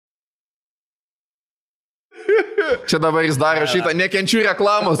Čia dabar jis daro šitą, nekenčiu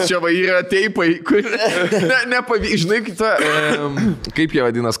reklamos, čia va yra teipai, kur žinai, kaip jie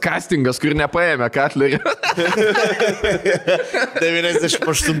vadinas, castingas, kur nepaėmė Katlerį.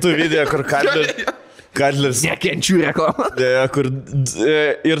 98 video, kur Katleris. Nekenčiu reklamą.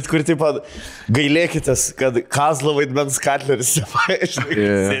 Kur taip pat gailėkitės, kad Kazlo vaidmens Katleris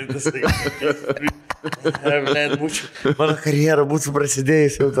mano karjera būtų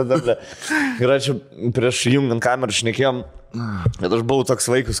prasidėjus jau tada. Ir aš prieš jungiant kamerą šnekėjom, kad aš buvau toks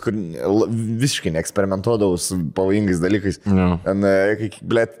vaikas, kur visiškai neeksperimentuodavau su pavojingais dalykais.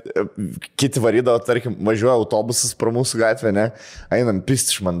 Kiti varydavo, tarkim, važiuoja autobusas pro mūsų gatvę, ne? Einam pist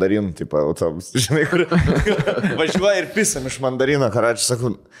iš mandarinų, tipo autobusas. Žinai, kur važiuoja ir pisam iš mandarino, karačiu,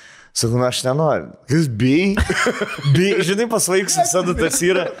 sakau, aš nenoriu. Kas bijai? Žinai, pas vaikus visada tas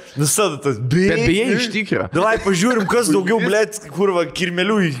yra. Visada tas bijai. Bet bijai iš tikro. Davai pažiūrim, kas daugiau, blėt, kurva,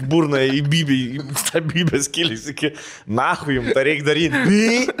 kirmelių į burną, į bybį, į tą bybės kilys, iki nahu jums tą reikia daryti.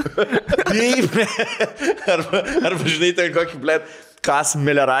 Bijai. Arba žinai, ten kokį, blėt, kas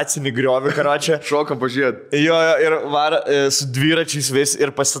melioracinį griovį, karočią. Šoka pažiūrėt. Jo, ir varo su dviračiais vis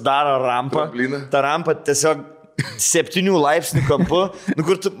ir pasidaro rampą. Ta rampa tiesiog 7 laipsnių kampu,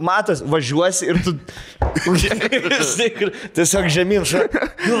 kur tu matos, važiuosi ir tu tiesiog žemyn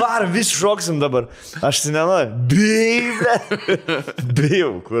varom, visi šoksim dabar. Aš tai nenoriu.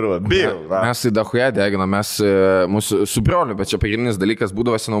 Bijau, kurva, bijau. Mes į Dachują deginom, mes mūsų su broliu, bet čia pagrindinis dalykas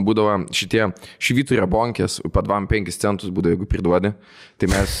būdavo, seniau būdavo šitie švyturio bonkės, pa 2-5 centus būdavo, jeigu priduodi. Tai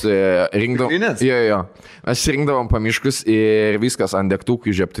mes rinkdavom. Jo. Mes rinkdavom pamiškus ir viskas ant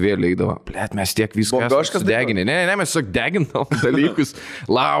degtukų žieptuvėlį eidavo. Blet, mes tiek viskas sudeginė. Ne, mes tiesiog deginam dalykus,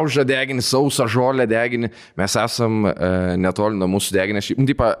 laužą deginį, sausą žolę deginį, mes esam netoli nuo mūsų deginę,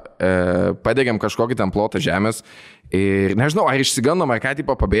 padegėm kažkokį ten plotą žemės ir nežinau, ar išsigandom, ar ką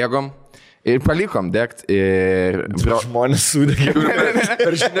tipo pabėgom. Ir palikom degt ir... Žmonės sudegė.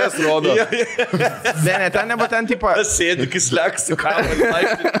 Per žinias rodo. Ne, ten nebuvo ten tipo... Sėdi, kai sleks su kamerą.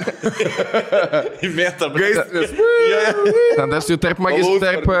 Įmėta gaisrinės. Ten tas jau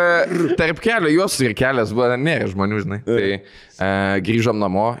tarp kelio, juos ir kelias buvo, nėra žmonių, žinai. Tai grįžom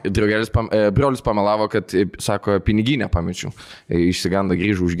namo ir brolis pamelavo, kad, sako, piniginę pamečiau. Išsigando,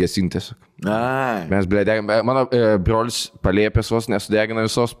 grįžau užgesinti tiesiog. Mes, mano brolis palėpės vos nesudegino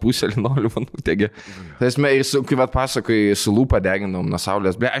visos pusę linolių, manau, tegi. Tai esmė, ir kai vat pasakai, su lūpą deginom nuo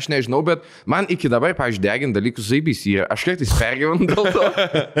saulės. Aš nežinau, bet man iki dabar, pavyzdžiui, degint dalykus zaibys yra. Aš kartais pergyvenu dėl to,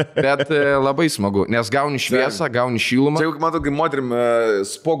 bet labai smagu, nes gauni šviesą, gauni šilumą. Čia jau, matau, kai moterim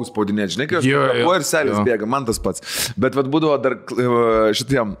spogus spaudinėti, žinai, kai jos ir selis bėga, man tas pats. Bet vat būdavo dar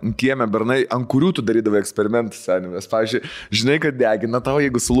šitiem kieme bernai, ant kurių tu darydavai eksperimentus, senimės. Pavyzdžiui, žinai, kad degina tau,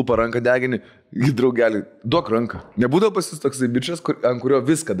 jeigu su lūpą ranką degini, draugelį, duok ranką. Nebūdavo pas jūs toksai bičias, ant kurio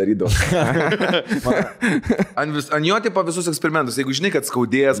viską darydavo. Ant jo tipo visus eksperimentus. Jeigu žinai, kad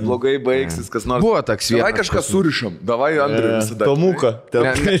skaudės, blogai baigsis, kas nors. Buvo toks vienas. Davai kažką surišam. Davai Andriui visada. Tomuką.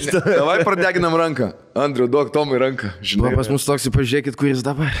 Davai pradeginam ranką. Andriu, duok Tomui ranką. Žinai. Pas mus toks, pažiūrėkit, kuris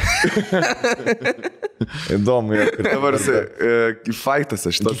dabar. Įdomu. Dabar faitas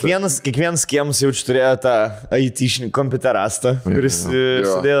aš to. Kiekvienas kiemas jaučiu turėjo tą IT kompiuterastą, kuris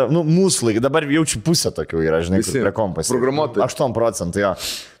sudėjo, mūsų laiką. Dabar jaučiu pusę tokių yra, žinai, prie kompas. Programuotojai. 8%, jo.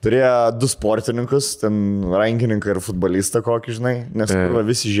 Turėjo 2 sportininkus, ten rankininką ir futbolistą kokį, žinai, nes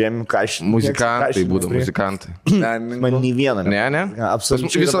visi žemė kažkai. Muzikantai būdavo, muzikantai. Man nei vieną. Ne.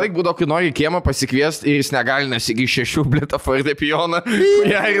 Absoliučiai. Visą laiką būdavo, kai nori kiemą pasikviesti ir jis negali nesigi 6 blėtą fortepijoną.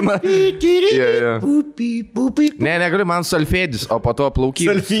 Ne, negaliu, man solfėdis, o po to plaukys.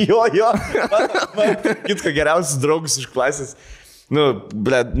 Jo. Kitką geriausius draugus iš klasės.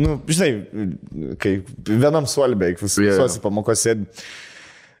 Žinai, kai vienam suolį beveik visuose pamokos sėdi.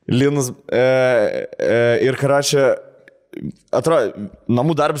 Linas ir karačia, atrodo,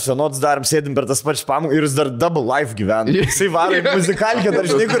 namų darbus vienods darom, sėdim per tas pačias pamokas ir jis dar double life gyvena. Jisai varo į muzikalkę,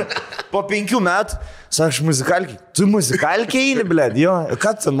 dar žinai, kur po 5 metų, sako, aš muzikalkė, tu muzikalkė eini, blėd, jo,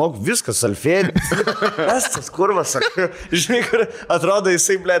 ką tu mok, viskas, solfėdį, kas tas kurvas, sako, žinai, kur atrodo,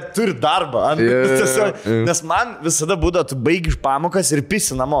 jisai, blėd, turi darbą, nes man visada būdavo, tu baigi pamokas ir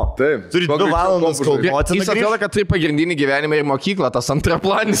pisi namo. Taip. Turi 2 valandas kalboti. Jis atrodo, kad tai pagrindinį gyvenimą ir mokyklą, tas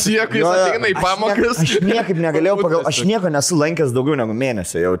antraplanis, jeigu jis ateina į pamokas. Aš niekaip negalėjau pagalvoti, aš nieko nesu lankęs daugiau negu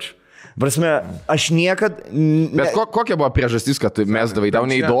mėnesį, jaučiu. Prasme, aš niekad... Bet kokia buvo priežastis, kad tu mesdavai, tau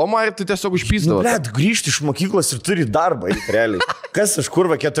neįdomu, ar tu tiesiog užpysdavai? Blėt, grįžti iš mokyklos ir turi darbą, realiai. Kas aš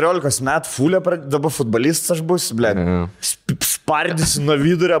kurva 14 metų fulė, dabar futbolistas aš būsiu, blėt. spardysiu nuo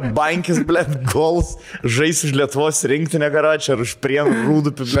vidurio, bankis, blėt, gols, žais už Lietuvos rinktinę, karočią, ar už Prienų,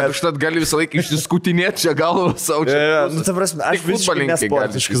 Rūdupį, blėt. Bet užtat gali visą laiką išdiskutinėti čia galvą savo čia. Nu, ta prasme, aš visiškai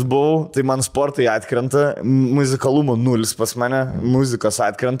nesportiškas buvau, tai man sportai atkrenta, muzikalumo nulis pas mane, muzikos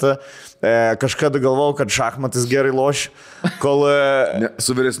atkrenta. Kažkada galvojau, kad šachmatais gerai loš, kol...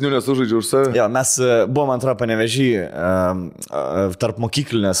 Su vyresniu nesužaidžiu už save. Jo, mes buvom antrą Panevėžį tarp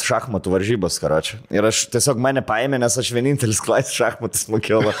mokyklinės šachmatų varžybos, karočią. Ir aš tiesiog mane paėmė, nes aš vienintelis klasės šachmatais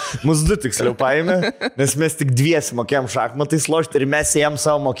mokėjau. Mūsų du tiksliau paėmė, nes mes tik dviesi mokėjom šachmatais lošti ir mes ėjom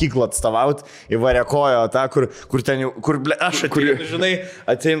savo mokyklą atstovauti į Variakojo, tą, kur ten jau, aš ateinu, žinai,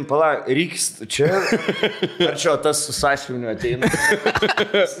 ateinu, pala, reiks čia, ar čia tas su sąsiuviniu ateina.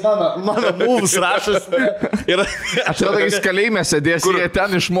 Mano mūvus rašas. Atrodo, jis kalėjime sėdės, kur jie ten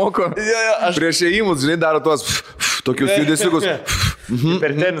išmoko. Prieš ėjimus, žinai, daro tuos tokius judesiukus.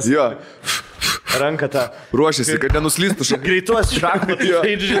 Per tenis. Jo. Ranką tą. Ruošiasi, kad nenuslystų šalia. Greitos šachmatų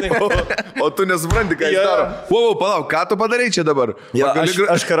žaidžiai. O tu nesupranti, ką jis daro. Wow, palauk, ką tu padarai čia dabar?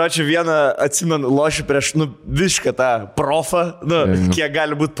 Aš karočią vieną atsimenu, lošiu prieš, visišką tą profą, kiek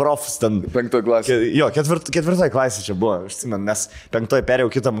gali būti profas ten. 5 klasė. Jo, 4 klasė čia buvo, aš atsimenu, nes 5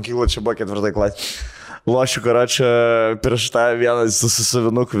 perėjau kitą mokyklą, čia buvo 4 klasė. Lošiu karočią prieš tą vieną su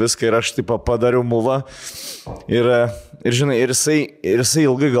savinuku viską ir aš taip padariau mūvą. Ir žinai, ir jisai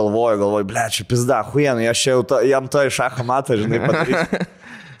ilgai galvojo, ble, čia pizda, huienai, aš jam to į šachą matą, žinai, padarysiu.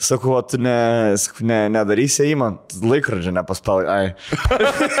 Sakau, tu nedarysi įimą, laikrodžio nepaspaudai. Ai.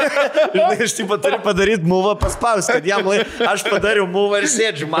 Žinai, aš taip turiu padaryti mūvą paspaus, kad jam aš padariau mūvą ir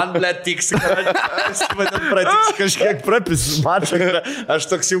sėdžiu, man, ble, tiksi, kad aš pradėsiu kažkiek prapis mačą. Aš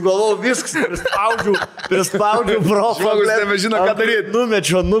toks jau galvojau, viskas, prispaudžiu profą. Žmogus nebežino, ką daryti.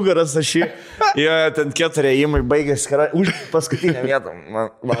 Numečiau nugaras aš jį. Jo, ten 4 įimai baigėsi, už paskutinę vietą.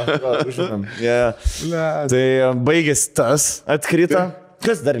 Užimam. Tai baigėsi tas, atkrita.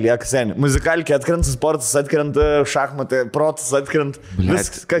 Kas dar lieka, seniai? Muzikalkė atkrenta, sportas atkrenta, šachmatai, protas atkrenta.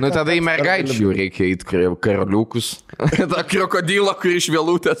 Tada į mergaičių reikia įti karaliukus. Ta krokodilo, kur iš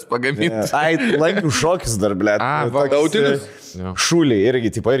vėlutės pagaminti. Ai, lankių šokis dar, ble. Tautinis? Šūliai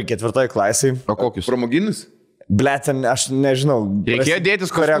irgi, tipo, ir 4 klasiai. O kokius? Pramoginis? Ble, ten, aš nežinau. Reikėjo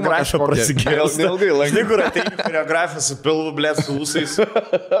dėtis koreografą prasigėręs. Neilgai lankiau. Žinai, kur ateini koreografą su pilvu, ble, su ūsais.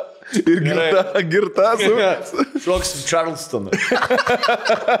 Ir girta su... Šoksim Charlestoną.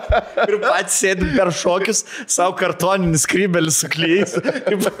 Ir patys sėdim per šokius, savo kartoninį skrybelį su klyjais.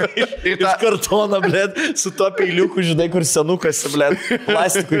 Iš kartono, blėt, su tuo peiliuku, žinai, kur senukas, blėt,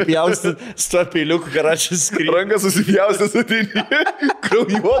 plastikui pjaustit, su tuo peiliuku karačius skrybelį. Rankas susipjaustas ateini,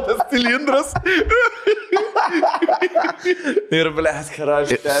 kraujuotas cilindras. Ir, blėt,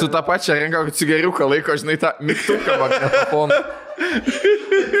 karačius. Su tą pačią ranką cigariuką laiko, žinai, tą mygtuką magnetofoną.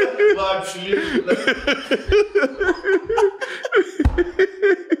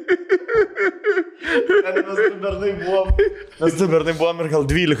 Mes du bernai buvom ir gal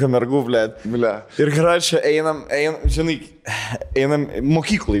 12 mergų, blėt. Ir karačią einam, žinai,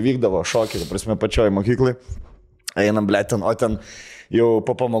 mokyklai vykdavo šokį, prasme, pačioj mokyklai. Einam, blėt, ten, o ten jau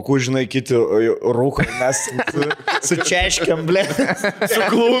po pamokų, žinai, kiti rūko, mes su češkiam, ble, su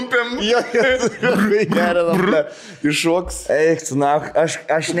klumpėm. Jo, gerinam, ble. Iššoks. Eik, tu, na,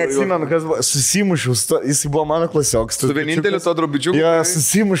 aš neatsimenu, kas buvo. Susimušiau, jis buvo mano klasioks. Su vieninteliu to drobičiuku? Jo,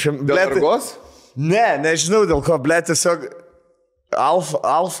 susimušiam. Dėl argos? Ne, nežinau dėl ko, ble, tiesiog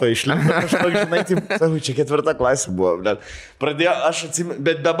alfa išlindo kažkok, žinai, taip, sakau, čia 4 klasė buvo, ble. Pradėjo, aš atsimenu,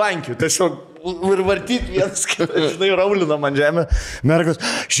 bet be bankių, tiesiog ir vartyt vienas, žinai, raulino man žemę. Mergos,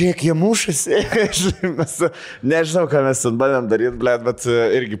 žiūrėk, jie mušasi. Nežinau, ką mes ten bandėm daryti, blėt, bet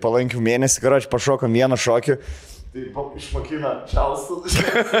irgi palankių mėnesį, karoči, pašokom vieną šokį. Tai išmokina Čarlstoną.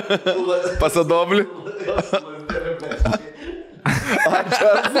 Pasadoblį.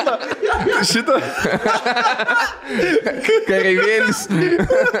 Šitą. Kareivėlis.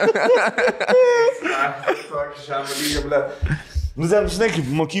 Nu, ten, žinai, kaip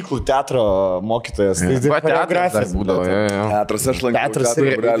mokyklų teatro mokytojas. Tai teatras būdavo. Teatras aš lankiau.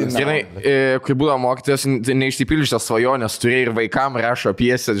 Žinai, kai būdavo mokytojas, neišsipildžiusios svajonės, turėjai ir vaikam rašo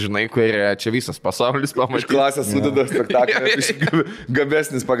pjesės, žinai, kur čia visas pasaulis pamatys. Iš klasės sudeda spektaklį,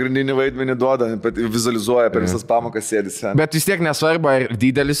 gabesnis pagrindinį vaidmenį duoda, vizualizuoja per visas pamokas sėdis. Bet vis tiek nesvarbu, ar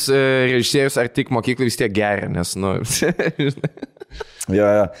didelis režisierius, ar tik mokyklai vis tiek geria, nes, nu...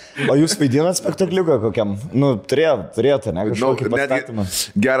 Ja. O jūs vaidinat spektakliuką kokiam? Nu, turėjote, ne? Kažkokį pastatymą.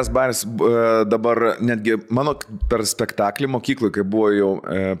 Geras baris dabar, netgi mano per spektaklį mokyklui, kai buvo jau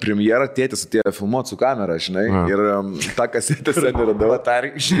premjera, tėtis atėjo filmuoti su kamera, žinai, ir tą kasetę seniai radau.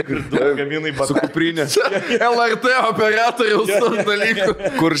 Gaminai su kuprinė. LRT operatoriaus dalykų.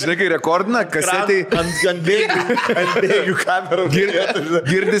 Kur, žinai, kai rekordina, kasetė ant bėgių kamerų.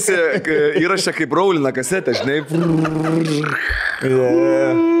 Girdisi įrašė kaip raulina kasetė, žinai.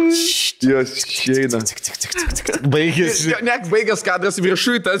 Jos išeina. Baigęs kadras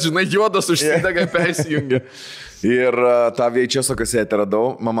viršui, tas, žinai, juodas užsidega, persijungia. Ir tą VHS kasetę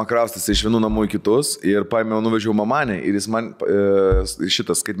radau, mama kraustėsi iš vienų namų į kitus ir paėmiau, nuvežiau mamanę ir jis man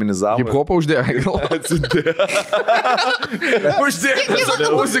šitą skaitmenizavo. Hip-hopą uždėjo, uždėjo tiesiog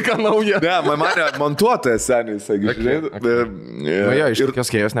muziką naują. Ne, mamanė montuotoja seniai, sakai, žinai. Nu jo, iš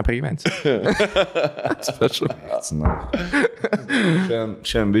tokios kėjos nepragyvensi. Atsiprašau.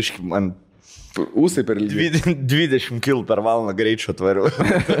 Šiandien biški man Ūsai per ilgi. 20 km per valandą greičio tvariu.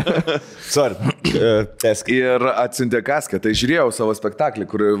 Sorry. Ir atsiuntė kaskę. Tai žiūrėjau savo spektaklį,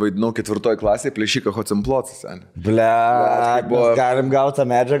 kur vaidinau 4 klasėje, Plėšiką Hocemplocas. Galim gauti tą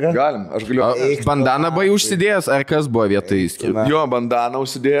medžiagą? Galim, aš galiu. Bandaną buvai užsidėjęs, ar kas buvo vietoj skirta? Jo, bandaną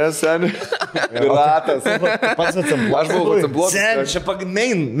užsidėjęs, seniai. Piratas. Pats Hocemplocas. Aš buvau Hocemplocas. Sen, čia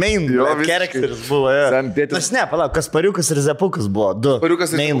main charakteris buvo. Nes ne, palauk, Kaspariukas ir Zepukas buvo.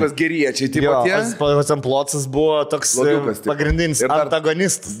 Kaspariukas ir Zepukas geriečiai, tipo. Hocemplocas buvo toks pagrindinis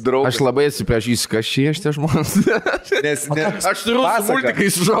antagonistas. Draugas. Aš labai atsiprašysiu, kas šie šitie žmonės. Aš turiu su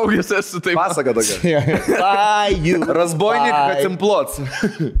multikais užaugęs esu taip. Pasaka tokia. Razbojnik Hocemploc.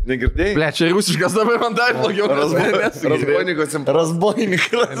 Negirdėjai? Ble, čia rusiškas dabar man dar blogiau. Razbojnik Hocemploc. Razbojnik.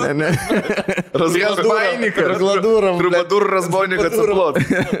 Razbojnik. Trubadur Razbojnik Hocemploc.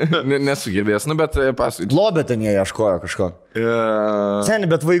 Nesugirdėjęs, nu bet pasakyti. Lobė ten jie ieškojo kažko. Seniai,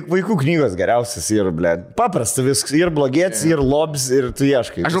 bet vaikų knygos geriausias ir, ble, paprasta viskas, ir blogėtis, ir lobis, ir tu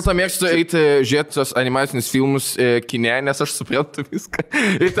ieškai. Aš dėl to mėgstu eiti žiūrėti tos animacinius filmus kine, nes aš suprantu viską.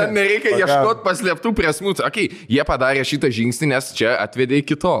 Ir ten nereikia ieškoti paslėptų prasmių. Okay, jie padarė šitą žingsnį, nes čia atvedė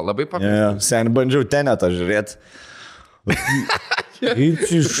iki to. Labai paprasta. Seniai, bandžiau Tenetą žiūrėti. Kaip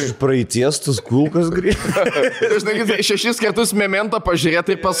iš praeities tas kulkas grįžta? Žinai, 6 kartus Memento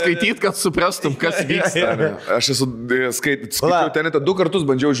pažiūrėti ir paskaityti, kad suprastum, kas vyksta. Aš esu skaičiau Tenetą 2 kartus,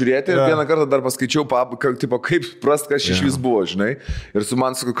 bandžiau žiūrėti ir vieną kartą dar paskaičiau, kaip prast, kas iš vis buvo, žinai. Ir su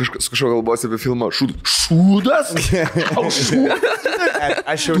man kažko galvos apie filmą Šūdas?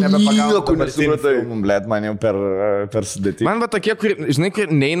 Aš jau nebepagaunu filmų, blėt, man jau per sudėtį. Man va tokie, žinai, kur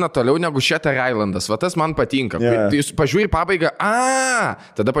neina toliau negu Shutter Islandas, va tas man patinka. Jūs pažiūrį pabaigą,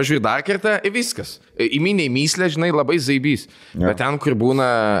 tada pažiūrį dar kartą ir viskas. Įminiai myslė, žinai, labai zaibys. Bet ten, kur būna,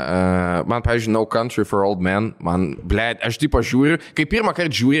 man, pavyzdžiui, No Country for Old Men, man, blėt, aš tai pažiūriu, kai pirmą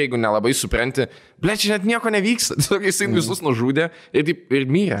kartą žiūri, jeigu nelabai supranti, blėt, čia net nieko nevyksta. Tiesiog jisai visus nužudė ir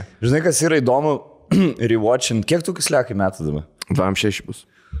mirė. Žinai, kas yra įdomu, rewatching, kiek tu kisliakai metų dabar? 26 bus.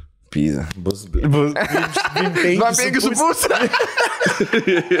 Pyza. Bus 25,5.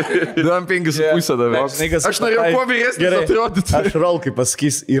 25,5 dabar. Aš norėjau kuo vyresnis atrodyti. Aš Rolkai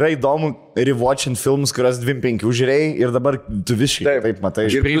pasakys, yra įdomu rewatching filmus, kurias 25 žiūrėjai ir dabar tu visiškai taip matai.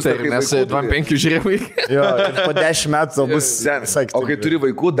 Aš pritariu, nes 25 žiūrėjau. Jo, ir po 10 metų bus visai kitaip. O kai turi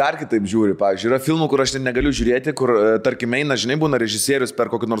vaikų, dar kitaip žiūri. Pavyzdžiui, yra filmų, kur aš negaliu žiūrėti, kur, tarkim, eina, žinai, būna režisierius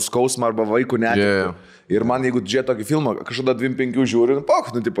per kokį nors skausmą arba vaikų netektų. Ir man, jeigu žiūrėt tokį filmą, kažkada 25 žiūri,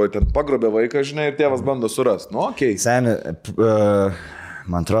 tipo, ten pagrobė vaiką, žinai, ir tėvas bando surasti. Nu, okei. Seniai,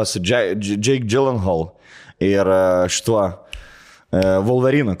 man atrodo, Jake Gyllenhaal ir šituo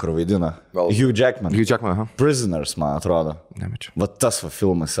Wolverine, kur vaidina. Hugh Jackman. Aha. Prisoners, man atrodo. Nemačiau. Va tas va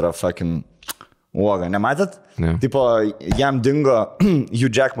filmas yra fucking uoga. Nematėt? Ne. Tipo, jam dingo,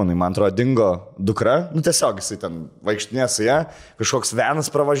 Hugh Jackmanui, man atrodo, dingo dukra. Nu, tiesiog jisai ten vaikštinė su ją, kažkoks venas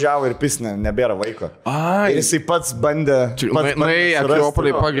pravažiavo ir pis nebėra vaiko. Ir jisai pats bandė... Nuėjai,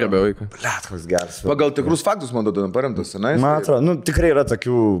 Akropoliai pagrebė vaiką. Blet, koks geras. Pagal tikrus faktus, man atrodo, paremtas, senai. Man atrodo, nu, tikrai yra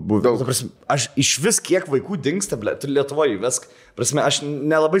tokių buvę. Aš iš vis kiek vaikų dingsta, blet, tu Lietuvoje įvesk. Prasme, aš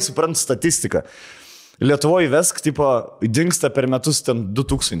nelabai suprantu statistiką. Lietuvoje įvesk, tipo, dingsta per metus ten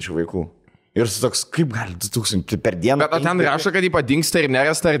 2000 vaikų. Ir su toks, kaip gali 2000 per dieną. Bet ten rašo, kad ypa dingsta ir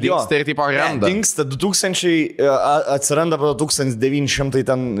nerasta, ir dingsta ir tipo randa. Dingsta 2000, atsiranda po 1900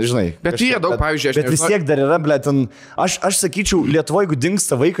 ten, žinai. Bet yra daug, pavyzdžiui, bet vis tiek dar yra, blėt, aš sakyčiau, Lietuvoje, jeigu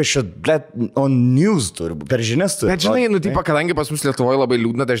dingsta vaikas, čia, blėt, on news turi, per žinias turi. Bet žinai, nu, tipo, kadangi pas mus Lietuvoje labai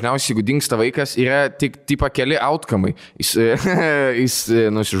liūdna, dažniausiai, jeigu dingsta vaikas, yra tik, tipo, keli outcomai. Jis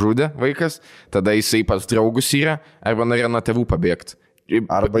nusižudė vaikas, tada jisai pas draugus yra, arba norėjo nuo tėvų pabėgti.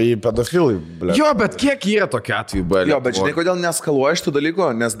 Arba į pedofilai, ble. Jo, bet kiek yra tokia atveju, ble. Jo, bet žinai, kodėl neskaluoja šito dalyko,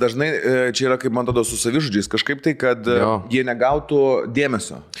 nes dažnai čia yra, kaip man atrodo, su savižudžiais, kažkaip tai, kad jie negautų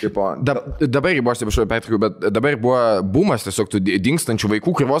dėmesio. Dabar ribos, atsiprašau, Petriku, bet dabar buvo bumas tiesiog tų dingstančių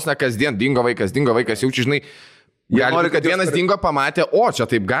vaikų, kur vos ne kasdien dingo vaikas, jaučiu, žinai. Gali, kad vienas dingo pamatė, o čia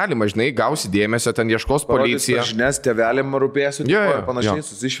taip galima, žinai, gausi dėmesio, ten ieškos policija. Žinės, tėvelėm rūpėsiu, panašiai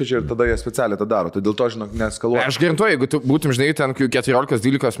susišviečia ir tada jie specialiai tą daro. Tai dėl to, žinok, neskaluoja. Aš garantuoju, jeigu tu būtum, žinai, ten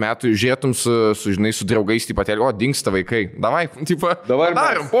 14-12 metų, žiūrėtum žinai, su draugais, taip pat, o, dingsta vaikai. Davai,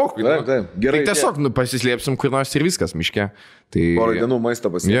 darom pokui. Gerai. Tai tiesiog pasislėpsim kur nors ir viskas miške. Tai... Porą dienų maistą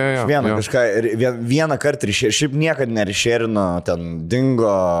pasiėmė. Vieną kartą ryšėjo, šiaip niekada nerišėrino, ten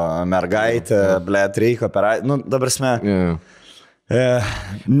dingo mergaitė, blėt, reikia operacijų. Nu, dabar sme.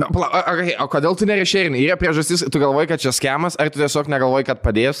 O kodėl tu nerišėrini? Yra priežastis, tu galvoji, kad čia skemas, ar tu tiesiog negalvoji, kad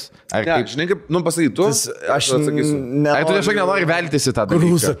padės? Ar kaip, žinai, kaip, pasakytų, aš atsakysiu. Ar tu tiesiog nenori veltis į tą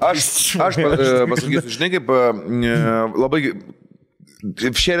dalyką? Aš pasakysiu, žinai, kaip labai...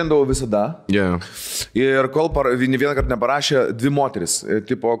 Šerindavau visada. Ir kol vieną kartą neparašė dvi moteris,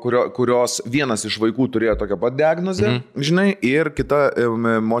 tipo, kurios vienas iš vaikų turėjo tokią pat diagnozę, žinai, ir kita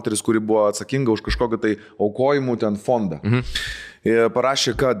moteris, kuri buvo atsakinga už kažkokią tai aukojimų ten fondą. Ir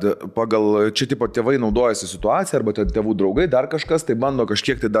parašė, kad pagal čia tipo tėvai naudojasi situaciją, arba ten tėvų draugai, dar kažkas, tai bando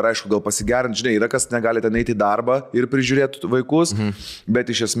kažkiek tai dar, aišku, gal pasigerinti, žinai, yra kas negali ten eiti į darbą ir prižiūrėti vaikus, bet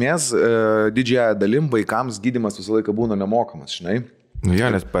iš esmės didžiąją dalim vaikams gydymas visą laiką būna nemokamas, žinai. Nu jo,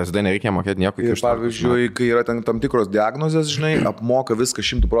 nes PSD nereikia mokėti nieko iki ištartų. Pavyzdžiui, kai yra tam tikros diagnozės, žinai, apmoka viską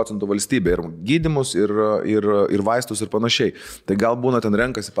 100% valstybė. Ir gydymus, ir vaistus, ir panašiai. Tai gal būna ten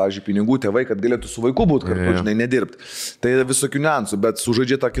renkasi, pavyzdžiui, pinigų tėvai, kad galėtų su vaiku būti kartu, žinai, nedirbti. Tai visokių niuansų, bet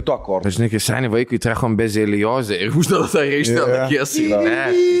sužaidžia tą kitą kortą. Bet žinai, kai seniai vaikui trachombezeliozė ir uždeda tą reištę akies.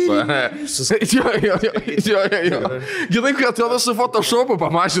 Gidai, kai atrodo su Photoshopu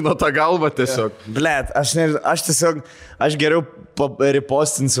pamažino tą galvą tiesiog. Blet, aš geriau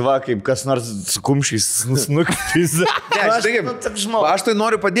ripostinsiu, va, kaip kas nors su kumščiais nukris. Aš tai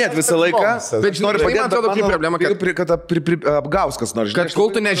noriu padėti visą laiką. Bet noriu padėti, man atrodo, kaip problema, kad apgaus kas nors. Kad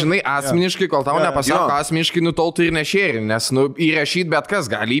kol tu nežinai asmeniškai, kol tau nepasako asmeniškai, tol tu ir nešėri, nes įrašyti bet kas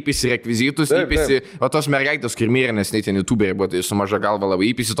gali, įpisi rekvizitus, įpisi, o tos mergaitės, kur mirė, nes net ten YouTuberį buvo su maža galva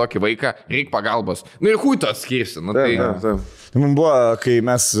labai, įpisi tokį vaiką, reikia pagalbos. Nu ir hui tu atskirsi. Man buvo, kai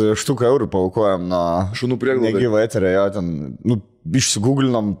mes štuką eurų paaukojom nuo šunų prieglaudos. Negyvą eterį, jo ten,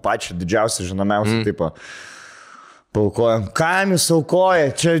 išsigūglinom pačią didžiausią, žinomiausią tipą. Paukojam. Kam jūs aukoja?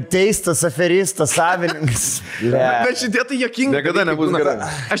 Čia teistas, aferistas, savininkas. Bet šitie tai jokingi. Niekada nebus gerai.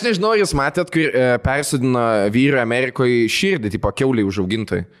 Aš nežinau, jūs matėt, kur persodino vyrų Amerikoje širdį, tipo kiauliai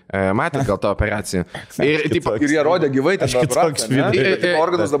užaugintai. Matėt gal tą operaciją. Ir jie rodė gyvai, tai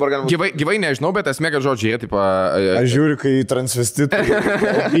organus dabar galima. Gyvai nežinau, bet esmė, kad žodžiai, tipo... Aš žiūriu, kai transvestitų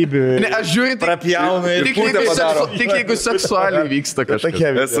aš žiūriu, prapjauna ir pūtę padaro. Tik jeigu seksualiai vyksta kažkas.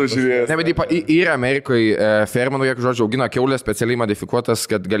 Esu žiūrėjęs. Ne, bet yra Amerikoje fermų, žodžiu, augino kiaulės specialiai modifikuotas,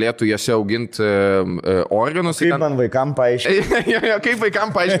 kad galėtų jose auginti organus. Kaip man vaikam paaiškinti? Kaip vaikam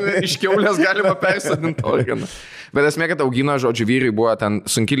paaiškinti, iš kiaulės galima persodinti organų. Bet esmė, kad augino, žodžiu, vyrai buvo ten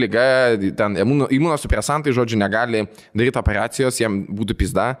sunki liga, ten imunosupresantai, žodžiu, negali daryti operacijos, jam būtų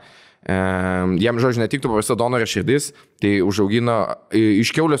pizda. Jam, žodžiu, netiktų paprasta donorė širdis, tai užaugino,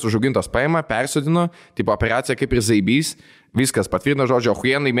 iš kiaulės užaugintos paima, persodino, tipo operacija kaip ir zaibys. Viskas patvirtino, žodžio,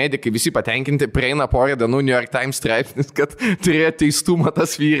 huienai medikai visi patenkinti, prieina porą dienų New York Times straipsnis, kad turėjo teistumą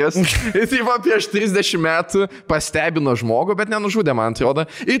tas vyras. Ir tai va prieš 30 metų pastebino žmogų, bet nenužudė, man atrodo.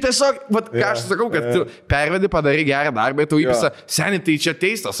 Ir tiesiog, ką aš sakau, kad tu pervedi, padarai gerą darbą, tu įpisa, seniai, tai čia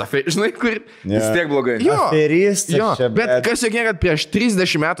teistas, žinai, kur... Vis tiek blogai. Jo, bet kas jokie, kad prieš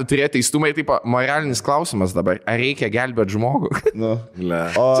 30 metų turėjo teistumą, tai moralinis klausimas dabar, ar reikia gelbėti žmogų?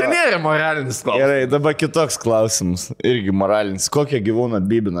 Čia nėra moralinis klausimas. Gerai, dabar kitoks klausimas. Irgi moralinis. Kokią gyvūną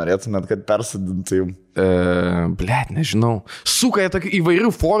atbybį norėtumėt, kad persodintų jums? Blet, nežinau. Suka tokių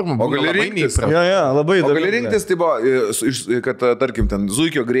įvairių formų. O gali rinktis? Labai įdomu. O gali rinktis, tai buvo, kad, tarkim, ten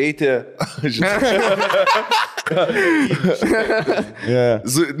zuikio greitį.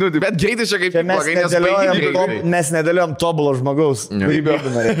 Bet greitai čia kaip mes nedėliojom tobulo žmogaus.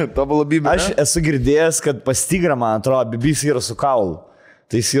 Tobulo bybį. Aš esu girdėjęs, kad pas tigrą, man atrodo, bibys yra su kaulu.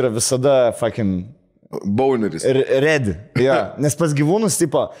 Tai jis yra visada fucking... Bauneris. Red. Ja. Nes pas gyvūnus,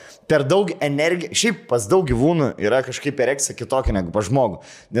 tipo, per daug energijos, šiaip pas daug gyvūnų yra kažkaip erekcija kitokia negu pas žmogų.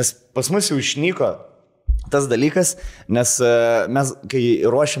 Nes pas mus jau išnyko tas dalykas, nes mes, kai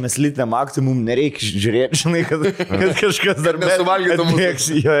ruošiamės lytiniam aktui, mums nereikia žiūrėti, žinai, kad kažkas dar nesuvalgytų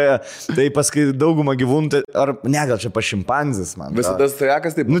mūsų. Tai paskui daugumą gyvūnų, ar ne, gal čia pa šimpanzės, man. Visada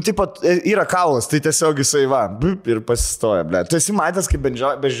stojakas taip. Nu, taip pat yra kaulas, tai tiesiog jisai va, ir pasistoja, ble. Tu esi matęs, kaip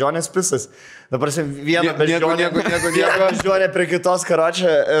beždžionės pisas. Dabar vieną beždžionę prie kitos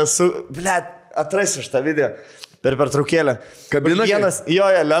karočią, ble, atrasi šitą video. Per pertraukėlę. Vienas,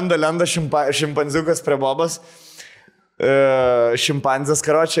 lenda šimpanziukas prie bobas, šimpanzės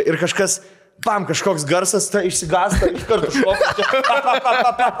karočią ir kažkoks garsas, tai išsigąsta, iš karto šoka.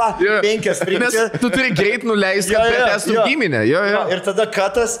 5 sprinti. Nes tu turi greit nuleisti, kad pratęstum giminę. Ir tada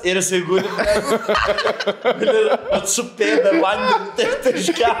katas ir jisai guli. Atsupėda vandenį, tai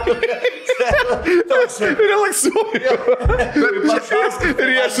iškeliu. Relaksuoju. Ir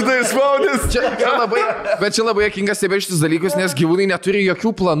jie šitai spaudės. Bet čia labai jokingas stebėti šitus dalykus, nes gyvūnai neturi jokių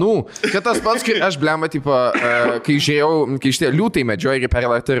planų. Kad tas pats, kai aš blemba, kai žiūrėjau, liūtai medžioja ir per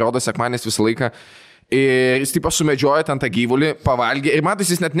LRT rodo sekmanės visą laiką. Ir jis taip sumedžioja ten tą gyvulį, pavalgė ir matai,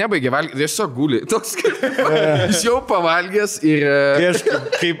 jis net nebaigė valgyti, tiesiog guli. Toks, jis jau pavalgęs ir...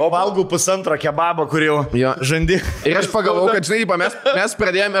 Kaip valgau pusantro kebabo, kur jau žandi. Ir aš pagalvojau, kad, žinai, mes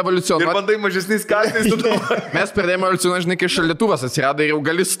pradėjome evoliucionuoti. Ir bandai mažesniais kartais. Mes pradėjome evoliucionuoti, žinai, kai šaldytuvas atsirado ir jau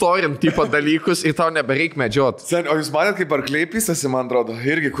gali storint tipo dalykus ir tau nebereik medžiot. O jūs matėt, kaip arkliai pisasi, man atrodo,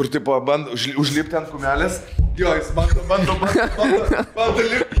 irgi, kur tipo bando užlipti ant kumelės. Jo, jis bando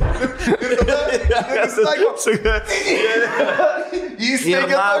lipti. Ir tada...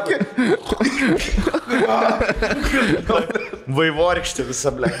 Įsteigia tokį. Vaivorykštė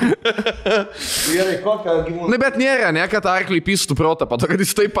visą, ble. Gerai, kokią gyvūną? Na, bet nėra, ne, kad arkliai pystų protą, pato, kad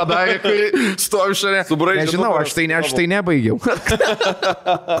jis tai padarė, kurį stovi šalia. Nežinau, aš tai nebaigiau.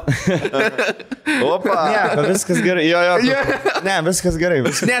 Opa. Ne, viskas gerai. Ne, viskas gerai.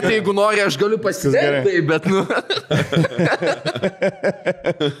 Ne, tai jeigu nori, aš galiu pasidėti, bet nu...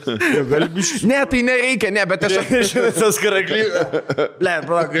 Ne, tai nereikia, ne, bet aš... Tas karaklys. Ble,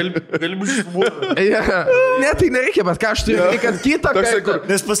 gali būti šmūrą. Ne, tai nereikia, bet ką aš turiu, reikia kitą kartą.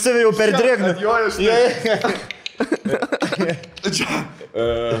 Nes pas tave jau per drėgną.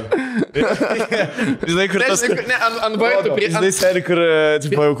 Žinai, kur tas... Ne, ant vartų prie... Žinai, seri, kur,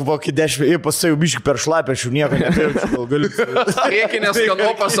 tipo, jau kokį 10... Ir pas tai jau biškai per šlapę, aš jau nieko nepirksiu. Galiu... Priekinės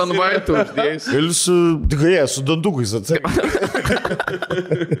kanopas ant vartų. Galiu su dantukais atsakyti.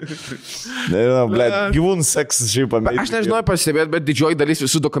 Nežinau, ble, gyvūnų seksas šiaip pamėgti. Aš nežinau pasibėti, bet didžioji dalis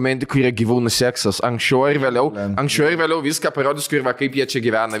visų dokumentikų yra gyvūnų seksas. Anksčiau ir vėliau viską parodys, kur va, kaip jie čia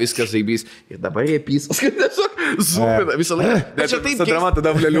gyvena, viskas zaibys. Ir dabar jie pysas, kad tiesiog zūpina visą laiką. Bet čia taip drama, tada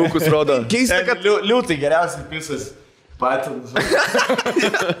liukus rodo. Keista, kad liūtai geriausiai pisas. Patinas.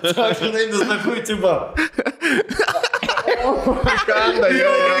 Žinai, nesakui, tipo. Kanda, jo.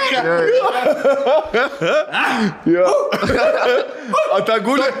 O ta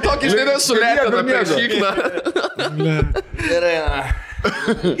gulė... Tokį žinai sulėtina per šyklą.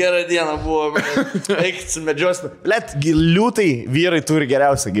 Gerą dieną buvo. Eikit su medžiosime. Blet, liūtai vyrai turi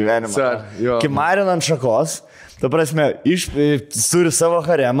geriausią gyvenimą. Kai marina ant šakos, ta prasme, turi savo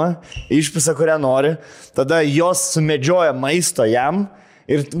haremą, išpisa, kurią nori, tada jos sumedžioja maisto jam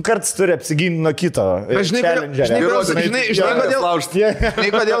ir kartais turi apsiginti nuo kito. Žinai,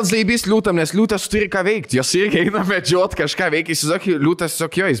 kodėl zaibys liūtam, nes liūtas turi ką veikti, jos irgi eina medžiot, kažką veikia, liūtas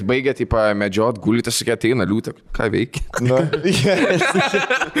tiesiog jo, jis baigia tipo medžiot, gulitas tiesiog ateina liūtą, ką veikia.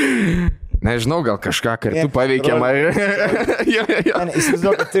 Nežinau, gal kažką kartu paveikiam.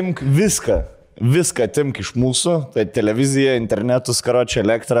 Įsivaizduoju, kad timk viską atimk iš mūsų, tai televizija, internetus, karočią,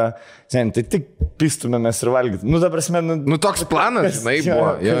 elektrą, tai tik pistumėmės ir valgyti. Nu, ta prasme, toks planas, žinai,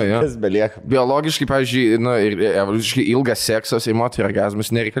 buvo. Kas belieka. Biologiškai, pavyzdžiui, ir evoliuciškai ilgas seksas ir moterų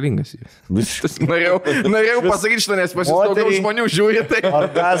orgazmas nereikalingas. Norėjau pasakyti šitą, nes daugiau žmonių žiūri tai.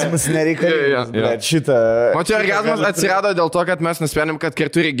 Orgazmas nereikalingas. Moterų orgazmas atsirado dėl to, kad mes nusprendėm, kad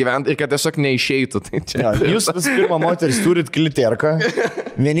kartu reikia gyventi ir kad tiesiog neišeitų. Jūs visų pirma, moteris turit kliterką,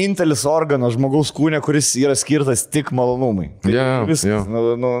 vienintelis organas žmogaus kūne, kuris yra skirtas tik malonumai. Viskas,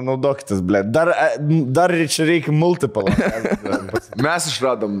 naudokitės, ble. Dar čia reikia multiple. Mes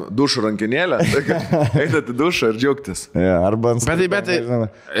išradom dušų rankinėlę, einat į dušą ir džiaugtis. Arba ant... Bet,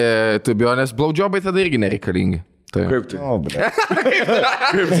 tu bionės, blowjobai tada irgi nereikalingi. Kaip tai?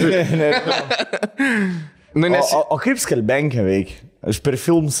 O kaip skalbenkė veikia? Aš per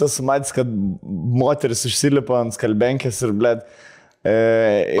filmus esu matęs, kad moteris užsilipa ant skalbenkės ir, blėd,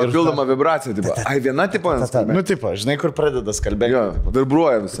 Papildoma vibracija, tipo. Ai, viena tipo. Nu, tipo, žinai, kur pradeda skalbėti. Jo,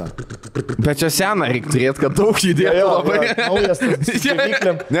 vibruoja visą. Bet čia seną reikia turėti, kad daug įdėtų labai. Naujas tas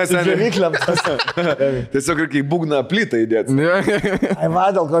džiavyklėm. Tiesiog reikia į būgną plytą įdėti. Ai,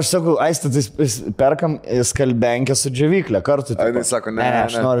 vadėl, ko aš sakau, aistą, tai perkam skalbenkę su džiavyklė kartu. Ai, jis sako, ne.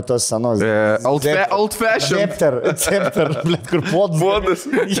 Aš noriu tos senos. Old fashion. Cepter, blėt, kur podas.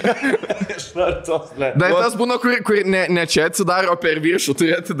 Aš noriu tos, blėt. Dar tas būna, kur ne čia atsidaro, per viršų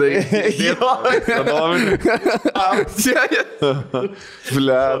turėti daryti.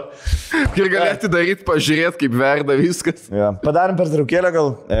 Ir galėti daryti, pažiūrėti, kaip verda viskas. Ja. Padarom per traukėlę,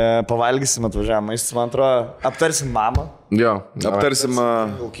 gal pavalgysim, atvažiavam. Man atrodo, aptarsim mamą. Jo. Aptarsim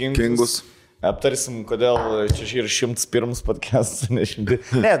Kingus. Aptarsim, kodėl čia ir 101 podcastas, ne 100.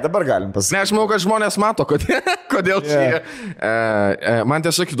 Ne, dabar galim pasakyti. Ne, aš manau, kad žmonės mato, kodėl čia. Man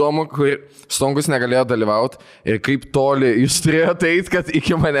tiesiog įdomu, kur Stonkus negalėjo dalyvauti ir kaip toli jūs turėjote eiti, kad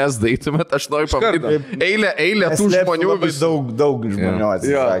iki manęs daitumėt. Aš noriu pamatyti. Eilė tų žmonių. Daug žmonių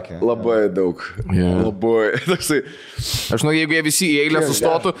atsisakė. Labai daug. Labai. Aš noriu, jeigu jie visi į eilę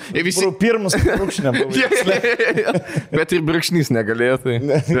sustotų. Pirmus brūkšnėm. Bet ir brūkšnys negalėjo.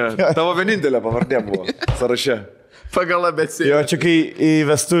 Tavo vienintelė pavardė buvo sąraše. Pagal abecėlę. Jo, čia kai į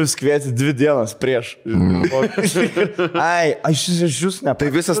vestuvės kvieti 2 dienas prieš. Ai, aš jūs ne. Tai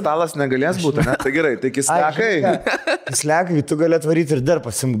visas stalas negalės būti, ne? Tai gerai, tai kislekai. Kislekai, tu gali atvaryti ir dar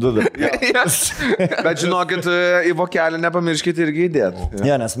pasimdudą. Bet žinokit, į vokelį nepamirškite irgi įdėti.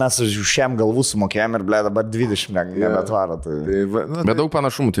 Jo, nes mes už šiam galvų sumokėjom ir, ble, dabar 20 nebetvaro. Bet daug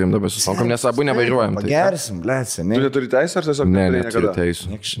panašumų turim dabar susalkom, nes abu nevairuojam. Pagersim, ble, seniai. Tu neturi teisę ar tiesiog neturi teisų?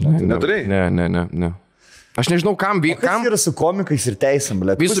 Neturėjai? Ne. Aš nežinau, kam vyko. Kas yra su komikais ir teisėm,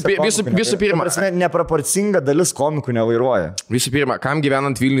 blė? Visų pirma. Neproporcinga dalis komikų nevairuoja. Visų pirma, kam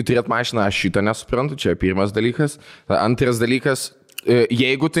gyvenant Vilniui turėti mašiną, aš šito nesuprantu, čia pirmas dalykas. Antras dalykas,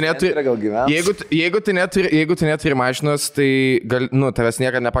 jeigu tu neturi mašinos, tai tavęs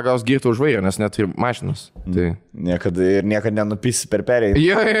niekada nepagaus girti už vairą, nes neturi mašinos. Tai... Niekada nenupisi per perėjimą.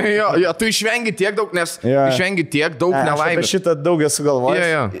 Jo, tu išvengi tiek daug, nes išvengi tiek daug nelaimės. Aš šitą daug esu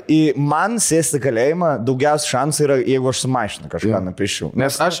galvojęs. Man sėsti kalėjimą daugiausia šansų yra, jeigu aš su mašina kažką nupišiu.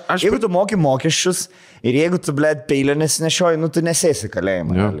 Nes jeigu tu moki mokesčius ir jeigu tu, blėt, peilio nesinešioji, tu nesėsi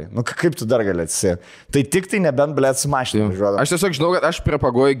kalėjimą. Kaip tu dar gali atsisėti? Tai tik tai nebent, blėt, su mašina važiuodam. Aš tiesiog žinau, kad aš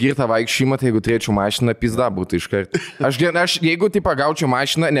propaguoju girtą vaikščiojimą, tai jeigu turėčiau mašiną, pizda būtų iškart. Aš jeigu tai pagaučiau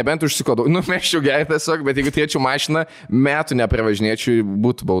mašiną, nebent užsikodau, numeščiau gerai tiesiog, bet jeigu turėčiau mašiną, metų nepravažinėčiau,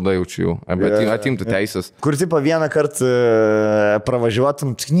 būtų bauda jaučiu jau, bet atimtų teisės. Kur tipo vieną kartą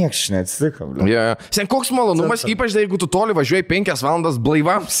pravažiuotum, tik nieks neatsitiko. Sen, koks malonumas, ypač jeigu tu toli važiuoji 5 valandas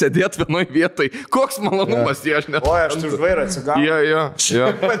blaivam sėdėti vienoj vietoj. Koks malonumas, aš net. Oi, aš už vairą atsigavau. Jo.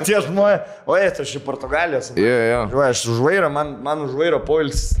 Tie žmonės, oi, aš iš Portugalijos. Aš už vairą, man už vairą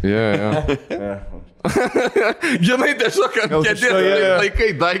poilsis. Žinai, tiesiog ant kėdės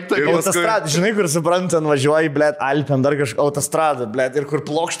laikai daiktą. Autostrada, žinai, kur suprantu, važiuoji, blėt, Alpėm, dar kažką autostradą, blėt, ir kur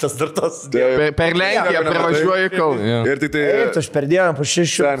plokštas dar tos. Per Lenkiją pravažiuoji Kauną. Ir tik tai... Aš per dieną po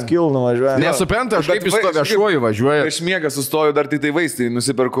 6 km nuvažiuoju. Nesuprantu, aš kaip iš to viešuoju važiuoju. Prieš miegą sustoju, dar tik tai vaistai,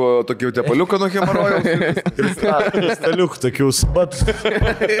 nusipirku tokį tepaliuką nuo hemorojaus. Staliukų tokių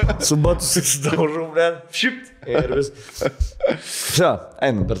subatus įsidaužau, blėt. Šipt. Ir vis. Čia,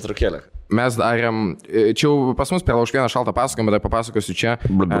 einam per trukėlę. Mes darėm, čia pas mus perlauž vieną šaltą pasakojimą, bet papasakosiu čia.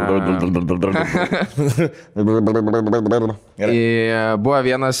 Buvo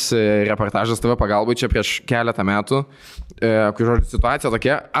vienas reportažas TV pagalbai čia prieš keletą metų, kur žodžiu situacija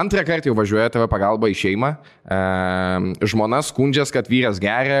tokia, antrą kartą jau važiuoja TV pagalba į šeimą, žmona skundžias, kad vyras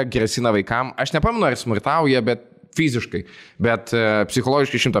geria, grasina vaikam, aš nepamenu ar smurtauja, bet fiziškai, bet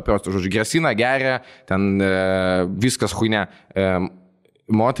psichologiškai 100%, žodžiu, grasina, geria, ten viskas huine.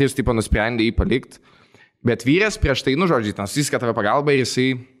 Moteris taip nusprendė jį palikti, bet vyras prieš tai, žodžiu, ten susiską TV pagalbą ir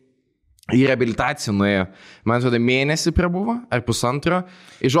jisai į reabilitaciją nuėjo. Man atrodo, mėnesį prabuvo, ar pusantro.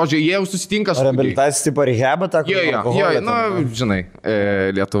 Ir žodžiu, jie jau susitinka su... Reabilitacija tipo rehabą, tą Jo, žinai,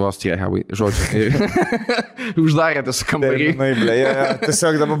 Lietuvos rehabai, žodžiu. Uždarėte su kambarį.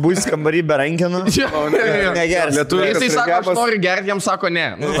 Tiesiog dabar būsi kambarį be rankenų. Negeris. Jisai sako, aš noriu gerti, jam sako ne.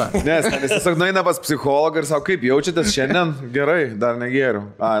 Nes tiesiog nueina pas psichologą ir sako, kaip jaučiatės šiandien? Gerai, dar negeriu.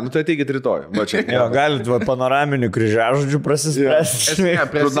 Tai ateikit rytoj. Jo, galit panoraminių kryžiažodžių prasispręsti.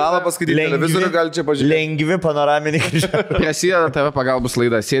 Žurnalą paskaityti, televizorių gali čia pažiūrėti. Lengvi panoraminiai kryžiažodžiai. Prasideda TV pagalbos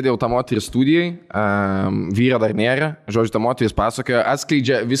laida, sėdė jau ta moteris studijai, vyra dar nėra, žodžiu, ta moteris pasakoja,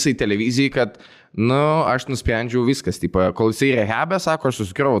 atskleidžia visai televizijai, kad, aš nusprendžiau viskas, kol jisai rehabė, sako, aš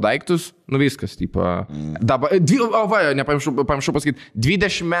susikrovau daiktus, viskas, dabar, nepamiršau pasakyti,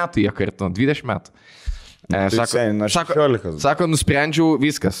 20 metų jie kartu, 20 metų. Sako, nusprendžiau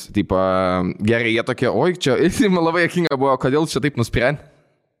viskas. Tipo, gerai, jie tokie, oi, čia, man labai jokinga buvo, kodėl čia taip nusprendė.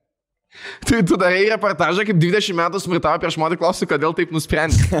 Tu darai reportažą, kaip 20 metų smurtavo prieš moterį, klausiu, kodėl taip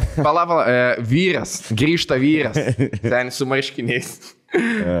nusprendė. Pala, vyras, grįžta vyras, ten su marškiniais.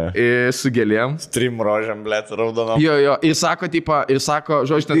 Su gėlėm. Trim rožėm, blėt, raudonom. Jo, ir sako,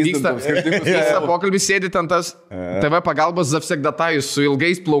 žodžiu, ten vyksta pokalbis, sėdi ten tas TV pagalbos zavsekdatajus su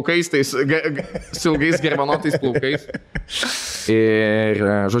ilgais plaukais, su ilgais gerbanotais plaukais. Ir,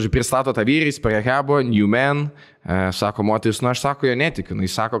 žodžiu, pristato tą vyrį, parehabo, new man, sako, moteris, aš sako, jo netikiu,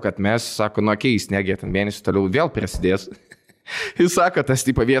 jis sako, kad mes, sako, keis, negi, ten mėnesį toliau vėl prasidės. Jis sako, tas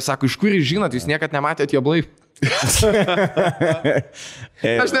tipo vyras, sako, iš kur jūs žinot, jūs niekad nematėt jo blaiv. Aš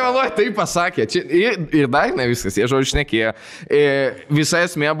nemeluoju, tai pasakė. Ir dar ne viskas, jie žodžiu šnekėjo. Visa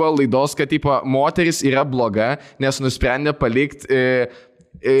esmė buvo laidos, kad tipo, moteris yra bloga, nes nusprendė palikti...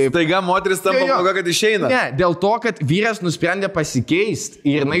 Staiga moteris tampa bloga, kad išeina. Ne, dėl to, kad vyras nusprendė pasikeisti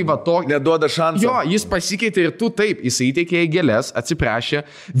ir jinai va to... Neduoda šansą. Jo, jis pasikeitė ir tu taip, jis įteikė į gėlės, atsiprašė.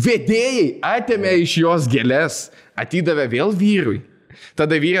 Vedėjai atėmė iš jos gėlės, atidavė vėl vyrui.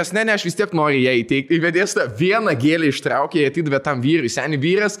 Tada vyras, ne, aš vis tiek noriu ją įteikti. Įvedės tą vieną gėlę ištraukė ir atidavė tam vyrui. Seniai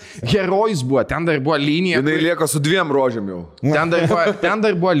vyras, herojus buvo, ten dar buvo linija. Jinai lieka su 2 rožėm jau. Ten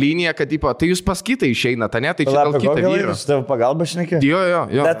dar buvo linija, kad, tipo, tai jūs pas kitą išeina, ta ne, tai čia gal kitą vyrą. Su tavo pagalba šnekė? Jo.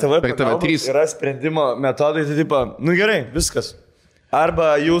 Per TV3 yra sprendimo metodai, tai tipo, nu gerai, viskas.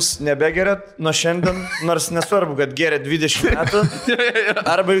 Arba jūs nebegeriat nuo šiandien, nors nesvarbu, kad geriat 20 metų,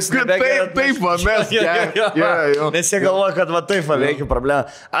 arba jūs nebegeriat. Taip, mes geriat. Nes jie galvoja, kad va taip veikia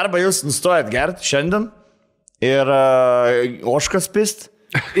problema. Arba jūs nustojat gert šiandien ir oškas pist.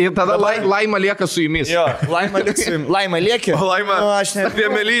 Ir tada laima lieka su jumis. Jo, laima lieka su jumis. Laima lieki. O laima, nu, aš ne... Apie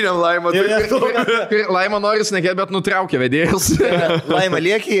mėlynėm laima. Laima nori snekėti, bet nutraukė vedėjas. Laima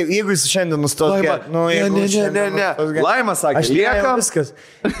lieki, jeigu jūs šiandien nustot gert. Ne. Laima sakė, lieka. Viskas.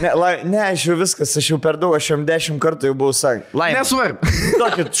 Ne, aš jau viskas, aš jau per daug, aš jau 10 kartų jau buvau sakė. Laima. Nesvarb.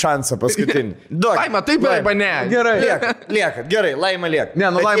 Duokit šansą paskutinį. Laima, taip arba ne. Gerai. Liekat, gerai, laima lieka. Ne,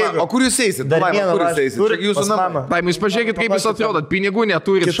 nu laima, o kur jūs eisit? Laima, kur jūs eisit? Čia jūsų namai. Laima, jūs pažiūrėkit, kaip jūs atrodot, pinigų neturit.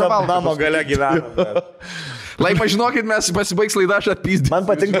 Kitam namo gale gyvena. Laima, žinokit, mes pasibaigs laidą, aš atpyzdžiu. Man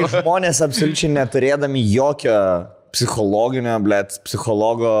patinka žmonės absoliučiai neturėdami jokio psichologinio,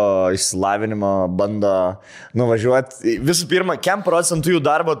 psichologo išsilavinimo bando nuvažiuoti. Visų pirma, 100% jų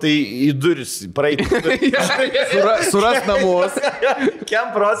darbo tai į duris praeiti. Surast namus.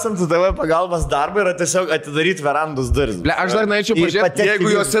 100% TV pagalbos darbo yra tiesiog atidaryti verandos duris. Aš dar norėčiau pažiūrėti,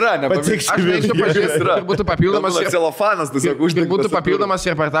 jeigu jos yra, aš norėčiau pažiūrėti, ar būtų papildomas celofanas, tiesiog uždengtas. Būtų papildomas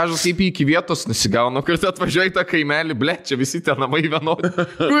reportažas, kaip iki vietos nusigauna, kur tu atvažiuoji tą kaimelį, čia visi tie namai vienodi.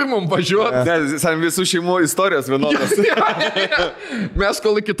 Kur mums važiuoti? Ne, visų šeimų istorijos vienodi. Mes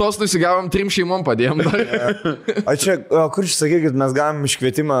kol iki tos nusigavom, 3 šeimom padėjom. O čia, kur jūs sakykit, mes gavom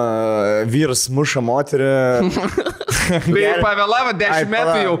iškvietimą, vyras muša moterį. Tai pavėlavo 10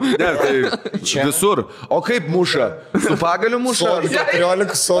 metų jau. Ne, tai visur. O kaip muša? Su pagaliu muša? Sodu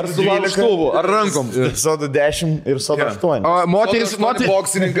 14, sodu 12. Ar rankom? Sodu 10 ir sodu 8. O moteris,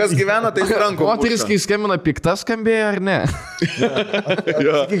 boksininkas gyvena, tai rankom. Moteris, kai skambina, piktas skambėjo ar ne?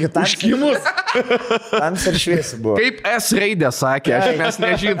 Užkimus. Tams ir šviesi buvo. Kaip S raidė sakė, mes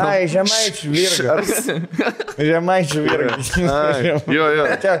nežinom. Ai, žemaičių virgas. Žemaičių virgas. Jo.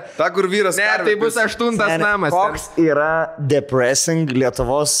 Ta, kur vyras. Ne, tai bus 8 namas. Koks yra depressing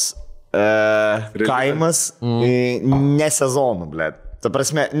Lietuvos kaimas ne sezonų, blėt. Ta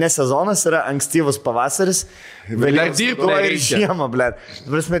prasme, ne sezonas yra ankstyvas pavasaris, vėliau ir žiemą, blėt. Ta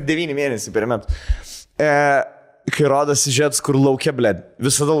prasme, 9 mėnesiai per metų. Kai rodosi žiūrėt, kur laukia, blėt,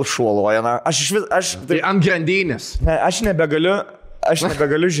 visada šuoluoja. Tai ant grandinės. Ne, aš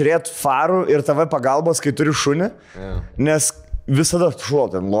nebegaliu žiūrėti farų ir TV pagalbos, kai turiu šunį, nes visada šuo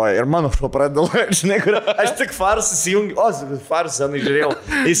ten loja ir mano šuo pradeda loja, žinai, kur aš tik farus įsijungiu, farus senai žiūrėjau,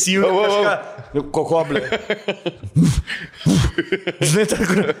 įsijungiu kažką, koko, blėt. Žinai, ten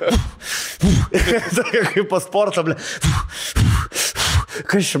kur, kaip po sporto, blėt.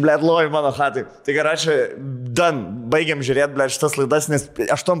 Kas čia, blėt, loja mano hatai. Tai gerai, čia baigiam žiūrėti, blėt, šitas laidas, nes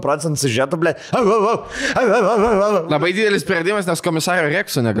 8% siužetų, blėt. Labai didelis sprendimas, nes komisario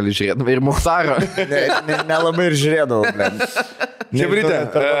Rekso negali žiūrėti. Ir Muhtaro. Nelabai ir žiūrėdavau, blėt. Hebrytė,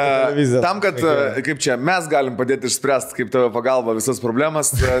 tam, kad, kaip čia, mes galim padėti išspręsti, kaip tavo pagalba visas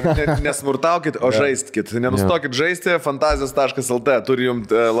problemas, nesmurtaukit, o žaistkit. Nenustokit žaisti, fantazijos.lt turi jums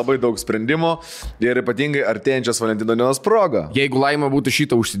labai daug sprendimų ir ypatingai artėjančios Valentino dienos proga. Jeigu Laima būtų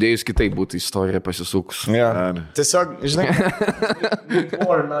šitą užsidėjus, kitaip būtų istorija pasisukus. Tiesiog, žinai,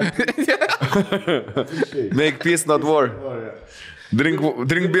 make peace, not war.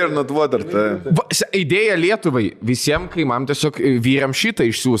 Drink beer, not water. Idėja Lietuvai. Visiems kaimam tiesiog vyram šitą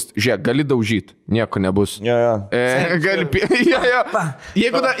išsiųst. Žiūrėk, gali daužyti. Nieko nebus. Gali...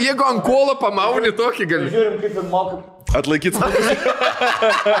 Jeigu ant kolo pamauni tokį gali. Žiūrim, kaip moka. Atlaikyti.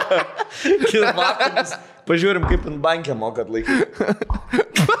 Pažiūrim, kaip ant bankė moka atlaikyti.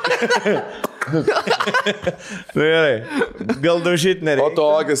 Gerai. Gal daužyti nereikia. O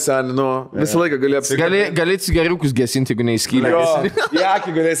tokias, sen, visą laiką gali apsigalėti. Gali cigariukus gesinti, jeigu neįskylė. Jo,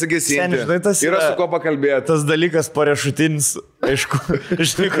 akį galėsi gesinti. Žinai, tas yra su ko pakalbėti. Tas dalykas parešutinis, aišku,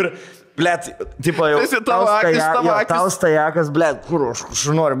 žinai, kur, blėt, tipo jau tau stajakas, blėt, kur aš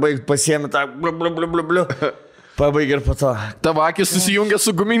noriu baigti, pasiemi tą bliu. Pabaig ir po to. Tavo akis susijungia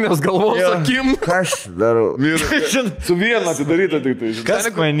su guminės galvos akim. Ką aš darau? Su viena atidaryta tik tai. Kas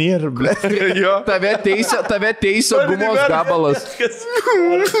man yra, ble? Tave teisė gumos gabalas.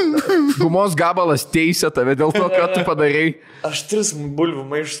 Gumos gabalas teisė tave dėl to, ką tu padarei. Aš 3 bulvių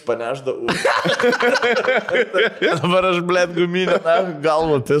maišus paneždavau. Dabar aš, blėt, guminę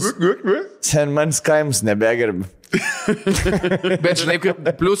galvą pis. Sen man skaims nebegerbi. Bet žinai,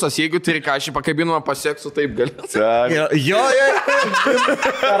 pliusas, jeigu turi kažį pakabinumą pasieksu, taip gali. Jo.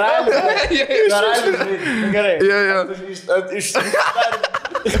 Karalius. Gerai.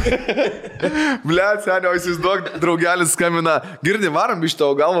 Blet, senio, įsivaizduok, draugelis skambina. Girdi, varom iš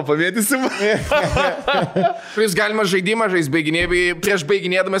tavo galvą, pamėtysim. Plius galima žaidimą žais baiginėjai, prieš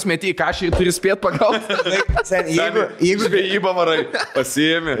baiginėdamas metį į kažį ir turi spėt pagauti. Jeigu žvejybą varai,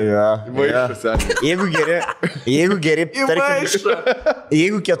 pasiėmė. Jeigu geri, tarkim,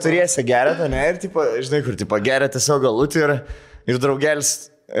 jeigu 4 gerėte, ne, ir, tipo, žinai, kur, tipo, geria tiesiog galutį ir draugelis,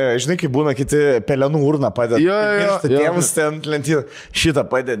 žinai, kai būna kiti pelenų urną padeda. Tėvus ten lentynų, šitą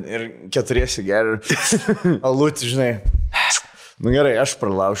padeda ir 4 geria, alutį, žinai. Nu gerai, aš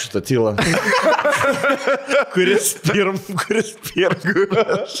pralaušiu tą tylą. Kuris pirm.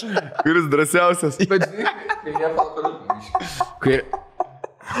 Kuris drąsiausias.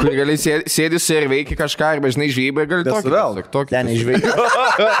 Kur gali sėdis ir veiki kažką, arba žinai žvejybą ir gali tokį. Ten žvejybą.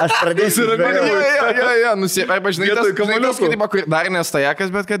 Aš pradėsiu žvejybą. Arba žinai tas kamuolius, kur dar nestajakas,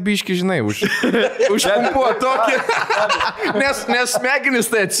 bet kad biški, žinai, užpumpuo tokį. Nes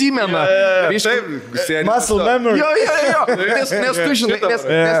smegenis tai atsimena. Muscle memory. Nes tu žinai, nes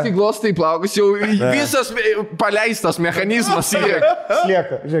kai glostai plaukus, jau visas paleistas mechanizmas yra.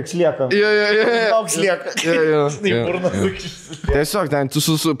 Slieka. Toks slieka. Tiesiog ten tu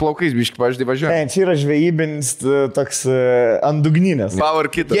su plaukais biški, pažiūrėjai, važiuoji. Ne, čia yra žvejybinis toks andugninės. Power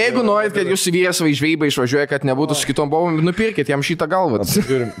kitas. Jeigu norit, kad jūsų vyras žvejybą išvažiuoja, kad nebūtų su kitom bovom, nupirkit jam šitą galvą.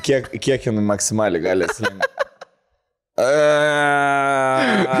 Kiek jinai maksimaliai gali atsilinkti?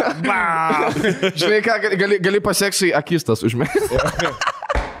 Žinai ką, gali paseksui akistas užmėgti.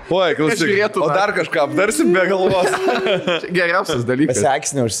 Oi, klausyk, o dar kažką apdarsim be galvos. Geriausias dalykas.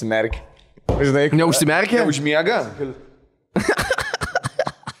 Pasiekis neužsimerkia. Neužsimerkia? Neužmiega?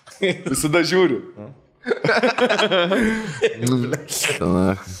 Visada žiūriu.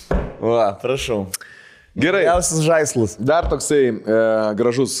 Va, prašau. Gerai. Geriausias žaislas. Dar toksai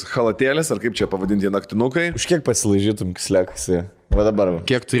gražus halatėlis, ar kaip čia pavadinti, naktinukai. Už kiek pasilaižytum, kas liekasi? Va dabar.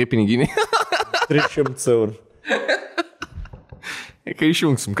 Kiek turi piniginiai? 300 eurų. Kai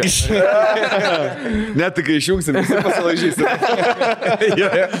išjungsim, ką? Net kai išjungsim, visi pasilaižysim.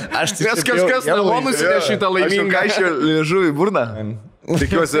 Nes kažkas namo nusineš šitą laimingą. Aš jau liežu į burną.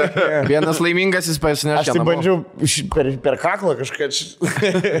 Tikiuosi. Vienas laimingas jis pasineš. Aš tai bandžiau per kaklą kažką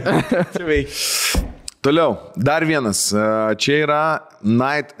čia veikti. Toliau, dar vienas. Čia yra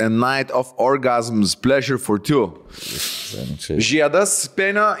Night of Orgasms, Pleasure for Two. Žiedas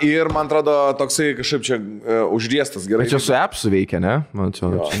penio ir, man atrodo, toksai kažkaip čia užriestas gerai. Čia su appsu veikia, ne?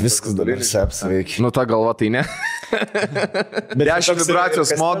 Viskas dabar su appsu veikia. Nu, ta galva tai ne. 10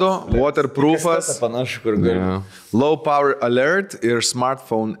 vibracijos modų, waterproofas, low power alert ir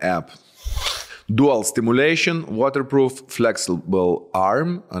smartphone app. Dual stimulation, waterproof, flexible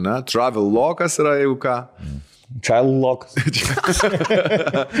arm, travel lockas yra jeigu ką. Child lock.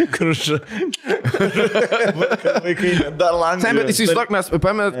 Vaikai dar langą. Bet įsivaizduok,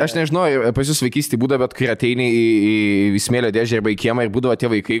 aš nežinau, pas jūs vaikystį būdavo, bet kai ateini į smėlio dėžę arba į kiemą ir būdavo tie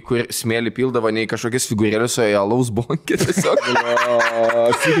vaikai, kur smėlį pildavo ne į kažkokias figūrėlius, o į alaus bonkį tiesiog.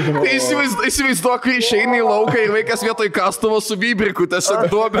 Įsivaizduok, kai išeini į lauką ir vaikas vietoj kastuvo su vybriku tiesiog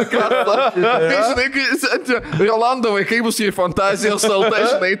duobė kastą. Tai žinai, kai Rolando vaikai bus į fantazijos salta,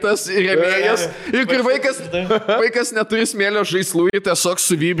 žinai, tas rėmėjas. Ir kur vaikas neturi smėlio žaislų ir tiesiog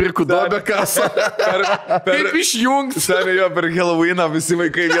su vybriku duobė kasą. Kaip išjungti? Seniai jo per Halloweeną visi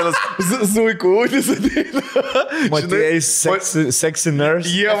vaikai vienas zuikutis ateina. Matėjai sexy nurse.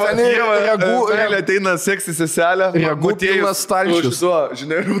 Jie ateina seksy seselė. Ragų pilnas stalčius.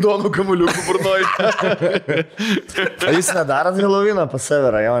 Žinai, raudonų kamuliukų burnoj. Jūs nedarot Halloweeną pas save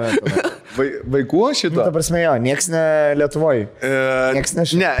rajone? Vaikų šito? Ta prasme jo, nieks ne Lietuvoje.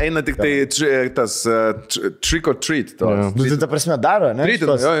 Ne, eina tik tai tas trick or treat. Tai ta prasme daro, ne? Treat,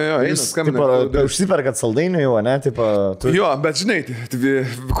 jo, eina, skambina. Užsiperkat saldainių jau, ne? Jo, bet žinai,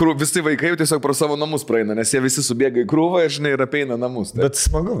 visi vaikai tiesiog pro savo namus praeina, nes jie visi subėga į krūvą ir, žinai, ir apeina namus. Bet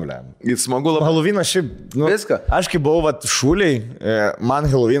smagu, blem. Smagu labai. Halloweenas šiaip, viską. Aš kai buvau šūliai, man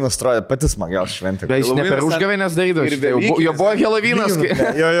Halloweenas atrodė pati smagiausia šventė. Bet jis ne per užgavėnės darydavo. Jo buvo Halloweenas.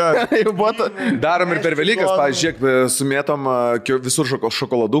 Jo. Darom ir per Velykas, pažiūrėk, sumėtom visur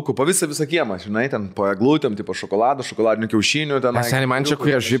šokoladukų, po visą kiemą, žinai, ten po eglutėm, tipo šokoladų, šokoladinių kiaušinių. Seniai man čia,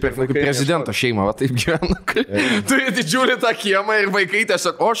 kurie žiūrė kaip prezidento šeimą, va taip gyvena. Turi didžiulį tą kiemą ir vaikai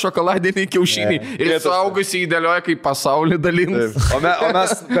tiesiog, šokoladiniai kiaušiniai. Ir suaugusiai įdėlioja, kaip pasaulį dalins. O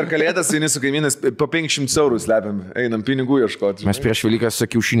mes per Kalėdas vieni su kaimynais po 500 eurų slepiam, einam pinigų ieškoti. Mes prieš Velykas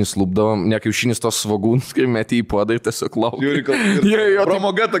kiaušinis lupdavom, ne kiaušinis tos svagūnus, kai metė į puodą ir tiesiog laukė.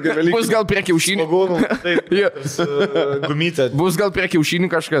 Pramoga tokia Velykas. Bus gal prie kiaušinių. Gumytė. Bus gal prie kiaušinių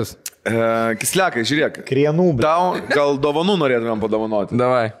kažkas. Kislekai, žiūrėk. Krienų. Tau gal dovanų norėtumėm padovanoti?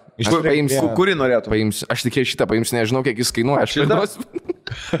 Davai. Kurį norėtum? Aš tikrai šitą paimsiu, nežinau, kiek jis kainuoja. Aš neduosiu.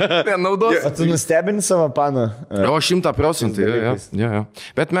 Nenaudos. O tu nustebini savo paną? O 100%. Jo.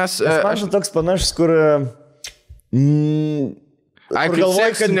 Bet mes... Aš toks panašus, kur... Ai, kaip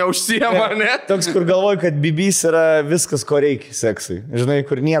seksų neužsiema, ne? Toks, kur galvoju, kad bibys yra viskas, ko reikia seksui. Žinai,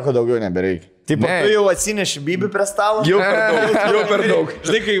 kur nieko daugiau nebereikia. Taip, tu jau atsineši bibį prie stalo. Jau per daug.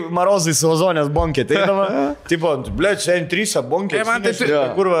 Žinai, kai Marozai su ozonės bonkė, tai tipo, blėt, šiandien 3 bonkė.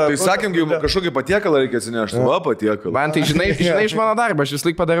 Tai sakėm, kažkokį patiekalą reikia atsinešti. Va, patiekalą. Man tai žinai iš mano darbą, aš vis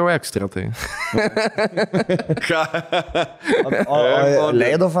laik padariau ekstra. Tai. Ką? O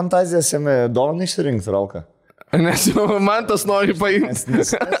leido fantazijas jame dovaną išsirinkti, Rauka? Nes man tas nori paimti.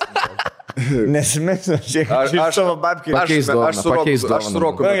 Nesimėsiu, aš savo babkį. Aš su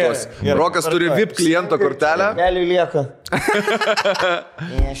Roku metuosi. Rokas turi VIP kliento kortelę. Galiu lieka.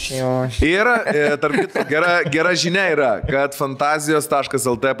 Ir, tarp kitko, gera žinia yra, kad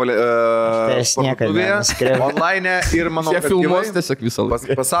fantazijos.lt parduotuvėje, online ir manau, kad filmuos tiesiog visą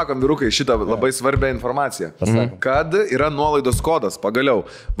laiką. Pasakom, vyrukai, šitą labai svarbią informaciją. Kad yra nuolaidos kodas, pagaliau,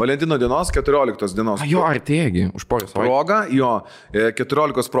 Valentino dienos, 14 dienos. Jo, artėgi, už porą savaičių. Proga, jo,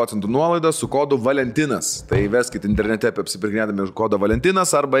 14% nuolaida su kodu Valentinas. Tai veskit internete apsipirkinėdami kodą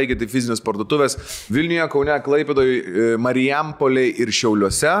Valentinas arba eikite į fizinės parduotuvės Vilniuje, Kaune, Klaipėdoje, Marijampolėje ir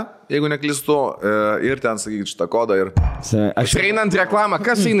Šiauliuose, jeigu neklystu, ir ten sakykit šitą kodą. Aš einant reklamą,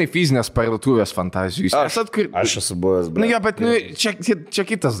 kas eina į fizinės parduotuvės fantazijų? Aš esu buvęs. Na, jo, bet čia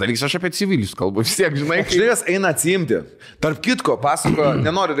kitas dalykas, aš apie civilius kalbu, vis tiek, žinai. Štai eina atsiimti. Tarp kitko, pasako,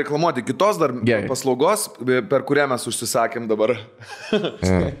 nenoriu reklamuoti kitos dar paslaugos, per kurią mes užsisakėm dabar.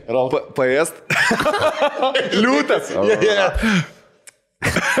 Paėst. Liūtas.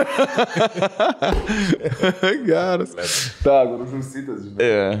 Geras. Ta, kur užusytas,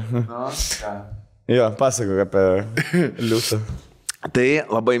 žinai. Jo, pasakok apie liūtą. Tai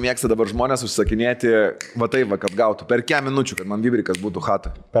labai mėgsta dabar žmonės užsakinėti, va taip, kad gautų per kiek minučių, kad man Vibrikas būtų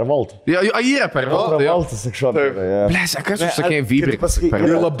chata. Per Voltą. Jo, jie per Voltą. Per Voltą, sakšau. Blėsia, kas užsakė Vibrikas?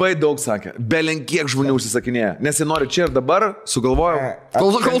 Ir labai daug sakė. Belenkiek žmonių užsisakinėja. Nes jie nori čia ir dabar, sugalvojau.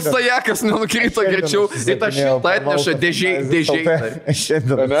 Kol stajakas nenukrito greičiau, į tą šiltą atneša dėžiai.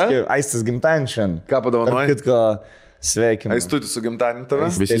 Šiandien, Aistas gimtadienis šiandien. Ką padovanoji? Kitko sveikinam. Aistutis su gimtadieniu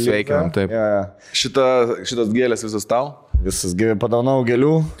tave? Visi sveikinam, taip. Šitas gėlės visas tau? Visas gyvė padovanau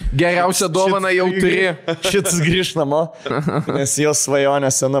gėlių. Geriausia dovana jau turi. Šitas grįž namo, nes jos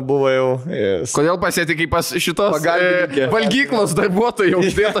svajonė sena buvo jau. Kodėl pasėti kaip pas šitos valgyklos darbuotojai jau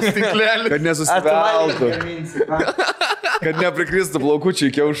uždėtas tinklelį? Kad nesusiveltų. Kad neprikristų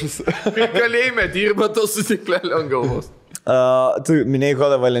plaukučiai kiaušus. Kalėjime dirba to su tinkleliu ant galvos. Tu minėjai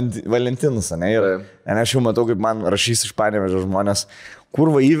kodą Valentinus, ne? Ir aš jau matau, kaip man rašys iš Panevėžio žmonės. Kur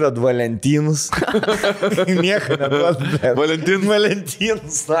va įved Valentinus? Nieko neduod, blėt.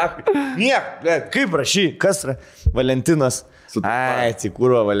 Valentinus, sako. Nieko, blėt. Kaip rašy? Kas yra Valentinas? Ai, tai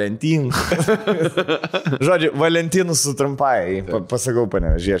kur va Valentinus? Žodžiu, Valentinus su trumpai. Pasakau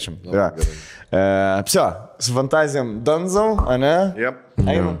Panevėžiečiam. Psio, su fantazijom danzau, ane? Jep.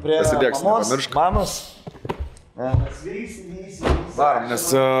 Einam prie mamos. Mamos. Sveisi. Varom, nes,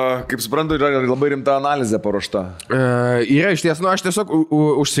 kaip suprantu, yra labai rimta analizė paruošta. Yra iš ties, aš tiesiog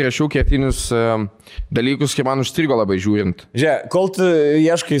užsirašiau kertinius dalykus, kai man užstrigo labai žiūrint. Žiūrėk, kol tu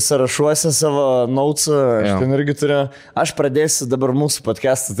ieškai sąrašuose savo notes, aš ten irgi turiu, aš pradėsiu dabar mūsų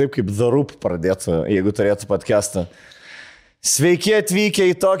podcastą taip, kaip The Roop pradėtų, jeigu turėtų podcastą. Sveiki atvykę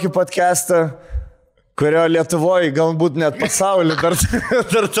į tokį podcastą, kurio Lietuvoje, galbūt net pasaulyje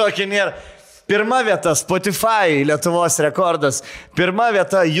dar tokį nėra. Pirma vieta Spotify, Lietuvos rekordas. Pirma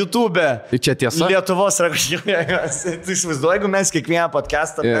vieta YouTube. Čia tiesa. Lietuvos rekordas. Tu įsivaizduoji, jeigu mes kiekvieną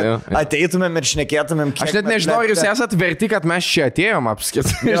podcastą ateitumėm ir šnekėtumėm. Aš net nežinau, ar jūs esat verti, kad mes čia atėjom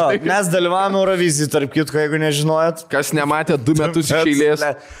apskritai. Mes dalyvavome Eurovizijai, tarp kitko, jeigu nežinojot. Kas nematė 2 metus iš eilės.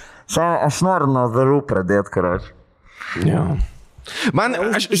 Aš noriu nuo Darų pradėti, karoči. Man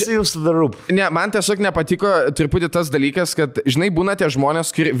tiesiog nepatiko truputį tas dalykas, kad, žinai, būna tie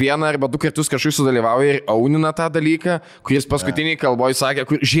žmonės, kurie 1 arba 2 kartus kažkaip sudalyvauja ir aunina tą dalyką, kuris paskutiniai kalboje sakė,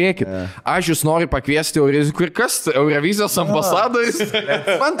 žiūrėkit, aš jūs noriu pakviesti Eurovizijos ambasadoris.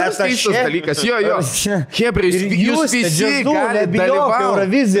 Man tas keistas dalykas. Jo. Hebrai, jūs visi galite dalyvauti.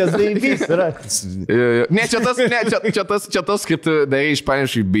 Eurovizijos dalyvis yra. Ne, čia tas, kad darai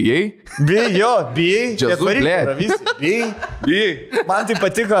išpaniškai bijai. Bijai. Man tai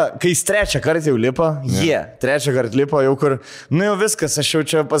patiko, kai jis 3 kartą jau lipo, 3 kartą lipo jau kur, jau viskas, aš jau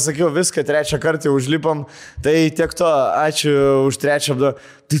čia pasakiau viską, 3 kartą jau užlipom, tai tiek to, ačiū už 3 apdu.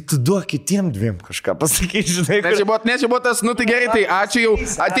 Tai tu duok kitiem 2 kažką pasakyti, žinai. Ne, čia buvo tas, tai gerai, tai ačiū jau,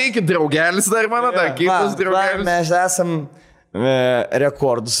 ateikit draugelis dar mano, dar kitas draugelis. Mes esam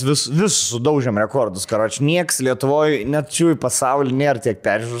rekordus, vis sudaužėm rekordus, karoč, nieks Lietuvoje, net čia į pasaulį nėra tiek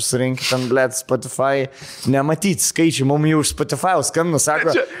peržiūrų surinkti, ten, blėt, Spotify, nematyti skaičiai, mums jau už Spotify skambina,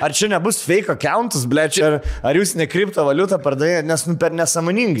 sako, ar čia nebus fake accountus, blėt, ar jūs ne kriptovaliutą pardavėjate, nes per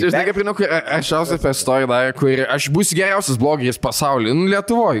nesąmoningai. Žinai, kaip žinau, aš šiausiai apie istoriją darė, kur aš būsiu geriausias blogeris pasaulyje,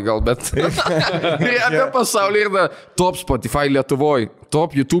 Lietuvoje gal, bet apie pasaulį yra top Spotify Lietuvoje.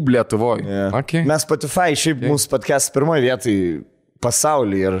 Top YouTube Lietuvoje. Okay. Mes Spotify, šiaip mūsų podcast pirmoje vietoje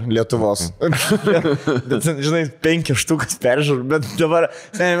pasaulyje ir Lietuvos. Bet, žinai, 5 štukas peržiūrų, bet dabar,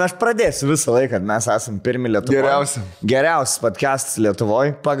 aš pradėsiu visą laiką, mes esam pirmi Lietuvoje. Geriausias podcastas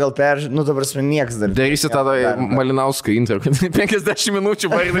Lietuvoje pagal peržiūrų, dabar nieks dar. Darysi tada Malinauską interviu, 50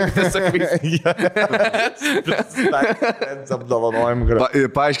 minučių vardą, apdovanojimą.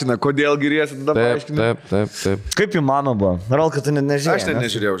 Paaiškina, kodėl giriesi, tada paaiškina. Taip. Kaip įmano buvo? Ral, kad tu net nežiūrėjai. Aš net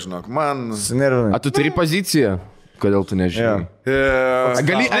nežiūrėjau, žinok, man... A, tu turi poziciją? Kodėl tu nežinai?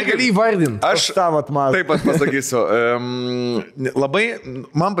 Gali įvardinti. Aš taip pat pasakysiu. Labai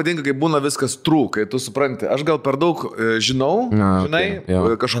man patinka, kai būna viskas true, kai tu supranti. Aš gal per daug žinau, žinai,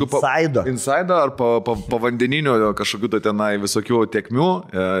 kažkokiu insaidą ar povandeninio kažkokiu tai tenai visokių tiekmių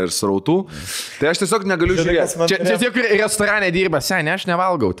ir srautų. Tai aš tiesiog negaliu žiūrėti. Čia tie, kurie restorane dirba, seniai, aš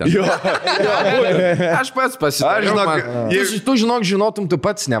nevalgau ten. Aš pats pasidariau. Tu žinotum, tu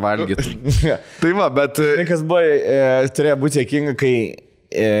pats nevalgytum. Tai va, bet... Kas buvo, turėjo būti jėkinga, kai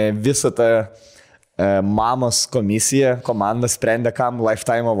visą tą mamos komisiją, komanda sprendė, kam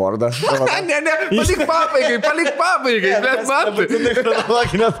Lifetime Award'ą. Ne, palik pabaigai, bet matai.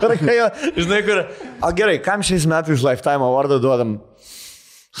 Žinai, kur, gerai, kam šiais metais Lifetime Award'ą duodam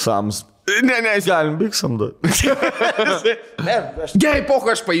Sams? Ne, galim biksam duoti. Gerai, poku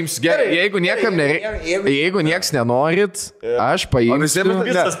aš paimsiu. Gerai, jeigu nieks nenorit, aš paimsiu.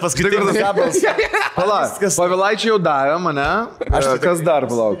 Visas paskutinis gabalas. Pavilaičiai jau davė mane. Kas dar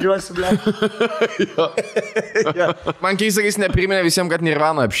palauk? Man keisakais nepriminė visiems, kad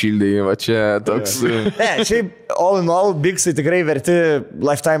Nirvana apšildė. Va čia toks... Ne, šiaip all in all, biksai tikrai verti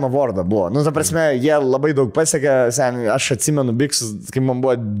Lifetime Award'ą buvo. Ta prasme, jie labai daug pasiekė. Aš atsimenu biksus, kai man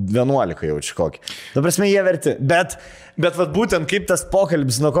buvo 11 jaučiu kokį. Ta prasme, jie verti. Bet vat būtent kaip tas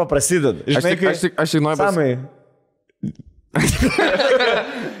pokalbis nuo ko prasideda. Žinai, aš tik noriu Samai.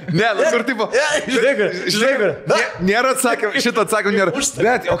 Ne, kur tipo... Žinai, kur. Nėra atsakymą, šitą atsakymą nėra.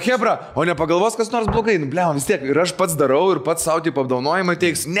 Bet, o hebra, o nepagalvos kas nors blogai, bliam, vis tiek. Ir aš pats darau ir pats savo tipo apdovanojimą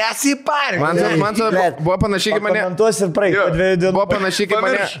teiksiu. Nesiparink. Man buvo panašiai kaip mane... Komentuos ir praeik po 2 dienų. Buvo panašiai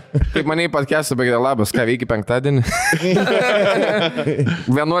kaip mane į podcastą baigė labas, ką veiki penktadienį.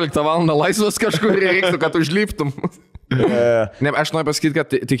 11 val. Laisvas kažkur ir reiktų, kad užliptum. Ne, aš noriu pasakyti,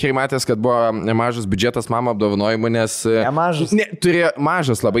 kad tikrai matęs, kad buvo mažas biudžetas mama apdovanojimų, nes... Mažas? Ne, turėjo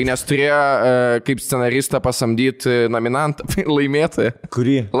mažas labai, nes turėjo kaip scenaristą pasamdyti nominantą, laimėtoją.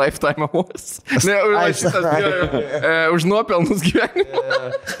 Kurį? Lifetime Awards. Ne, už nuopelnus gyvenimą.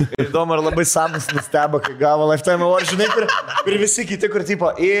 Įdomu, ar labai Samas nustebo, kai gavo Lifetime Awards, žinai, kur visi kiti, kur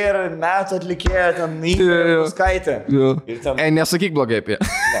tipo ir metų atlikėjo ten Skaitė. Nesakyk blogai apie.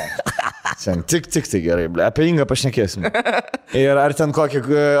 Sen, tik tai gerai, ble. Apie Ingą pašnekėsim. Ir ar ten kokį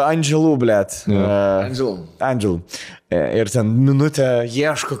Angelų, ble. Angelų. Ir ten minutę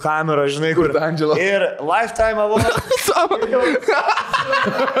ieško kamerą, žinai, kur Angelų. Ir Lifetime Award.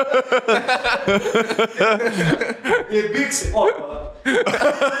 Ir Bixi.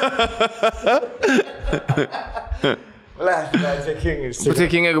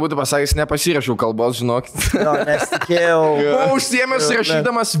 Tiekingai, jeigu būtų pasakęs, nepasirašiau kalbos, žinokit. No, nesitikėjau. Buvau užsiėmęs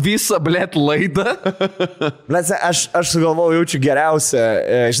rašydamas visą, blėt, laidą. Blėt, aš sugalvojau, jaučiu geriausią.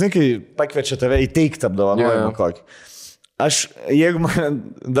 Žinai, kai pakviečia tave įteikti apdovanojimą kokį. Aš, jeigu man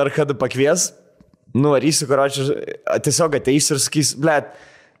dar kada pakvies, nuvarysiu, karočią, tiesiog ateisiu ir sakys, blėt,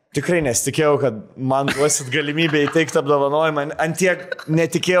 tikrai nesitikėjau, kad man duosit galimybę įteikti apdovanojimą. Antiek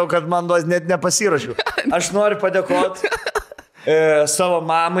netikėjau, kad man duos, net nepasirašiau. Aš noriu padėkoti savo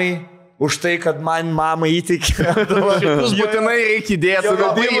mamai už tai, kad man mama įteikė apdovanojimą. Šitus būtinai reikia įdėti.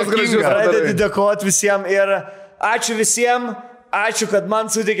 Pradedi dėkoti visiems ir ačiū visiems. Ačiū, kad man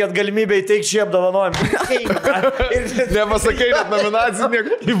suteikėt galimybę įteikti šį apdovanojimą. Nepasakai, kad nominacija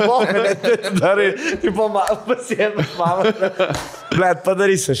nieko. Darai, tipo, pasiėmęs mamą. Blet,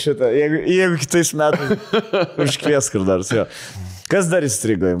 padarysiu šitą, jeigu kitais metais užkvies kur dar. Kas dar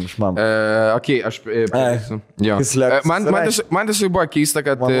įstrigo jums, mam? Ok, aš... Man tiesiog buvo keista,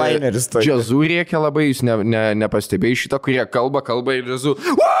 kad džiazų rėkia labai, jūs nepastebėjai šitą, kurie kalba ir džiazų.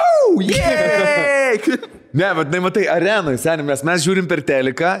 Wow, yeah! Ne, bet matai, arenoj, seniai, mes žiūrim per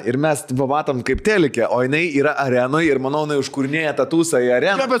teliką ir mes pamatom kaip telikė, o jinai yra arenoje ir manau, jinai užkurnėja tą tūsą į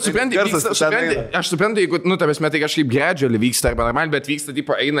areną. Ja, bet supranti, aš suprantu, jeigu, tavęs metai kažkaip gradually vyksta arba normaliai, bet vyksta,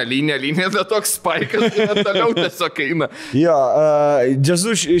 tipo, eina linija, tai toks spaikas, toliau tiesiog eina. Jo,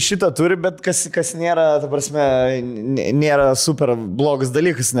 džiazų šitą turi, bet kas nėra, ta prasme, nėra super blogas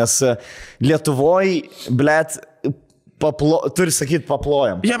dalykas, nes Lietuvoje, blet, turi sakyti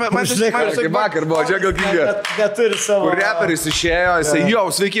paplojam. Ja, bet man kaip vakar buvo, čia gal knyga. Neturi savo... Kur reperis išėjo, jisai, jau,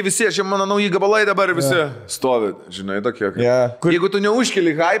 sveiki visi, čia mano nauji gabalai dabar visi stovi. Žinai, tokie. Jeigu tu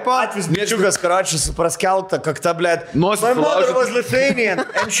neužkeli hypo... Atvis bičiukas Karačius praskelta, kakta, blėt. My mother was Lithuanian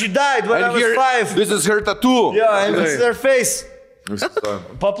and she died when I was 5. This is her tattoo. Yeah, and this is her face.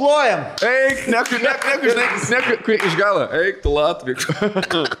 Paplojam. Eik, neku, kur iš galo. Eik, tu Latvik.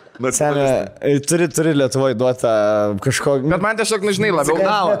 Turi Lietuvoje duotą kažko... Bet man tiesiog, nežinai, labiau...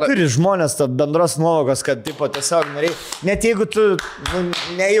 Turi žmonės to bendros nuovokos, kad tipo, tiesiog nereikia. Net jeigu tu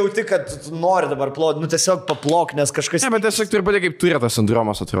nejauti, kad tu nori dabar ploti, tiesiog paplok, nes kažkas... Ne, bet tiesiog turi būti kaip turėtas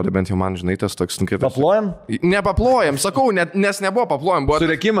sindromas, atrodo, bent jau man, žinai, tas toks nukritas. Paplojam? Nepaplojam, sakau, nes nebuvo paplojam, buvo...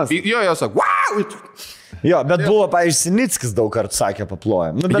 Surėkimas? Jo, sako, wow! Jo, bet buvo, pavyzdžiui, Sinickis daug kartų sakė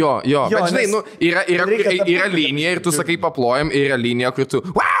paplojam. Bet žinai, yra linija ir tu sakai paplojam, yra linija, kur tu,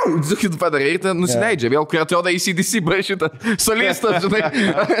 wow, tu padarai ir ten nusileidžia, vėl, kur atrodo ACDC šitą solistą, žinai,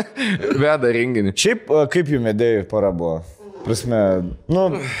 veda renginį. Šiaip, kaip jų medėjų para buvo? Prasme,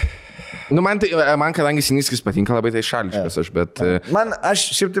 Man kadangi Sinickis patinka labai tai šališkas, aš, bet... Man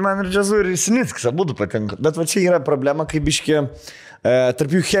ir džiazu ir Sinickis abudu patinka, bet va čia yra problema, kaip biški... tarp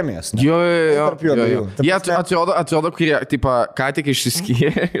jų chemijos. Jo. Jie atrodo, kurie, tipo, ką tik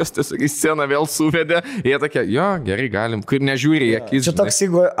išsiskyrė, jos tiesiog į sceną vėl suvedė, jie tokie, jo, gerai, galim, kur nežiūri į akis. Čia toks,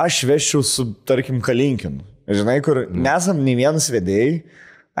 jeigu aš vežčiau su, tarkim, Kalinkinu, žinai, kur nesam nei vienas vedėjai,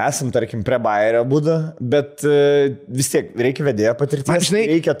 esam, tarkim, prie Bayerio būdą, bet vis tiek reikia vedėjo patirties,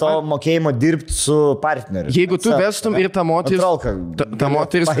 reikia to mokėjimo dirbti su partneriu. Jeigu tu vestum ir ta moteris... Ta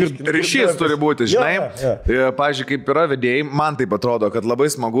moteris... Ryšys turi būti, žinai. Pavyzdžiui, kaip yra vedėjai, man taip atrodo, kad labai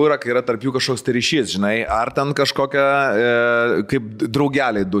smagu yra, kai yra tarp jų kažkoks ryšys, žinai, ar ten kažkokia, kaip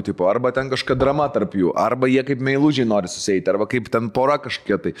draugeliai du tipo, arba ten kažkokia drama tarp jų, arba jie kaip meilužiai nori susieiti, arba kaip ten pora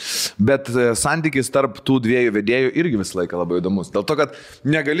kažkokia tai. Bet santykis tarp tų dviejų vedėjų irgi visą laiką labai įdomus. Dėl to, kad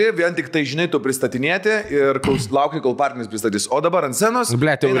negali vien tik tai, žinai, tu pristatinėti ir laukai, kol partneris pristatys. O dabar ant scenos...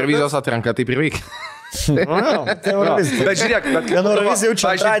 Blet, Eurovizijos atranka taip ir veikia. Bet žiūrėk, Eurovizija jau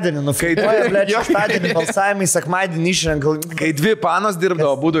čia antradienį nufilmuoja, blet, šeštadienį balsavimai, sekmadienį išrenka. Kai dvi panos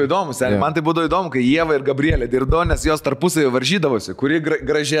dirbdavo, būdavo įdomus. Man tai būdavo įdomu, kai Ieva ir Gabrielė dirbdavo, nes jos tarpusai varžydavosi, kuri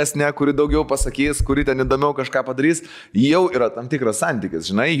gražesnė, kuri daugiau pasakys, kuri ten įdomiau kažką padarys. Jau yra tam tikras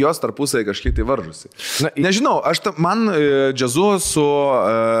santykis, žinai, jos tarpusai kažkiek tai varžosi. Nežinau, man džiazu su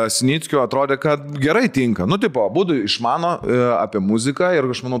Sinickiu atrodė, kad gerai tinka. Nu, tipo, abudu išmano apie muziką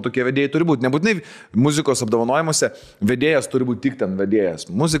ir aš manau, tokie vedėjai turi būti. Nebūtinai muzikos apdovanojimuose vedėjas turi būti tik ten vedėjas.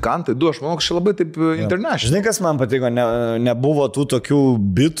 Muzikantai, aš manau, kad čia labai taip international. Žinai, kas man patiko, nebuvo tų tokių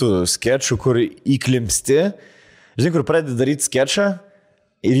bitų skečų, kur įklimpsti. Žinai, kur pradedi daryti skečą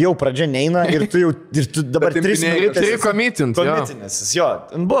ir jau pradžia neina ir tu dabar 3 minutės. Komitinės. Jo,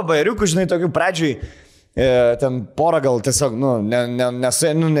 buvo bairiukų, žinai, tokių pradžiai ten porą gal tiesiog,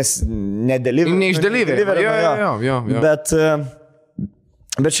 nedelyviai. Neišdelyviai. Jo.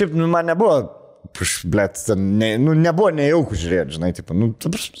 Bet šiaip man nebuvo, nebuvo nejaukų žiūrėti, žinai, tipo,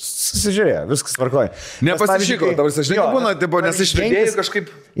 susižiūrėjo, viskas tvarkoja. Nepasišyko, tavas aš nebūna, nes išvedėjai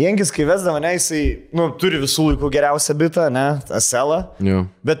kažkaip. Jenkis, kai vesdavo, jisai, turi visų laikų geriausią bitą, Aselą.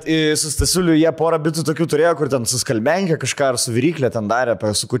 Bet su Stasiuliu jie porą bitų tokių turėjo, kur ten su skalbenkė kažką ar su viryklė ten darė,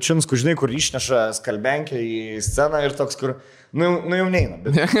 su Kučinsku, žinai, kur išneša skalbenkę į sceną ir toks, kur... jau neina,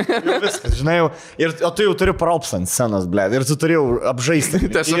 bet jau viskas, žinai, o tu jau turi propsant scenos, blėd, ir tu turėjau apžaisti.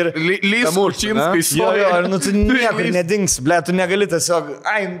 Ir lys Kučinskai svojo. Ir tu niekur nedings, blėd, tu negali tiesiog,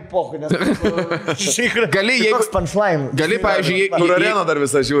 pohu, nes gali, pavyzdžiui, kur arena dar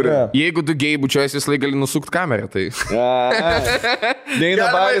visą žiūri. Jeigu tu gei bučiuojas, vis laik gali nusukti kamerą, tai... Neina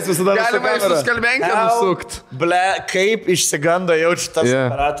bairis visada galima iš skalbenkę nusukti. Ble, kaip išsigando jaučiu tas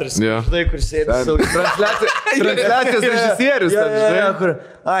operatorius. Žinai, kur sėdi. Transliacijos režisierius.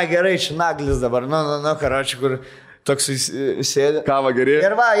 Ai, gerai, čia Naglis dabar, karoči, kur toks sėdi. Kava geri.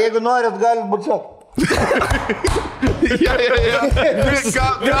 Ir va, jeigu norit, galit bučiuoti.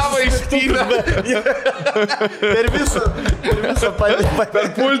 Kava išpylė. Per visą per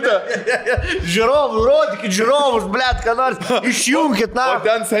pultą. Žiūrovų, rodykit žiūrovus, blėt, ką nors, išjungkit, O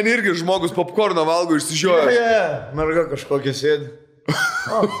ten sen irgi žmogus popkorną valgo išsižioja. Merga kažkokia sėdi.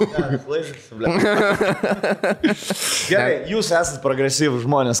 Gerai, jūs esate progresyvūs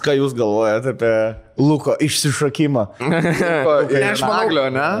žmonės, ką jūs galvojate apie Luko išsišokimą?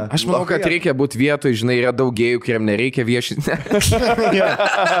 Aš manau, kad reikia būti vietoj, žinai, yra daug gėjų, kuriam nereikia viešinti. Aš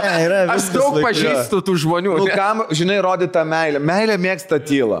daug pažįstu tų žmonių. Kam, žinai, rodyti tą meilę. Meilė mėgsta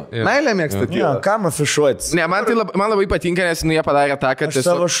tylą. Kam afišuoti? Ne, man labai patinka, nes jie padarė tą, kad... Aš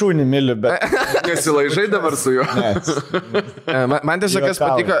savo šūnį myliu, bet... Nesilaižai dabar su juo. Man tiesiog kas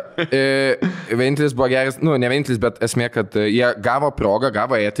patiko, vienintelis buvo geras, ne vienintelis, bet esmė, kad jie gavo progą,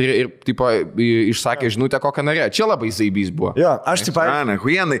 gavo eterį ir tipo, išsakė žinutę, kokią norėjo. Čia labai zaibys buvo. Jo, aš taip pat.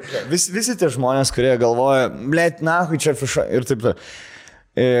 Visi tie žmonės, kurie galvoja, blėt, nahui čia afišuoja ir taip.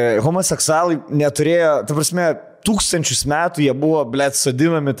 Homoseksualai neturėjo, ta prasme, 1000 metų jie buvo, blėt,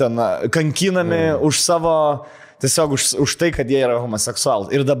 sodinami ten, kankinami už savo... Tiesiog už tai, kad jie yra homoseksualai.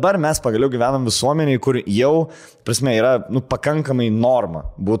 Ir dabar mes pagaliau gyvenam visuomeniai, kur jau, prasme, yra pakankamai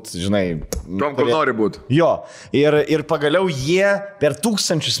norma būt, žinai... Tom, kur nori būti. Jo. Ir pagaliau jie per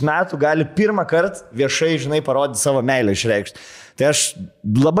 1000 metų gali pirmą kartą viešai, žinai, parodyti savo meilę išreikšti. Tai aš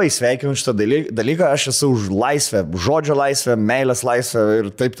labai sveikinu šitą dalyką, aš esu už laisvę, žodžio laisvę, meilės laisvę ir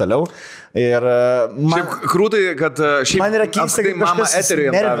taip toliau. Ir man... Šiaip krūtai, kad šiaip... Man yra keista, kad mama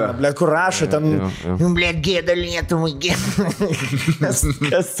eterį nervina, blėt, kur rašo ten... Blėt, gėda Lietuvai, gėda.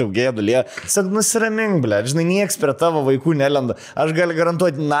 Kas tau gėda Lietuvai? Sak, nusiramink, blėt, žinai, nieks prie tavo vaikų nelenda. Aš galiu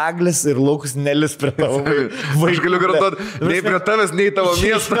garantuoti, Naglis ir Lukas nelis prie tavo vaikų. Aš galiu garantuoti, nei prie tavęs, nei tavo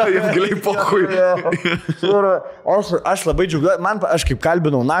miestą, jiems giliai pochui. Aš labai džiaugiuosi. Aš kaip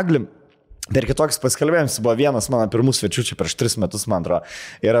kalbinau Naglį, per kitokius paskalbėjimus, buvo vienas mano pirmų svečių čia prieš 3 metus, man atrodo.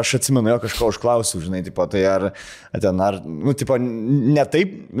 Ir aš atsimenu, jo kažko užklausiau, žinai, tipo, tai ar tipo, ne taip,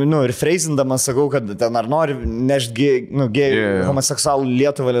 ir freizindamas sakau, kad ten ar nori nešti homoseksualų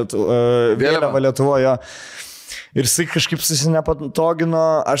vėliavą Lietuvoje. Ir jisai kažkaip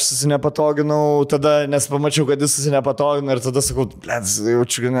susinepatogino, aš susinepatoginau tada, nes pamačiau, kad jis susinepatogino ir tada sakau,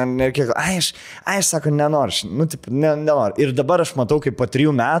 jaučiu, nereikėjo, aš sako, nenori, nenori. Ir dabar aš matau, kaip po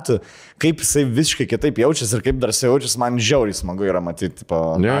 3 metų, kaip jisai visiškai kitaip jaučiasi ir kaip dar jaučiasi, man žiauriai smagu yra matyti.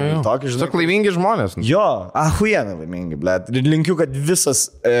 Tiesiog laimingi žmonės. Jo, ahuienai laimingi, blėt. Ir linkiu, kad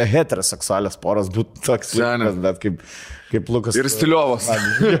visas heteroseksualios poros būtų toks, bet kaip Lukas. Ir stiliovos.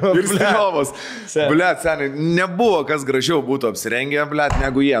 Ir stiliovos. Blet, seniai, nebuvo kas gražiau būtų apsirengę, blet,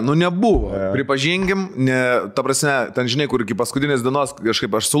 negu jie. Nebuvo. Pripažinkim, ta prasme, ten žinai, kur iki paskutinės dienos,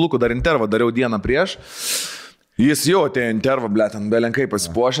 kažkaip aš su Luku dar intervą dariau dieną prieš. Jis jau atėjo intervą, blet, ant belenkai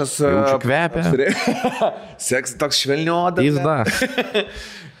pasipuošęs. Jaučiu kvepia. Seks toks švelniodas. Jis da.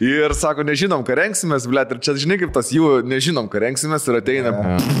 Ir sako, nežinom, ką rengsimės, blet, ir čia žinai, kaip tas jų nežinom, ką rengsimės ir ateina.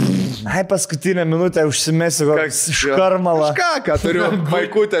 Ai, paskutinę minutę užsimesiu škarmalą. Ką turiu,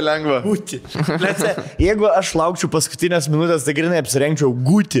 maikutę lengvą. Gūti. Jeigu aš laukčiau paskutinės minutės, tai grinai apsirengčiau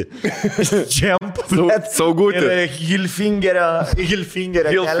gūti. Jump. Saugutį. Ir Hilfingerio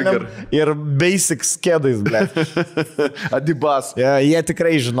kelniam. Ir basics kėdais, blet. Adibas. Jie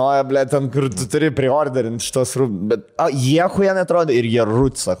tikrai žinojo, blet, ten, kur tu turi preorderinti šitos rūbus. Bet jie huienai atrodo ir jie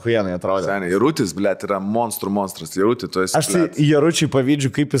rūtis huienai atrodo. Seniai, Rūtis, blet, yra monstras. Rūtis, tu esi. Aš tai Jaručiai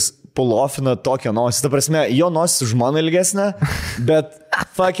pavydžiu, kaip jis pulofina tokią nosį. Ta prasme, jo nosis žmona ilgesnė, bet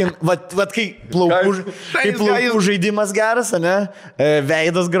fucking, vat kai plaukų žaidimas geras, ne?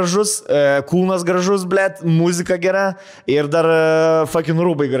 Veidas gražus, kūnas gražus, blėt, muzika gera ir dar fucking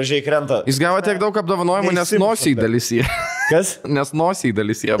rūbai gražiai krenta. Jis gavo tiek daug apdovanojimų, nes nosiai dalis yra. Kas? Nes nosiai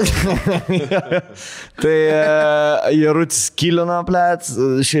dalis yra. Tai Jarutis Kilina, blėt,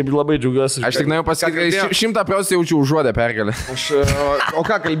 šiaip labai džiaugiuosi. Aš tik norėjau pasakyti, 100% jaučiu užuodę pergalę. O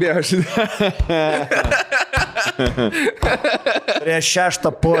ką kalbėjau aš? Prieš 6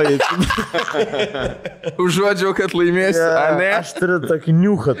 pojūtį. Užuodžiau, kad laimėsiu, ar ne? Aš turiu tokį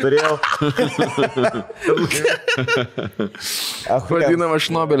niuchą, turėjau. Vadinama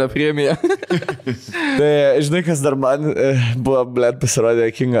Šnobelio premija. Tai žinai, kas dar man buvo, blėt, pasirodė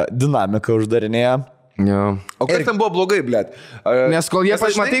kinga, dinamika uždarinėja. Ja. O kas ten buvo blogai, blėt? Nes kol jie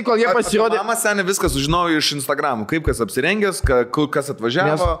pasirodė... Mama senė viską sužinojo iš Instagramų, kaip kas apsirengęs, kas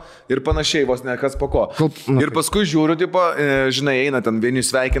atvažiavo ir panašiai, vos ne kas po ko. Ir paskui žiūriu, tipo, žinai, eina ten, vieni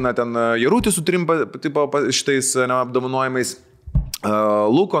sveikina ten Jarutį su 3 šitais apdovanojimais.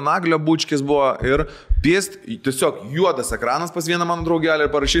 Luko Naglio bučkis buvo ir piest tiesiog juodas ekranas pas vieną mano draugelį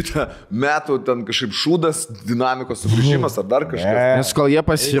ir parašyta metų ten kažkaip šūdas, dinamikos sugrįžimas ar dar kažkas. Nes kol jie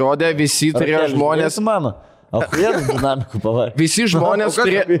pasirodė, visi turėjo žmonės... Visi žmonės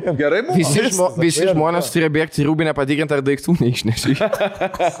turėjo... Gerai, visi žmonės turėjo bėgti į rūbinę patikrinti, ar daiktų neišnešė.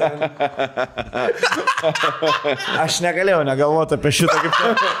 Aš negalėjau negalvoti apie šitą kaip...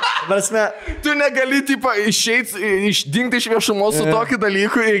 Prasme... Tu negali, tipo, išdingti iš viešumos su tokiu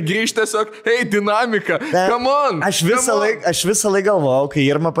dalyku ir grįžti tiesiog, hei, dinamika, come on! Aš visą laiką galvojau, kai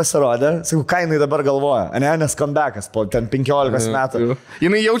Irma pasirodė, sakau, ką jinai dabar galvoja, ne, nes comebackas po ten 15 metų.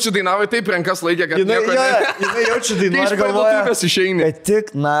 Jinai jaučia dainavai taip rankas laikė, kad nieko ne... Jinai jaučia dainuoja ir galvoja, kad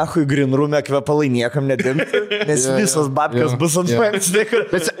tik nahui grinrūmė kvepalai niekam nedimti, nes visos babkės bus ant manęs.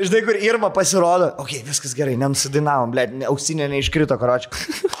 Žinai, kur Irma pasirodo, okei, viskas gerai, nenusidainavom, blėt, ausinė neiškrito, karočią.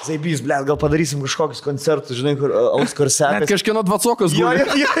 Zaibys, blėt, gal padarysim kažkokius koncertus, žinai, kur auskorsekas. Net kažkieno dvacokas guli.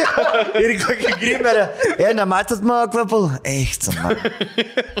 Ir kokį grimerę. Nematėt mano kvepalų? Eichcina.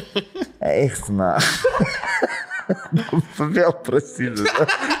 Vėl prasideda.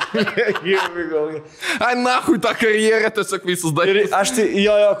 Ai, nahui, tą karjerą tiesiog visus darys. Aš tai,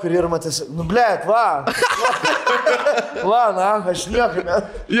 jo, kur Irma tiesiog, nu, blėt, va, na, aš nieko net.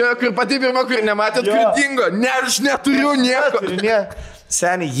 Jo, kur pati pirma, kur nematėt, kur dingo. Ne, aš neturiu nieko.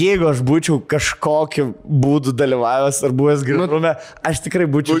 Seniai, jeigu aš būčiau kažkokiu būdu dalyvavęs ar buvęs grinrume, aš tikrai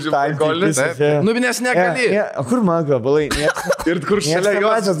būčiau štankį. Nu, nes negali. O kur man kvepalai? Ir kur šalia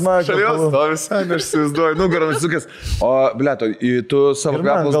jos stovi, seniai, aš įsivaizduoju, nugarom įsukęs. O, blėto, tu savo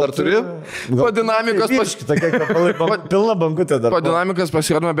kvepalus dar turi? Po dinamikos pilna bankutė dar. Po dinamikos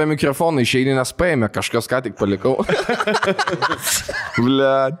pasirodome be mikrofonų, išeini, nes paėmė, kažkas ką tik palikau.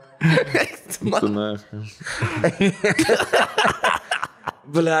 Blėt.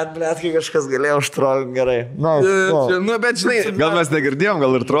 Blet, kai kažkas galėjo užtrolinti gerai. Nu, bet žinai, gal mes negirdėjom,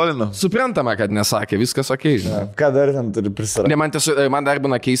 gal ir trolinom. Suprantama, kad nesakė, viskas okei. Ką dar ten turi prisirašyti? Ne, man dar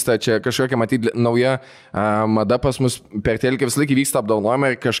būna keista, čia kažkokia matyti nauja mada pas mus per telkę, vis laik vyksta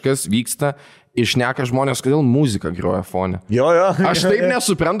apdovanojimai ir kažkas vyksta. Išneka žmonės, kodėl muzika groja fone. Jo. Aš taip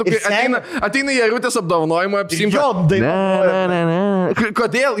nesuprantu, kai ateina Jarutės apdovanojimo apsimta.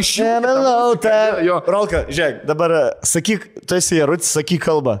 Kodėl iš jų? Rolka, žiūrėk, dabar sakyk, tu esi Jarutis, sakyk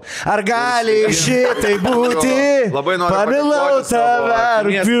kalbą. Ar gali šitai būti? Pamilau tave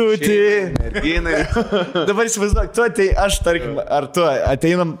rugpjūtį. Dabar įsivaizduok, tu atei, aš tarkim, ar tu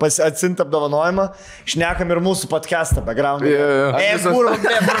ateinam atsinti apdovanojimą, šnekam ir mūsų podcastą backgroundą.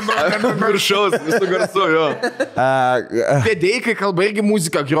 Viršau. Visų garsų, jo. Vedėjai, kai kalba irgi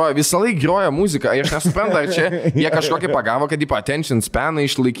muzika groja, visą laiką groja muzika. Aš nesuprantu, ar čia jie kažkokį pagavo, kad į attention spaną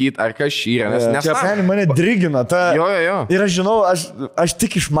išlaikyti, ar kažkyrę. Čia seniai mane drigina. Jo. Ir aš žinau, aš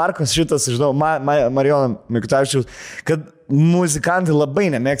tik iš Markos šitas, žinau, Marijono Mikutavičiaus, kad muzikantai labai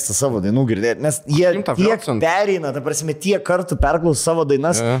nemėgsta savo dainų girdėti, nes jie tiek pereina, ta prasme, tiek kartų perklaus savo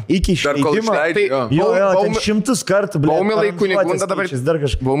dainas iki išleidimo. Jo, ten 100 kartų, Baumilai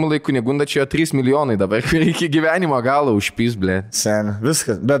Kunigunda čia 3 milijonai dabar, iki gyvenimo galo užpys, blė. Sen,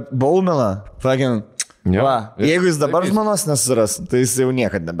 viskas, bet Baumila, fucking... Jeigu jis dabar žmonos nesuras, tai jis jau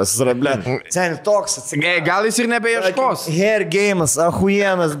niekad nebesuras, blėt. Seniai, toks atsigai. Gal jis ir nebeieškos. Hair game'as,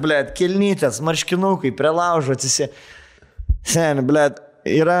 ahujienas, blėt, kelnytės, marškinukai, prie laužo atsisė. Seniai, blėt,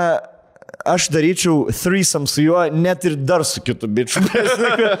 aš daryčiau threesome su juo, net ir dar su kitu bičiu.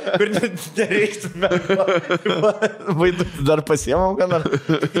 Kur nereiktų vaidinti, dar pasiemam, ką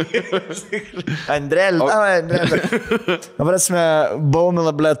nors. Andrėlį. Prasme,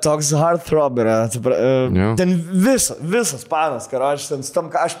 Baumila, blėt, toks heartthrob yra. Ten visas panas, karo,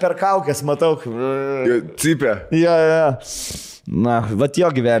 aš per kaukės matau. Cipė. Jo. Na, vat jo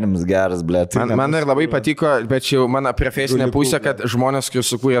gyvenimas geras, ble. Man ir labai patiko, bet jau mano profesinė pusė, kad žmonės, kurie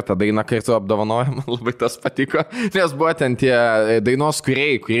sukūrė tą dainą kartu apdovanojimą, labai tas patiko, nes buvo ten tie dainos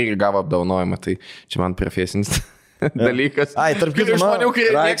kūrėjai, kurie gavo apdovanojimą, tai čia man profesinis dalykas. Ai, tarp kitų žmonių,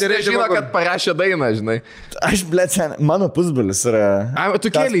 kurie nežino, kad parašė dainą, žinai. Aš, ble, mano pusbrolis yra... Ai, tu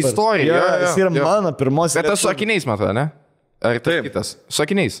kėlė istoriją. Jis yra mano pirmos... Bet tas su akiniais, matau, ne? Ar tas kitas? Su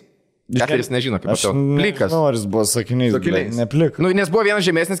akiniais. Kateris nežino, kaip aš jau. Plikas. Nors jis buvo su akiniais, neplik. Nu, nes buvo vienas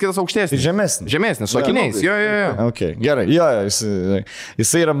žemesnis, kitas aukštesnis. Žemesnis, su akiniais. Jo. Okay, gerai,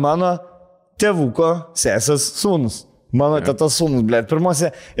 jisai yra mano tėvuko sesės sūnus. Mano tetos sūnus, ble, pirmose.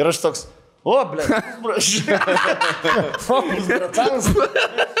 Ir aš toks... O, ble, bratanas,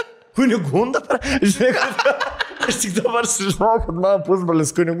 kunigunda, žinai, aš tik dabar sužinau, kad mano pusbrolis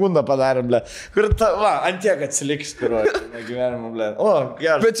kunigunda padarė, ble, kur ant tiek atsiliks, kur gyvenimo, ble. O,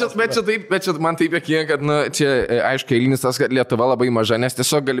 geras. Bet čia man taip jokie, kad, nu, čia aišku, eilinis tas, kad Lietuva labai maža, nes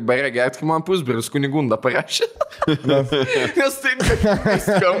tiesiog gali bare gerti, kai man pusbrolis kunigunda parašė. Nes taip, kad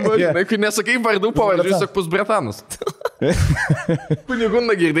skamba, žinai, kai nesakai vardų pavardžių, tiesiog pusbratanas.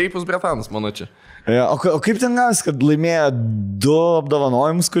 Kunigunda girdėjai pusbratanas, mano čia. Ja, o kaip ten gavęs, kad laimėjo 2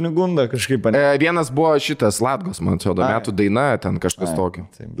 apdovanojimus kunigunda kažkaip? Vienas buvo šitas Latgos, man atrodo, metų daina, ten kažkas tokio.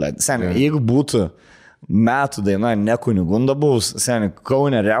 Seniai, jeigu būtų metų daina ne kunigunda buvus, seniai,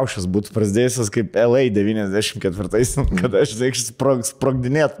 Kaune riaušės būtų prasidėjusios kaip LA 94-ais, kada aš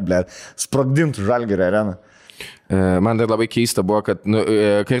sprogdinėtų, ble, sprogdintų Žalgirio areną. Man dar labai keista buvo, kad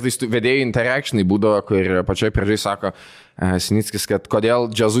kartais vedėjai interactionai būdavo, kur pačioj pradžiai sako Sinickis, kad kodėl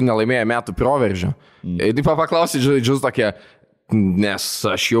džiazu nelaimėjo metų proveržio. Taip paklausė džiazu tokie, nes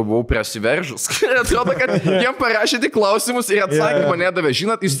aš jau buvau prasiveržus. Atrodo, kad jiem parašė tik klausimus ir atsakymą nedavė.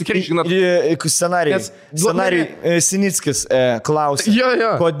 Žinot, jūs tikrai žinot. Scenarijai Sinickis klausė,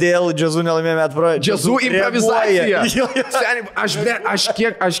 kodėl džiazu nelaimėjo metų proveržio. Džiazu improvizacija.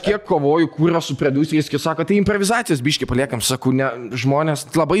 Aš kiek kovoju, kūro su produceriais, kai sako, tai improvizacijos biškai paliekam. Sakau, ne,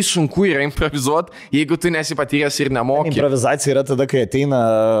 žmonės, labai sunku yra improvizuoti, jeigu tu nesi patyręs ir nemoki. Improvizacija yra tada, kai ateina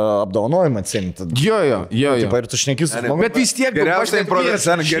apdovanojimą atsimti. Jo. Ir tu šnekis su žmogumi. Bet vis tiek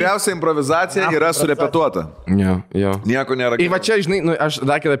Geriausia improvizacija yra surepetuota. Jo. Nieko nėra. Ir va čia, žinai, aš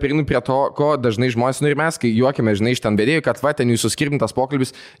dar kada perinu prie to, ko dažnai žmonės, ir mes, kai juokime, žinai, iš ten vedėjų, kad va, ten jūsų skirbintas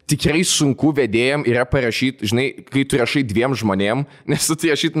pokalbis, tikrai sunku vedėjam yra parašyti, žinai, kai tu rašai 2 žmonėm, nes tu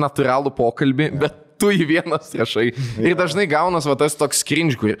rašyti natūralų pokalbį, bet tu į vienas rašai. Ir dažnai gaunas va tas toks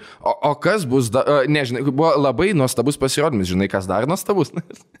cringe, kur... O kas bus... Nežinai, buvo labai nuostabus pasirodymas. Žinai, kas dar nuostabus?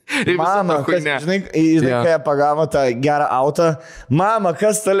 Mama, kas, žinai, kai pagavo tą gerą autą. Mama,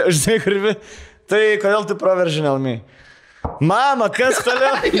 kas toliau... Žinai, kurvi... Tai kodėl tu proverži nelmi? Mama, kas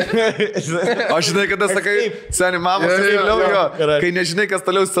toliau? O žinai, kada sakai, seniai, mama, kas toliau jo. Kai nežinai, kas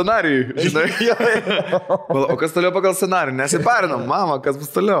toliau scenarijui. Žinai. O kas toliau pagal scenarijų? Nesiparinam, mama, kas bus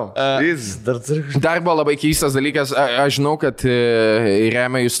toliau. Dar buvo labai keistas dalykas. Aš žinau, kad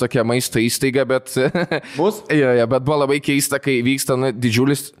remia jūs tokia maisto įstaiga, bet... Bus? Bet buvo labai keista, kai vyksta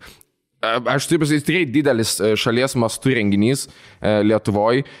didžiulis... Aš turiu pasakyti, tikrai didelis šalies mastų renginys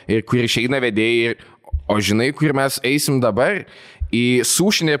Lietuvoje, ir kur išeina vedėjai ir... O žinai, kur mes eisim dabar? Į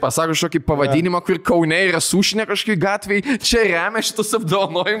Sušinę, pasako kažkokį pavadinimą, kur Kaune yra Sušinė kažkokiai gatviai, čia remia šitus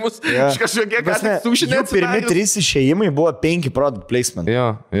apdovanojimus, kažkokie gatvė Sušinė. Pirmi 3 išėjimai buvo 5 product placement.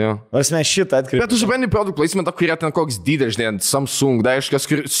 Jo. Nors mes šitą atkreipėme. Bet tu supranti product placementą, kurie ten koks didelis, žinai, Samsung, daiškas,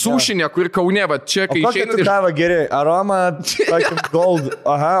 kur Sušinė, kur Kaune, va čia, kai išeina... O kokia kava gerai? Aroma, gold.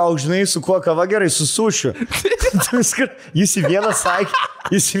 Aha, o žinai, su kuo kava gerai? Su sušiu. Jis į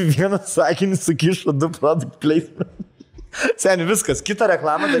vieną sakinį sukišo 2 product placement. Seniai, viskas, kitą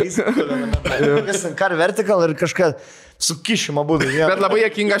reklamą darysim. Kas ten kar vertikal ir kažką sukišimo būdų. Bet labai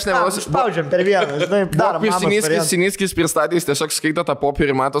juokinga, aš nemanau. Spaudžiam per vieną, žinai, darom. Sinickis pristatys, tiesiog skaito tą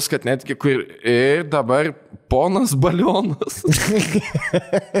popierį, matos, kad netgi kur ir dabar ponas balionas.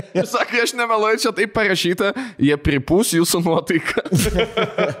 Jis sakė, aš nemeluoju, čia taip parašyta, jie pripūs jūsų nuotaiką.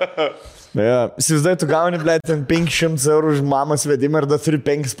 Įsivaizduoju, tu gauni, ble, ten 500 eurų už mamos vedimą ir dar turi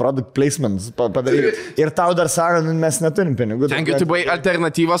 5 product placements padaryti. Ir tau dar sako, mes neturim pinigų. Ten, kai tu buvai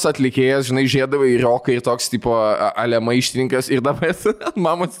alternatyvos atlikėjas, žinai, žiedavai į roką ir toks tipo ale maištininkas ir dabar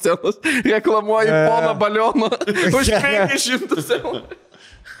mamos scenos reklamuoji poną balioną už 500 eurų.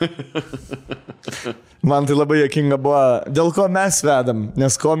 Man tai labai juokinga buvo, dėl ko mes vedam,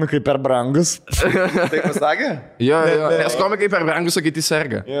 nes komikai per brangus. Tai pasakė? Jo, nes komikai per brangus, o kiti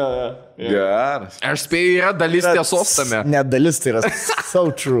serga. Geras. Aš spėju, yra dalis tiesos tame. Ne dalis, tai yra so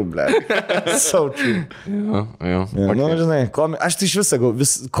true, ble. So true. Jo. Nu, žinai, aš tai iš vis sakau,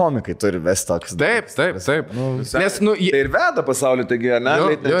 komikai turi vesti toks. Taip. Nes, tai ir veda pasaulį, taigi, ne,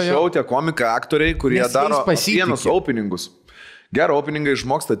 šou tie komikai, aktoriai, kurie daro vienus openingus. Gerą openingą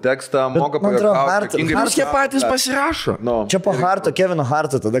išmoksta tekstą, moka pajuokauti. Nors jie patys pasirašo. No. Čia po Harto, Kevino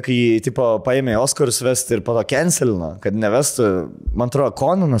Harto, tada, kai jį tipo, paėmė Oscarus vesti ir po to cancelino, kad nevestų, man atrodo,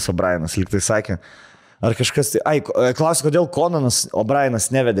 Conanas O'Brienas lyg tai sakė. Ar kažkas tai... Klausiu, kodėl Conanas O'Brienas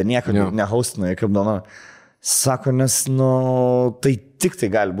nevedė niekada, nehaustino, kaip dano. Sako, nes, tai tik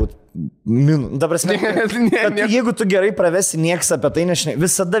tai gali būti. Dabar jeigu tu gerai pravesi, nieks apie tai nežinai,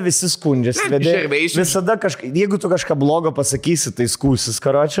 visada visi skundžiasi, visada jeigu tu kažką blogo pasakysi, tai skūsis,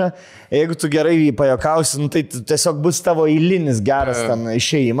 karočią, jeigu tu gerai pajuokausi, tai tiesiog bus tavo eilinis geras ten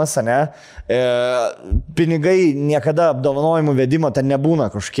išėjimas, ne? Pinigai niekada apdovanojimų vedimo ten nebūna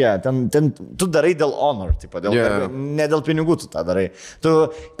kažkie, ten tu darai dėl honor, tipo, ne dėl pinigų tu tą darai. Tu,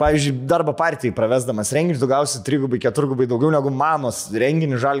 pavyzdžiui, darbo partijai pravesdamas renginį, tu gausi 3-4 daugiau negu mamos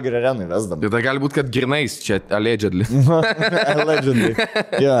renginį Žalgirio arenui vesdam. Tai gali būti, kad grinais čia allegedly. Allegedly.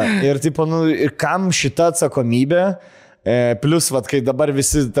 Ir tipo, ir kam šita atsakomybė? Plus, kai dabar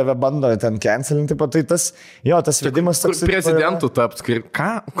visi tave bando ten cancelinti, tai tas vedimas toks... Prezidentų taps, ką?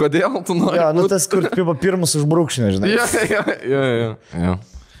 Kodėl tu nori? Tas, kur pirmus užbrūkšnė, žinai. Jo.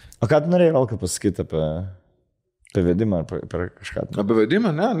 O ką tu norėjai, Valkai, pasakyti apie vedimą ar per kažką? Apie vedimą?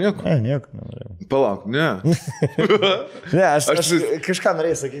 Ne, nieko. Ne, nieko nenorėjau. Palauk, ne. Ne, aš kažką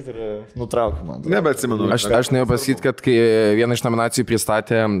norėjau sakyti ir nutraukiu man. Nebeatsimenu. Aš norėjau pasakyti, kad kai vieną iš nominacijų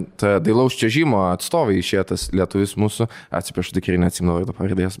pristatė dailaus čiuožimo atstovai išėtas lietuvis mūsų, atsiprašau, tikrai neatsimenu vardo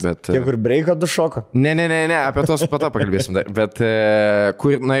pavardės, bet... Tie, kur breiko du šoko? Ne, apie tos pato pakalbėsim dar, bet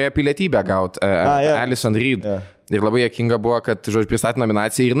kur norėjo pilietybę gauti, Alison Reed. Ir labai jokinga buvo, kad, žodžiu, pristatė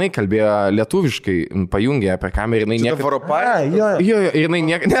nominaciją ir jinai kalbėjo lietuviškai, pajungė apie kamerą, jinai niekada... Varapai? Jo, ir jinai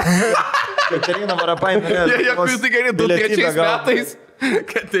niekada... Katerina Varapai norėjo... Jo, jūs tai gerai 2003 metais.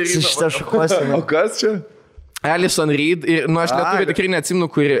 Katerina Varapai. O kas čia? Alison Reed, ir, aš lietuviai tikrai neatsimenu,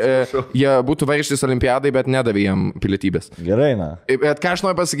 kur jie būtų varžtis olimpiadai, bet nedavė jam pilietybės. Gerai, na. Bet ką aš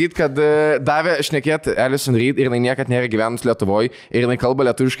noriu pasakyti, kad davė šnekėti Alison Reed ir jinai niekad nėra gyvenus Lietuvoje ir jinai kalba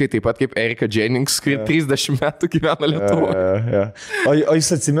lietuviškai taip pat kaip Erika Jennings, kuri 30 metų gyvena Lietuvoje. O jūs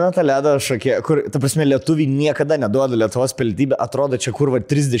atsimena tą ledą šokė, kur, ta prasme, lietuviai niekada neduoda Lietuvos pilietybę, atrodo čia kur va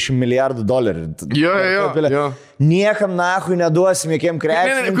 $30 milijardų. Jo. Niekam nahui neduosim, jokiem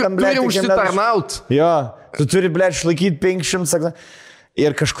krepšininkam, blėt. Turi užsitarnaut. Jo. Tu turi, blėt, išlaikyti 500.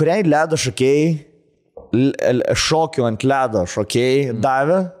 Ir kažkuriai ledo šokėjai, šokių ant ledo šokėjai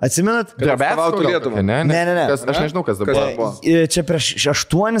davė. Atsimenat? Atstovautų Lietuvą. Ne. Aš nežinau, kas dabar buvo. Čia prieš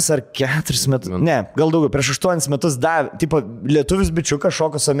 8 ar 4 metus. Ne, gal daugiau. Prieš 8 metus davė. Tipo, lietuvis bičiukas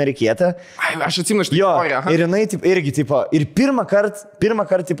šoko su amerikietė. Aš atsimenu šitą istoriją. Ir jinai irgi, tipo, ir pirmą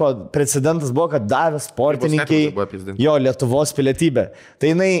kartą, tipo, precedentas buvo, kad davė sportininkai jo Lietuvos pilietybę.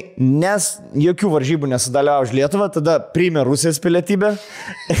 Tai jinai jokių varžybų nesudalyvavo už Lietuvą, tada priėmė Rusijos pilietybę,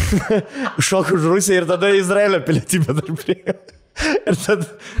 šoko už Rusiją ir tada Izraelio pilietybę dar priėjo. Ir tada,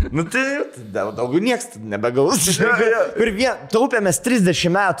 daugiau nieks nebegaus. Ir taupėmės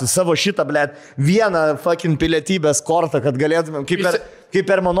 30 metų savo šitą, blėt, vieną fucking pilietybės kortą, kad galėtumėm, kaip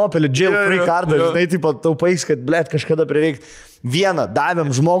per Monopoly, jail free cardą, žinai, tipo, taupais, kad, blėt, kažkada prireikt. Vieną davėm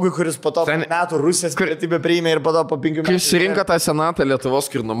žmogui, kuris po to metų Rusijos pilietybę priėmė ir po to po 5 metų. Kai surinko tą senatą Lietuvos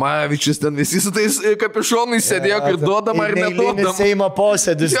Kirnomavičius, ten visi su tais kapišonais sėdėjo, ir duodama ar neduodama. Seimo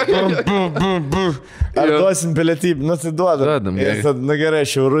posėdis. Ar duosim pilietybę? Nu, tai duodam. Gerai,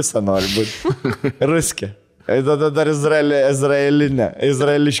 aš jau Rusija nori būti. Ruskė. Tada dar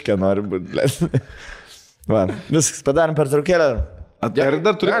izraeliškė nori būti. Viskas, padarom per traukėlę. Ir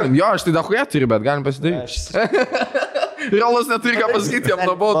dar turim. Jo, aš tai dahuja turiu, bet galim pasidaryti. Rolas neturi ką pasakyti, jam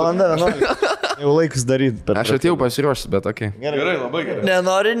nuobodu. Valanda, jau laikas daryti. Aš atėjau pasiruošęs, bet okei. Gerai, labai gerai.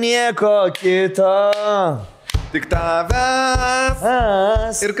 Nenori nieko kito. Tik tavęs.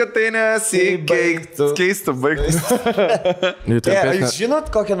 Ir kad tai nesikeistų. Jūs žinot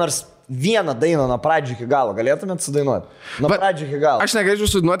kokią nors vieną dainą nuo pradžių iki galo galėtumėt sudainuoti? Nuo pradžių iki galo. Aš negalėčiau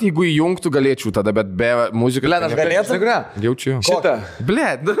sudainuoti, jeigu įjungtų galėčiau tada, bet be muzikos. Blėt, aš galėtum? Jaučiu. Šitą.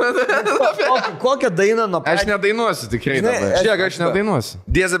 Blėt. Kokią dainą nuo pradžių? Aš nedainuosiu tikrai dabar. Žiūrėk, aš nedainuosiu.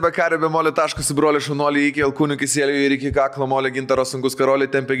 Diezė be kario be molio taškas į brolį šunolį iki alkūnių kisėlių ir iki kaklo molio gintaro sunkus karolį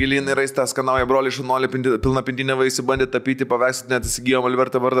tempė gilin ir raistas kanauja brolį šunolį pilna pintinė vaisių bandė tapyti paveikslut, net įsigijo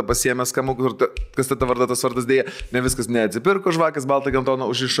Malvertą vardą pasiėmė skamų, kas ta varda tas vardas dėja, ne viskas neatsipirko, žvakės baltą geltoną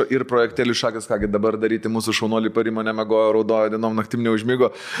užrišo ir projektėlių šakas, kągi dabar daryti, mūsų šaunolį parimo nemegojo, raudojo dienom, naktim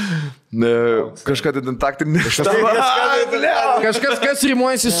neužmigo. Kažką tai ten taktinį. Kažkas, kas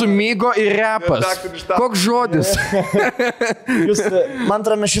rimuojasi su mygo ir repas. Koks žodis? Jūs, man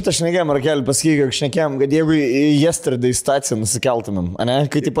atrodo, mes šitą šnekėjom, Rakelį, pasakyk, jog šnekėjom, kad jeigu į yesterday staciją nusikeltumėm, ne?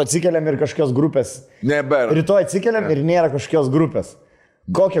 Kai taip atsikeliam ir kažkokios grupės. Nebėra. Rytoj atsikeliam ir nėra kažkokios grupės.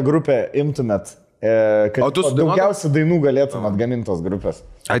 Kokią grupę imtumėt kad daugiausia dainų galėtum atgamintos grupės.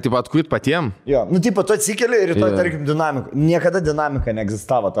 Ai, taip atkurt patiem? Jo, nu, tipo, tu atsikeli ir rytoj, tarkim, dinamika. Niekada dinamika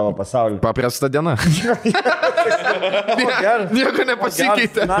neegzistavo tavo pasaulyje. Paprasta diena. Nieko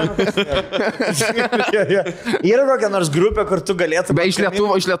nepasikeitė. Yra kokia nors grupė, kur tu galėtum... Be iš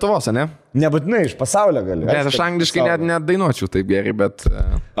Lietuvos, ne? Nebūtinai, iš pasaulio gali. Bet aš angliškai net dainuočiau taip gerai, bet...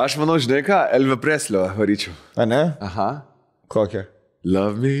 Aš manau, žinai ką, Elvio Preslio varyčiau. A, ne? Aha. Kokia?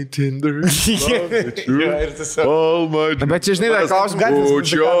 Love me tender, love me true, all my dreams. Bet čia, žinai, klausimas,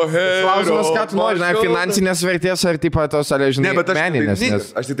 ką tu nori, žinai, finansinės vertės ar taip pat tos, žinai,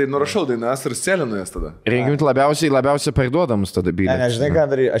 meninės. Aš tik tai nurašau dainas ir scelinu jas tada. Rinkimint labiausiai parduodamus tada bylį. Ne, žinai, ką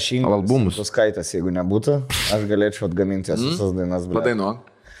darai, aš įjungiu skaitas, jeigu nebūtų, aš galėčiau atgaminti jas visas dainas. Padainuok.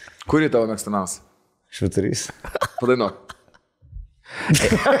 Kuri tavo mėgstamiausia? Švyturys. Padainuok.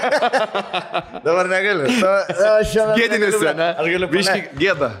 Dabar negaliu. Gėdinėse, ne? Aš galiu biškį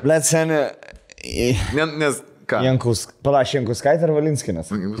gėda. Blet, seniai. Nes ką? Jankuskaitė ar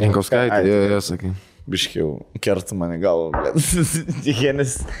Valinskinas? Jankauskaitė, jo, sakai. Biškiau, kertų mane galvo, blet.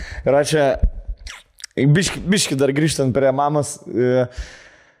 Tikėnis. Ir čia, biški dar grįžtant prie mamos,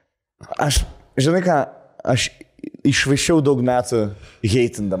 aš, žinai ką, aš išvaišiau daug metų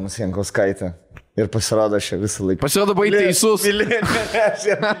heitindamas Jankauskaitę. Ir pasirodo aš visą laiką. Pasirodo, buvai teisus.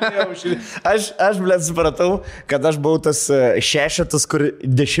 Aš blėt, supratau, kad aš buvau tas šešetas, kur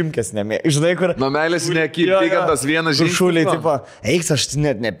dešimtkės nemėg. Žinai, kur... Nuo meilės neapykantos vienas žingsnis. Šūliai, tipo, eik, aš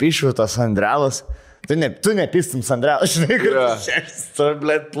net nepišiu tas Andrelas. Tu nepistum Andrelas, žinai, kur šešetas, tu,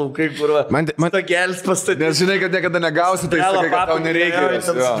 blėt, plaukai, kur... Man tokelis pastatys. Nes žinai, kad niekada negausi, tai sakai, kad tau nereikia.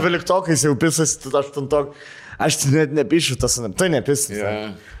 12-okais jau pisas, 8-ok. Aš net nepišiu tas, tu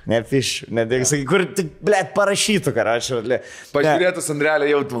nepisim. Nepišiu, sakai, kur tik, blėt, parašytų, karačiu. Pažiūrėtus Andrelę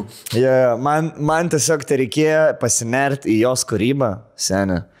jautų. Man tiesiog tai reikėjo pasinerti į jos kūrybą,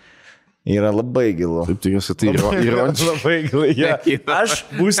 senė. Yra labai gilu. Taip, tikiuosi, tai ironiškai. Labai gilu, ja.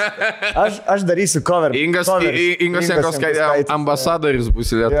 Aš darysiu cover. Ingos Jankauskaitė ambasadoris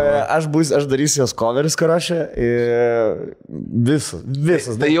bus Lietuvoje. Aš darysiu jos coveris, karašė.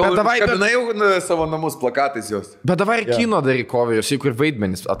 Visas. Tai jau kabinai jau savo namus plakatais jos. Bet dabar kino darai coveris, kur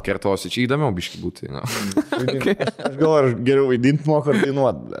vaidmenis atkartosi. Čia įdomiau biški būti. Aš galvoju, geriau vaidinti moku ar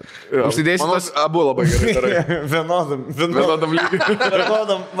dainuoti. Užsidėsi tas... Abu labai gerai darai. Vienodam lygiai.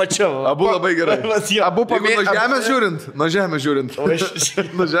 Vienodam mačiau. Abu labai gerai. Abu nuo žemės žiūrint. Nuo žemės žiūrint.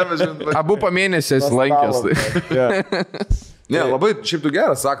 Abu pamėnesiais lankęs. Ne, labai, šiaip tu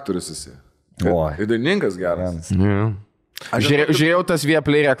geras aktorius esi. Ir dainininkas geras. Žiūrėjau tas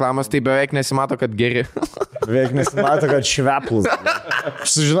Viaplay reklamas, tai beveik nesimato, kad geri. Beveik nesimato, kad šveplus.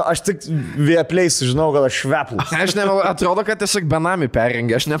 Aš tik Viaplay sužinau, kad aš šveplus. Aš nemanau, atrodo, kad tiesiog benami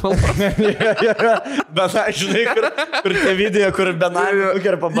perrengė, aš nemanau. Bet aš žinai, kur tie video, kur benami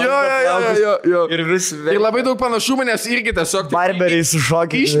nukerpa bandą. Ir labai daug panašumų, nes irgi tiesiog... Barberiai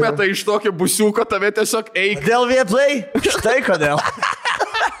sušokė. Išmeta iš tokio busiuko, tave tiesiog eik. Dėl Viaplay? Štai kodėl.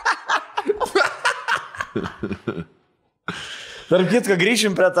 Tarp kitko,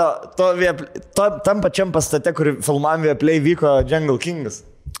 grįšim prie tam pačiam pastate, kur filmam Viaplay vyko Jungle Kingas.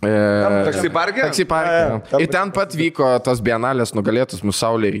 Taksi parke? Taksi parke. Ir ten pat vyko tos bienalės nugalėtus mūsų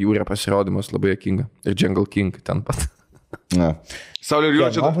Saulė ir jūra pasirodymas, labai jokinga. Ir Jungle King ten pat. Saulė ir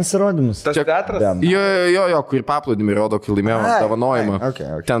jūra čia pasirodymus. Tas teatras? Jo, kur paplūdimį rodo, kai laimėjo dovanojimą.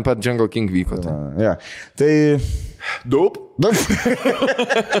 Ten pat Jungle King vyko. Tai... Daup?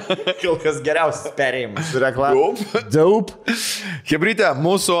 Kol kas geriausias perėjimas. Daup. Hebrytė,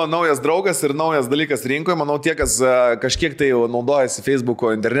 mūsų naujas draugas ir naujas dalykas rinkoje. Manau, tie, kas kažkiek tai jau naudojasi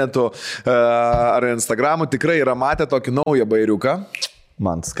Facebook'o, internetu ar Instagram'u, tikrai yra matę tokį naują bairiuką.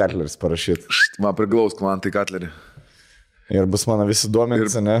 Man tas Katleris parašyt. Man priglausk man tai Katlerį. Ir bus mano visi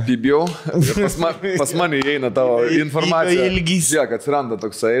duomenys, ne? Pibijau. Pas mane įeina tavo informacija. Žiūrėk, atsiranda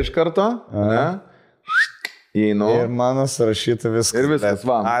toksai iš karto. Ne? Įeinu. Ir mano surašyta viskas. Ir viskas,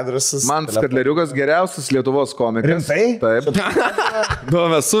 va. Adresas. Man Katleriukas geriausias Lietuvos komikas. Rimtai? Taip.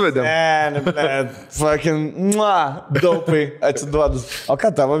 Mes suvedėm. Fucking, daupai atsiduodus. O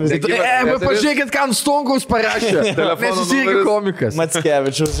ką tavo vis dėlto? Pažiūrėkit, ką ant Stonkaus parašė. Nes jis irgi komikas.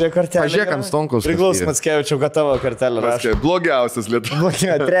 Mackevičiaus, žiūrėk kortelę. Pažiūrėk ant Stonkaus. Priklaus Mackevičiau, kad tavo kortelę rašė. Blogiausias Lietuvos.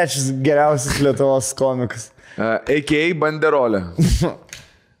 Trečias geriausias Lietuvos komikas. A.K.A. Banderolė.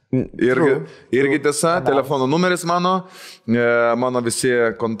 Irgi tiesa, telefono numeris mano visi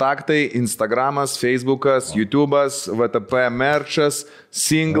kontaktai, Instagramas, Facebookas, YouTube'as, VTP merchas,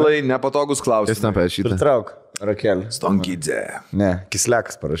 singlai, nepatogus klausimai. Jis neparašyta. Pritrauk, Rakelį. Stonkydze. Ne,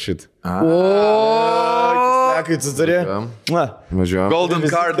 Kislekas parašyt. kai tu turi. Važiuojam. Golden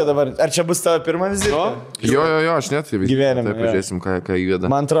card. Dabar. Ar čia bus tavo pirma vizita? Jo, aš net gyvenime. Taip, pažiūrėsim, ką įveda.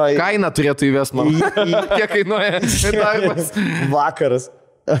 Man atrodo, kaina turėtų įvest man. Kiek kainuoja darbas? Vakaras.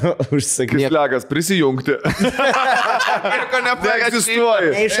 Užsakyti. Kislekas, prisijungti. Nieko neegzistuoja.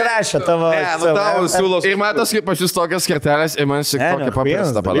 Neišrašė tavo. Tavo siūlos. Ir matos, kaip aš jūs tokias kertelės, ir man šiek tiek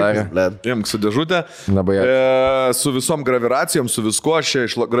paprastą padarė. Imk su dėžutė. Su visom graviracijom, su viskuo. Čia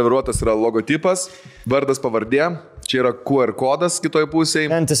graviruotas yra logotipas, vardas, pavardė. Čia yra QR kodas kitoje pusėje.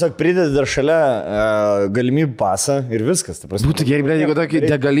 Tiesiog pridedi dar šalia galimybių pasą ir viskas. Būtų gerai, jeigu tokį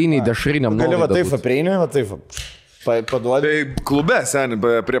degalinį, dešriniam. Gali va taip, prieini, va taip. Paduodi. Tai klube,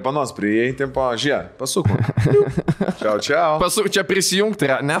 seniai, prie panos prieėjai, tipo, pasuk. Čiau. Pasuk, čia prisijungti,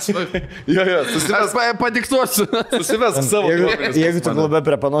 nes... Jo, susivės. Padiktuosiu. Susivės savo. Jeigu tu klube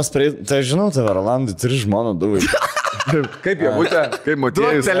prie panos prieėjai, tai žinau, tave, Rolandai, turi žmoną, du vaikai. Kaip jie būtė, kaip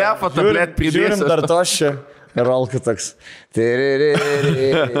motiejus. Duok telefoną, tablet pridėsiu. Žiūrim dar to čia. Rolka toks.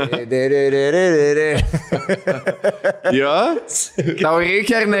 Jo? Tau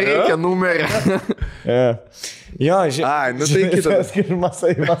reikia ar nereikia numerį? Jo, žiūrėjau. Nu tai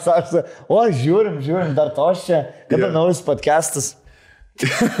kitas. O, žiūrim, dar to čia. Kada naujas podcastas?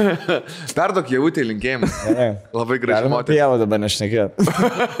 Perduok jautį linkėjimą. Labai graži moteris. Apie javą dabar nešnekėt.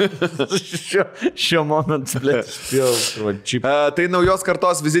 Šiuo momentu, Tai naujos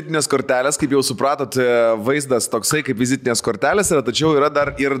kartos vizitinės kortelės, kaip jau supratot, vaizdas toksai kaip vizitinės kortelės yra, tačiau yra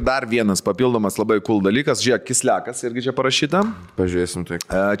dar vienas papildomas labai cool dalykas. Žiūrėk, Kislekas irgi čia parašyta. Pažiūrėsim tai.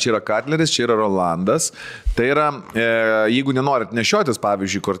 Čia yra Katleris, čia yra Rolandas. Tai yra, jeigu nenorit nešiotis,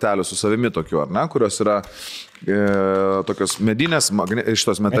 pavyzdžiui, kortelių su savimi tokiu, ar ne, kurios yra tokios medinės,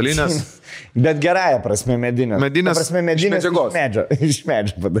 šitos metalinės. Bet gerąją prasme medinės. Medinės iš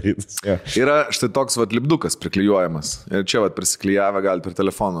medžio padarytas. Jo. Yra štai toks lipdukas priklijuojamas. Ir čia prisiklijavę gali per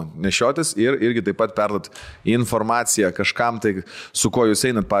telefoną nešiotis ir irgi taip pat perduot informaciją kažkam, tai su ko jūs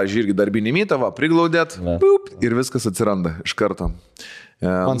einat, pavyzdžiui, irgi darbinį mytą, priglaudėt ir viskas atsiranda iš karto.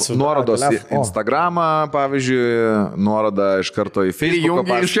 Nuorodos į Instagramą, pavyzdžiui, nuoroda iš karto į Facebooką.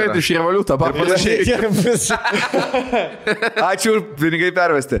 Jungi išėti iš revoliutą, Ačiū, pinigai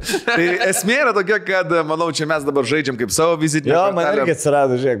pervesti. Tai esmė yra tokia, kad, manau, čia mes dabar žaidžiam kaip savo vizitinę kortelę. Jo, man irgi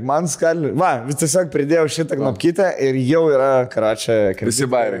atsirado, žiūrėk, man skalį. Va, vis tiesiog pridėjau šitą knopkytę ir jau yra, karačia,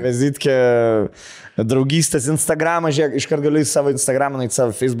 vizitkė. Draugystės Instagramą, žiūrėk, iškart galiu į savo Instagramą, į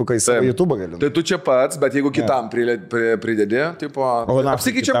savo Facebooką, į savo YouTube galiu. Tai tu čia pats, bet jeigu kitam pridedi, tipo,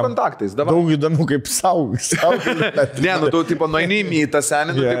 apsikeičiam kontaktais. Dabar. Daug įdomu, kaip savo. Ne, nu tu, tipo, nueini į mytą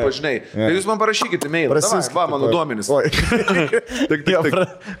senį, nu, tipo, žinai. Tai jūs man parašykite mailą. Va, mano duomenis.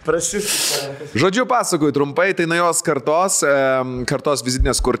 Žodžiu, pasakoju trumpai, tai naujos kartos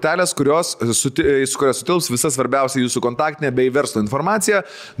vizitinės kortelės, su kurios sutilps visa svarbiausia jūsų kontaktinė bei verslo informacija.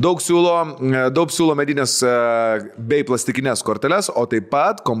 Daug siūlo medinės bei plastikinės korteles, o taip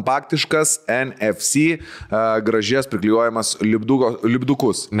pat kompaktiškas NFC gražias priklijuojamas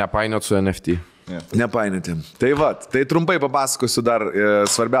lipdukus. Nepainiot su NFT. Nepainėti. Tai tai trumpai papasakosiu dar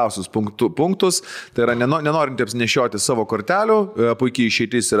svarbiausius punktus. Tai yra nenorintiems nešioti savo kortelių, puikiai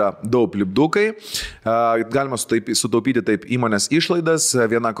išeitis yra daug lipdukai. Galima sutaupyti taip įmonės išlaidas.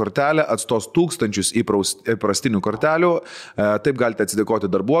 Viena kortelė atstos tūkstančius įprastinių kortelių. Taip galite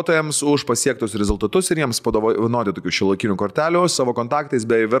atsidėkoti darbuotojams už pasiektus rezultatus ir jiems padovanoti tokių šiuolaikinių kortelių savo kontaktais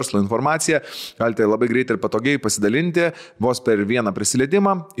bei verslo informacija. Galite labai greitai ir patogiai pasidalinti vos per vieną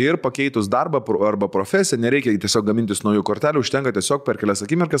prisiliedimą ir pakeitus darbą arba profesiją, nereikia tiesiog gamintis naujų kortelių, užtenka tiesiog per kelias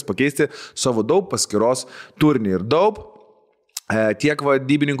akimirkas pakeisti savo Daub paskyros turinį. Ir Daub tiek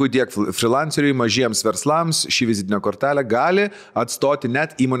vadybininkui, tiek freelanceriui, mažiems verslams šį vizitinę kortelę gali atstoti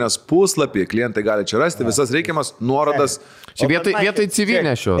net įmonės puslapį. Klientai gali čia rasti visas reikiamas nuorodas. Čia vietoj CV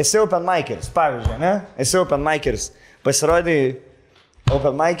nešios. Esi open mikeris, pavyzdžiui, ne? Esi open mikeris. Pasirodai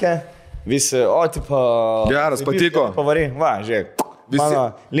open mike, visi, tipo... Geras, patiko. Pavary, va, žiūrėk.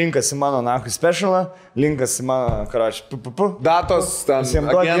 Mano linkas į mano nahui specialą, linkas į mano, datos, ten,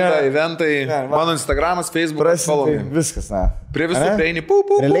 agentai, eventai, mano Instagramas, Facebookas, follow me. Viskas, na. Prie visų prieini,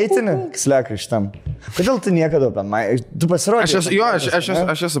 Releitinį, Kislekai šitam. Kodėl tu niekada open mic? Tu pasirodai?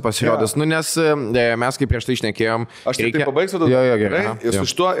 Aš esu pasirodęs, nes mes kaip prieš tai šnekėjom. Aš tik tai pabaigsiu tada. Jo, gerai. Ir su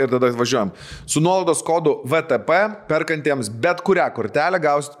šituo ir tada važiuojam. Su nuolaidos kodu VTP perkantiems bet kurią kortelę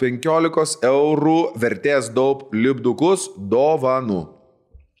gausit 15 eurų vertės Daub lipdukus dovanų.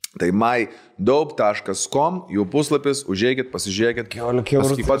 Tai mydaub.com, jų puslapis, užeikit, pasižiūrėkit.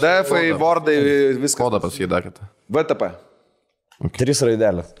 PDF-ai, Wordai, viskas. Kodą pasidarėte. VTP. 3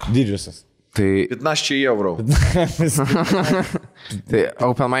 raidelės, didžiosios. Tai 15 eurų. Tai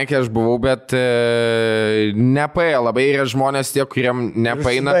open mic aš buvau, bet nepaėjo. Labai yra žmonės tie, kuriem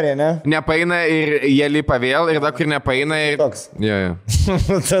nepaina ir jie lipa vėl ir dar kur nepaina. Ir... Toks. Jo.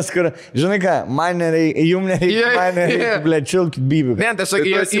 Tas, kur, žinai ką, man nereikia, jum nereikia, ble, čilkit bybį. Ne, tiesiog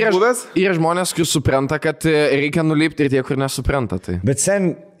yra žmonės, kur supranta, kad reikia nulipti ir tie, kur nesupranta. Tai. Bet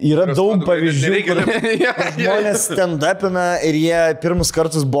sen yra daug pavyzdžių, kur žmonės stand-upina ir jie pirmus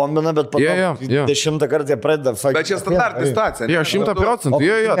kartus bombina, bet po to 10 kartą jie pradeda fakti. Bet čia standartinė situacija. Jo, 100%.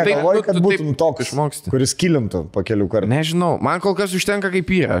 Jo. Tai galvoju, kad būtum toks, kuris kilintų po kelių kartų. Nežinau, man kol kas užtenka kaip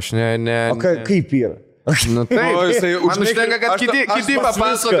yra. O kaip yra? Nu taip, man užtenka, kad kiti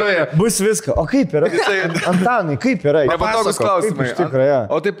papasakoja. Bus viską. O kaip yra? Antanai, kaip yra? Nepatogus klausimai.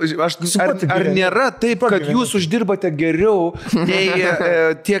 O taip, ar nėra taip, kad jūs uždirbate geriau nei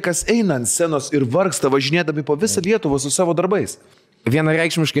tie, kas eina ant scenos ir vargsta važinėdami po visą Lietuvą su savo darbais?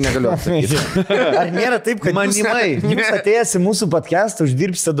 Vienareikšmiškai negaliu atsakyti. Ar nėra taip, kad jūs atėjęs į mūsų podcastą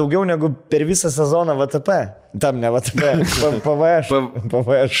uždirbsite daugiau negu per visą sezoną VTP? Tam ne VTP, PVŠ.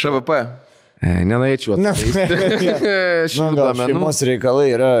 ŠVP. Nenorėčiau atsakyti. Šeimos reikalai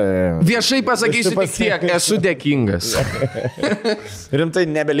yra... Viešai pasakysiu tik tiek, esu dėkingas. Rimtai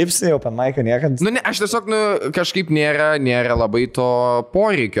nebelipsi jau pan maiką niekad? Nu ne, aš tiesiog kažkaip nėra labai to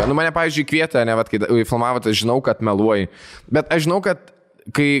poreikio. Nu mane, pavyzdžiui, kvietė, ne, kai filmavote, žinau, kad meluoji. Bet aš žinau, kad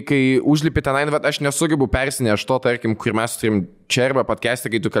kai užlipi tenai, aš nesugebu persinešti to, tarkim, kur mes turim čia arba podcast'e,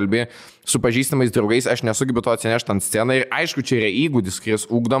 kai tu kalbi su pažįstamais draugais, aš nesugebu to atsinešti ant sceną. Ir aišku, čia yra įgūdis, kuris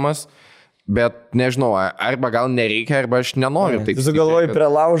ūkdomas. Bet nežinau, arba gal nereikia, arba aš nenoriu. Tu galvoji, prie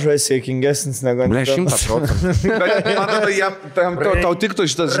laužo esi jėkingesnis negu... Ble, 100%. Bet man atrodo, tau tiktų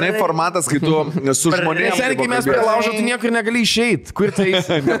šitas, žinai, formatas, kai tu su žmonėmis... Seniai, kai mes prie laužo, tu niekur negali išeiti. Kur tai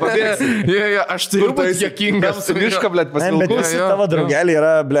eisi? Aš turiu būti jėkingas. Mišką, blėt, pasilgau. Bet visi tavo draugeliai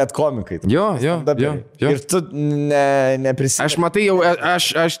yra, blėt, komikai. Jo. Ir tu neprisimeni. Aš matai, jau,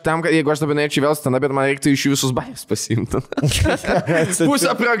 aš tam, kad jeigu aš dabar norėčiau vėl stand-up, bet man reiktų iš jų visus bairius pasiimti.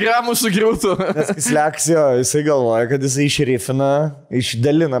 Pusę programų sugriauti. Nes kai Sleksio, jisai galvoja, kad jisai išrifina,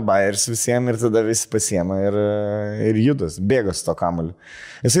 išdalina bairs visiems ir tada visi pasiema ir judas, bėga su to kamuliu.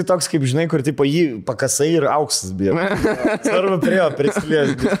 Jisai toks, kaip žinai, kur tipo jį pakasai ir auksas bėga. Svarbu prie jo, prisilės.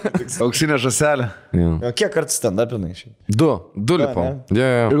 Auksinė žaselė. Kiek kartų stand-upinai šiai? Du lipau.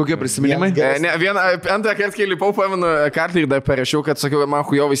 Ir kokie prisiminimai? Antrą kartą, kai lipau, pamenu, kartą ir dar parašiau, kad sakiau, man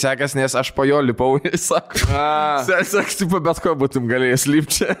hujovai sekas, nes aš po jo lipau. Jis sako, bet ko būtum galėjęs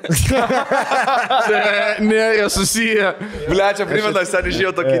lipti čia. Nėra susiję. Blečia, primena, sen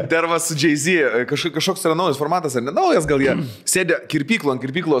išėjo tokį dervą su Jay-Z. Kažkoks yra naujas formatas, ar ne naujas, gal jie sėdė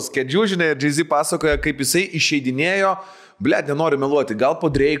kirpyklos kėdžių, žinai, ir Jay-Z pasakoja, kaip jisai išeidinėjo. Blet, nenoriu meluoti, gal po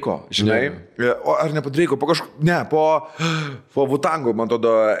Dreiko, žinai. O ar ne po Dreiko, po Vutango, man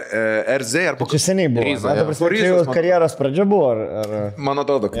atrodo, RZ ar po... Čia seniai buvo. Čia karjeros pradžia buvo, ar... Man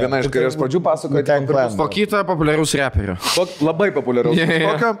atrodo, viena iš karjeros pradžių pasakoja. Po kitą populiarus reperio. Labai populiarus.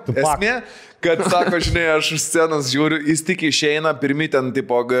 Esmė, kad sako, žinai, aš už scenos žiūriu, jis tik išeina, pirmi ten,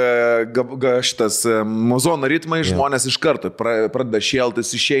 tipo, šitas muzono ritmai, žmonės iš karto pradeda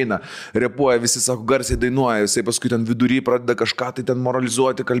šėltis, išeina, repuoja, visi, sako, garsiai dainuoja, jisai paskui ten vidury pradeda kažką tai ten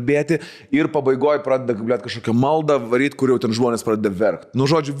moralizuoti, kalbėti ir pabaigoje pradeda, blėt, kažkokią maldą varyti, kur jau ten žmonės pradeda verkti. Nu,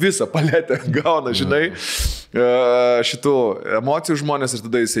 žodžiu, visą paletę gauna, žinai, šitų emocijų žmonės ir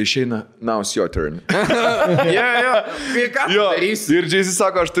tada jisai išeina, now it's your turn. Ir Jay-Z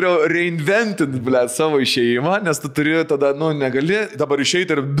sako, aš turėjau reinventinti, blėt, savo išėjimą, nes tu turi tada, nu, negali dabar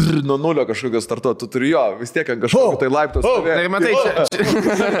išeiti ir nuo nulio kažkokio startuoti, tu turi jo, vis tiek ant kažkokio tai laiptos. Tai matai,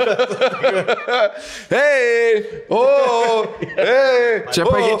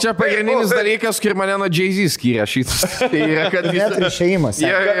 čia pagrindinis dalykas, kur mane nuo Jay-Z skyrė šitas. Tai yra, kad net išėjimas.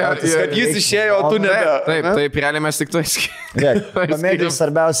 Kad jis išėjo, o tu ne. Taip, realiai mes tik to skyrėm. Komedijos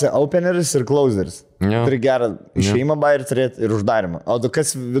svarbiausia openeris ir closeris. Turi gerą išėjimą bairį turėti ir uždarimą. O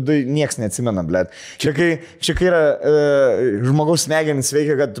kas viduje nieks neatsimena, blėt. Čia kai yra žmogaus smegenys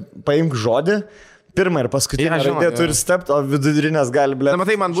veikia, kad paimk žodį, pirmą ir paskutinę raidę turi stept, o vidurinės gali, blėt. Na,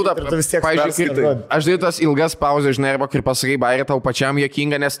 matai, man būda, pavyzdžiui, aš darau tas ilgas pauzės, žinai, arba kur pasakai, bairį tau pačiam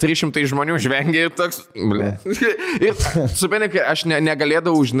juokinga, nes 300 žmonių žvengia ir toks, blėt. Ir supranti, kai aš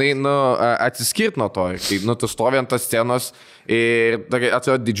negalėdavau, žinai, atsiskirti nuo to, kai, tu stovi ant tos scenos ir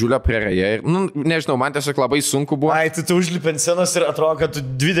atrodo didžiulę prarają. Ir, nežinau, man tiesiog labai sunku buvo. Ai, tu užlipi ant scenos ir atrodo, kad tu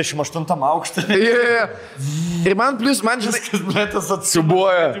 28 aukštą. Ir man plus, man, žinai, blėtas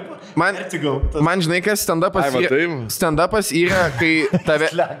atsibuoja. Man, man žinai, kas stand-upas yra, kai tave...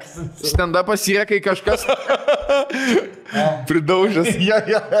 Stand-upas yra, kai kažkas... Pridaužęs.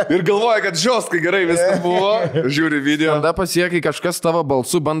 Ir galvoja, kad žios, kai gerai viskas buvo. Žiūri video. Stand-upas yra, kai kažkas tavo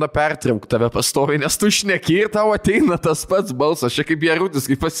balsu bando pertraukti tave pastoviai, nes tu šneki ir tau ateina tas pats balsas. Čia kaip Jarutis,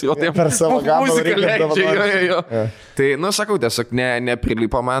 kaip pasirodė. Per savo gabalą muziką leidžia. Jo. Tai, sakau, tiesiog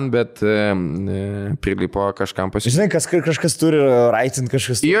neprilipo man, bet prilipo kažkam pasirodė. Žinai, kažkas turi raitinti,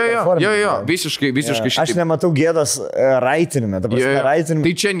 kažkas turi performinti. Jo, visiškai šitaip. Aš nematau gėdos raitinime.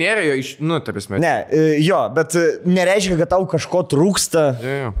 Tai čia nėra jo, ta prasme. Ne, jo, bet nereiškia, kad tau kažko trūksta.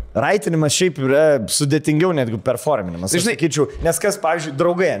 Raitinimas šiaip yra sudėtingiau netgi performinimas. Aš sakyčiau, nes kas, pavyzdžiui,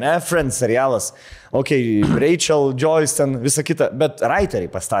 draugai, ne, Friends serialas, Rachel, Joyce, ten visą kitą, bet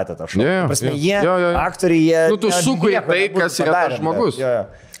writeriai pastatė tą šou. Prasme, jie, aktoriai, jie... Tu sukuri tai, kas yra tas žmogus.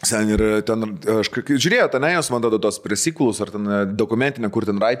 Sen ir ten, aš žiūrėjau, ten jos, man tada tos presikulus, ar ten dokumentinė, kur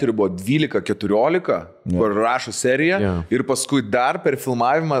ten writerių buvo 12-14, kur rašo seriją, ir paskui dar per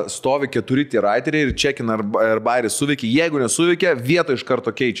filmavimą stovi 4 tie writeriai ir čekina, ar bairis suveikia, jeigu nesuveikia, vietą iš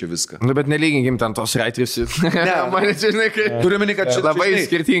karto keičia viską. Nu, bet nelyginkim ten tos writerius. Ne, man čia, žinai, kai... Turiu meni, kad čia labai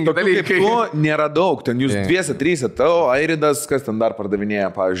skirtingi dalykai. Kaip tu, nėra daug, ten jūs 2-3, tavo, Airidas, kas ten dar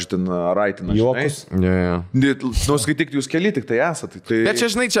pardavinėja, pavyzdžiui, ten writingą. Juokus. Nu, skaityk, jūs keli tik tai esate. Bet čia,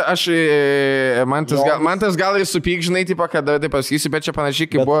 žinai, čia aš, man tas gal ir supyk, žinai, tipo, kada tai pasakysiu, bet čia panašiai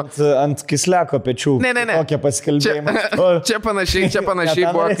kaip buvo... Ant kisleko pečių. Ne. Kokie pasikalbėjimai. Čia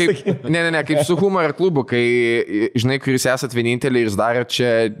panašiai buvo kaip... Ne, kaip su humoro klubu, kai, žinai, kuris esat vieninteliai ir darot čia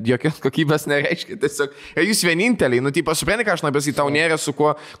jokios kokybės nereiškia. Tiesiog, jūs vieninteliai, nu, tipo, supranti, ką aš noriu pasakyti, tau nėra su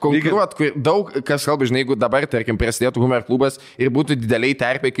kuo konkuruot, kur daug kas kalba, žinai, jeigu dabar, tarkim, prasidėtų humoro klubas ir būtų dideliai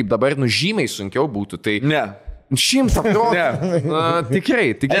terpiai, kaip dabar, nu, žymiai sunkiau būtų. Tai... Ne. 100%.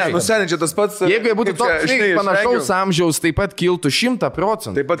 Tikrai. Seniai, čia tas pats. Jeigu jie būtų toks, panašaus amžiaus, taip pat kiltų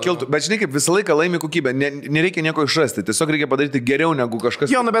 100%. Taip pat kiltų, bet žinai, kaip visą laiką laimi kokybę, nereikia nieko išrasti, tiesiog reikia padaryti geriau negu kažkas.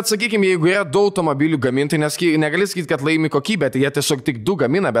 Jo, bet sakykime, jeigu yra 2 automobilių gamintojai, nes negali sakyti, kad laimi kokybę, tai jie tiesiog tik 2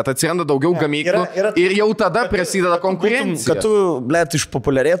 gamina, bet atsiranda daugiau gamyklų ir jau tada prasideda konkurencija. Kad tu, blėt,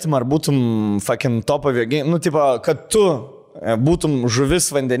 išpopuliarėtum ar būtum fucking top aviagai, nu, tipo, kad tu būtum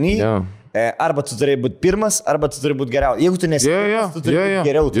žuvis vandenį. Arba tu turėjai būti pirmas, arba tu turėjai būti geriau. Jeigu tu nesi pirmas, tu turėjai būti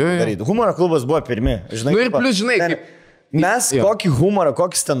geriau daryti. Humoro klubas buvo pirmi. Žinai, ir plus, žinai, kaip... Mes kokį humorą,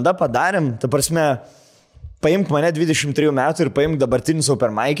 kokį stand-upą darėm, ta prasme, paimk mane 23 metų ir paimk dabartinius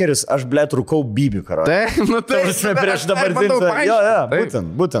openmikerius, aš, blėt, rūkau Bibių, karo. Tai, prasme, prieš dabartinius.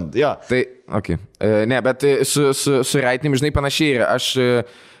 Būtent, jo. Tai, okei. Ne, bet su raitinim, žinai, panašiai yra. Aš...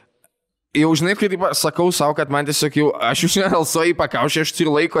 Jau žinai, kai taip sakau savo, kad man tiesiog jau, aš už nelso į pakaušę, aš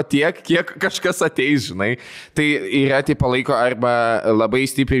turiu laiko tiek, kiek kažkas ateis, žinai. Tai yra taip laiko arba labai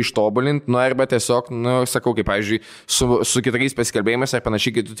stipriai ištobulinti, nu arba tiesiog, nu, sakau, kaip, pavyzdžiui, su kitais pasikalbėjimais ar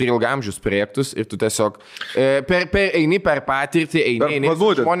panašiai, kai tu turi ilgamžius projektus ir tu tiesiog eini per patirtį, eini,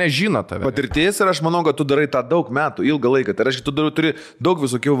 žmonės žino tave. Patirtis ir aš manau, kad tu darai tą daug metų, ilgą laiką. Tai reiškia, tu turi daug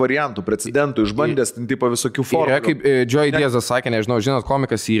visokių variantų, precedentų, išbandęs, tipo visokių formų. Yra kaip Joey Diazas sakė, nežinau, žinot,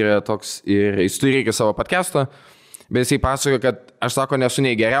 komikas yra toks. Ir jis turi reikia savo podcast'o, bet jisai pasakojo, kad aš sako, nesu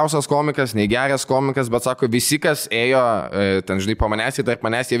nei geriausias komikas, nei geras komikas, bet sako, visi, kas ėjo, ten, žinai, po manęs ir tarp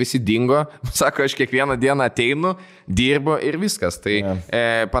manęs, jie visi dingo. Sako, aš kiekvieną dieną ateinu, dirbu ir viskas. Tai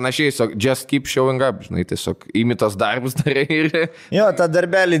panašiai, tiesiog, just keep showing up, žinai, tiesiog imitos darbus darai ir... Jo, tą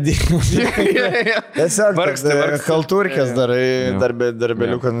darbelį dirbu. Tiesiog, kalturkės darai,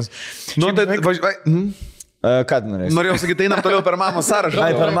 darbeliukas. Nu, tai važiuoju. Ką norėjau? Norėjau sakyti, einam toliau per mamą sąrašą.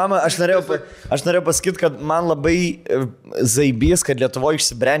 Ai, per mamą, aš norėjau pasakyti, kad man labai zaibys, kad Lietuvoje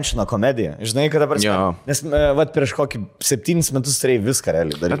išsibrenčino komedija. Žinai, kad dabar... Nes, vat, prieš kokį 7 metus turėjai viską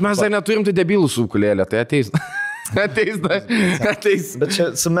realiai daryti. Bet mes dar neturim tai debilų su ukulėlė, tai ateis. Ateis. Bet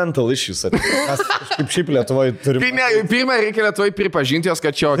čia su mental issues. Mes kažkaip šiaip Lietuvoje turim... Pirmą reikia Lietuvoje pripažinti jos,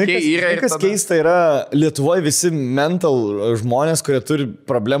 kad čia okei yra. Kas keista yra, Lietuvoje visi mental žmonės, kurie turi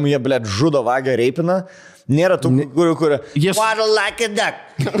problemų, jie, blėt, žudo, vagia, reipina. Nėra tų, kur... Waddle like a duck.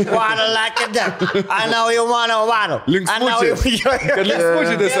 Waddle like a duck. I know you wanna waddle. Linksmučiai. Kad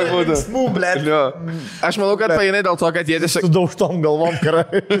linksmučiai tiesiog būtų. Linksmų, blėt. Aš manau, kad painai dėl to, kad jie tiesiog... Su daužtom galvom,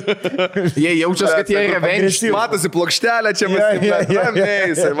 karai. Jie jaučias, kad jie revenge. Matosi plokštelę čia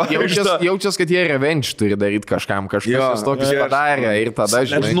jaučias, kad jie revenge turi daryti kažkam. Kažkas tokius padarė ir tada,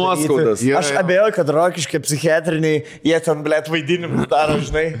 žinai. Nuoskaudas. Aš abejoju, kad rokiškai psichiatriniai, jie ten, blėt, vaidinimus daro,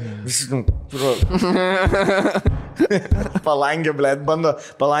 žinai. Palangė, blėt, bando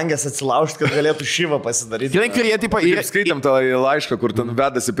palangės atsilaužti, kad galėtų šyvą pasidaryti. Žinai, kur jie taip pat... Ir skaitam tą laišką, kur ten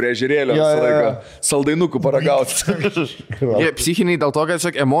vedasi prie žirėlio visą laiką saldainukų paragauti. Jie psichiniai dėl to, kad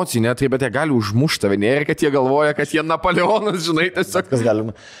tiesiog emocijai, net, bet jie gali užmušti tave. Nėra, kad jie galvoja, kad jie Napoleonas, žinai, tiesiog. Kas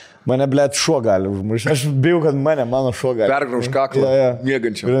galima. Mane, blėt, šuo gali užmušti. Aš bijau, kad mano šuo gali. Pergrauž kaklą,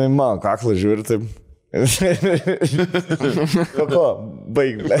 mėgančią. Ir mano kaklą žiūri taip. Ko,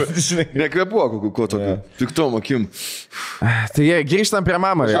 baig, blėt. Nekvepuok, ko tokio. Tik tom akim. Tai grįžtam prie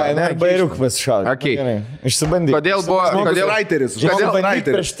mamą. Bairiuk pasišaudė. Okay. Išsibandyk. Kodėl buvo... Kodėl raiteris?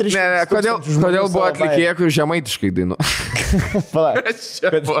 Kodėl buvo atlikėja, kur žemaitiškai dainu?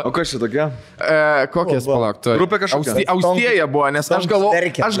 O kas čia tokia? Kokias palauktų? Grupė kažkokia. Austėja buvo, nes aš galvau,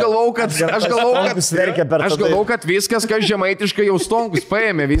 kad viskas, kas žemaitiškai jau Stonkus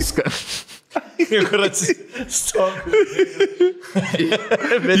paėmė viską.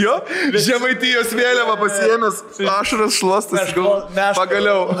 Jo, Žemaitijos vėliavą pasiėmęs, ašaras šluostas,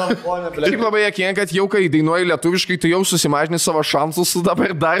 pagaliau. Taip labai jėkinga, kad jau kai dainuoji lietuviškai, tu jau susimažini savo šansus,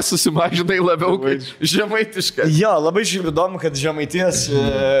 dar susimažinai labiau žemaitiškai. Jo, labai šiaip įdomu, kad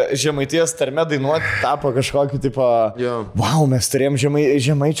žemaitijos tarme dainuoti tapo kažkokį tipo, wow, mes turėjom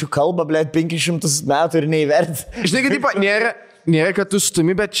žemaičių kalbą, blėt, 500 metų ir neįverti. Žinai, kad tipo, nėra, kad tu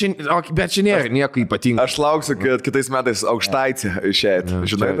stumi, bet čia nėra nieko ypatingo. Aš lauksiu, kad kitais metais aukštaitį išėjai.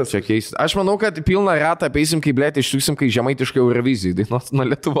 Žinai, tas čia keista. Aš manau, kad pilną ratą apeisim, kai blėt, ištuksim, kai žemaitiškai Eurovizijai dainuos nuo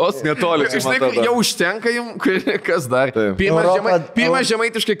Lietuvos. Netoli. Žinai, jau užtenka jums, kas dar. Pirmas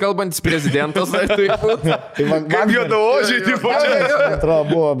žemaitiškai kalbantis prezidentas. Kaip juodaodžiai, tipo. Atrodo,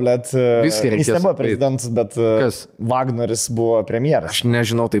 buvo, blėt. Jis nebuvo prezidentas, bet kas? Wagneris buvo premjeras. Aš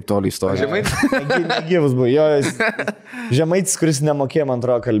nežinau taip toli istoriją. Negyvus buvo. Žemaitis, kuris nemokėjo, man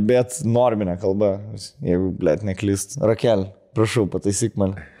atrodo, kalbėti norminę kalbą, jeigu, blėt, neklyst. Rakel, prašau, pataisyk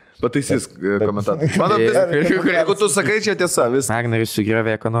man. Pataisys komentarą. Mano, jeigu tu sakai, čia tiesa, vis. Wagneris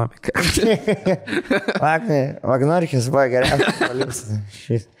sugriovė ekonomiką. Wagneris buvo geriausias valiutas.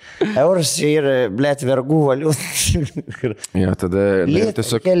 Euras čia yra, blėt, vergų valiutas. Jo, tada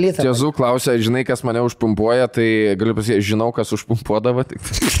tiesiog Tiesų klausia, žinai, kas mane užpumpuoja, tai galiu pasakyti, žinau, kas užpumpuodavo.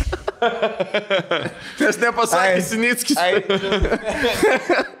 Nes nepasakė Sinickis.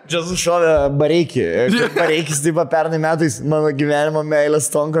 Džiazu šovė Bareikį. Bareikis taip pernai metais mano gyvenimo meilės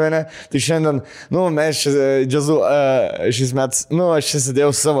Stonkovienė. Tai šiandien, mes Džiazu šiais metais, aš čia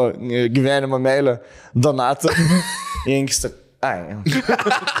sėdėjau savo gyvenimo meilę Donatą. Jenkistą.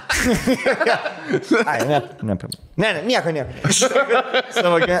 Ne, nieko.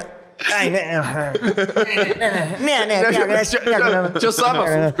 Savo gyvenimo. Ne. Čia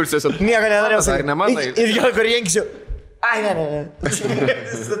savas kursės. Nieko nenorėjau. Ar nemanai? Ir gal kur Jenkisiu. Ne.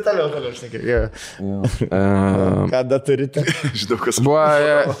 Toliau šnekėjau. Kada turite? Žinau, kas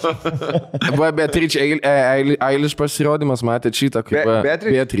buvo Beatrice Eilish pasirodymas, matėt šitą, kaip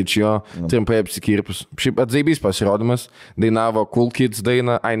Beatrice, jo, trumpai apsikirpus. Šiaip atzaibys pasirodymas, dainavo Cool Kids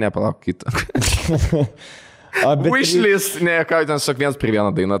dainą, nepalauk kitą. Wishlist, ne, ką ten sak vienas prie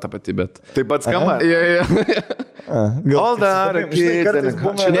vieną dainą tą patį, bet... Taip pat skamba? Gal dar, Ne.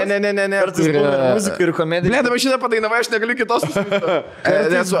 Muzika ir komedija. Ble, dabar šitą padainavai, aš negaliu kitos.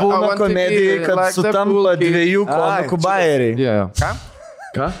 Kartais būna komedija, kad sutampa dviejų komikų bairiai.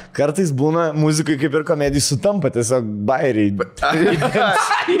 Ką? Kartais būna muzikai kaip ir komedijai sutampa tiesiog bairiai.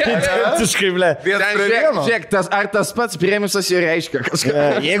 Identiškai, ble. Žiūrėk, ar tas pats premisas jau reiškia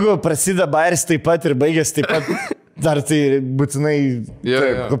kažką? Jeigu prasideda bairis taip pat ir baigės taip pat, dar tai būtinai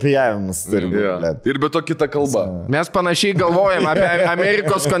kopijavimas. Ir be to kita kalba. Mes panašiai galvojam apie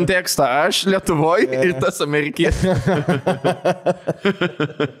Amerikos kontekstą. Aš Lietuvoje ir tas amerikietis.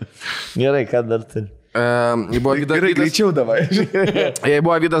 Gerai, ką dar turi? Gerai, greičiau davai. Jei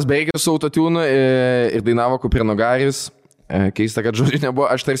buvo Vidas Beikis su autotune ir dainavo Kuprenogaris. Keista, kad žodžiu nebuvo.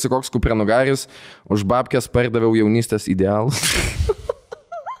 Aš tarsi koks Kuprenogaris. Už babkės pardaviau jaunystės idealus.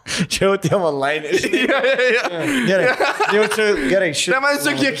 Čia jau tiem online. Gerai. Gerai. Ne, man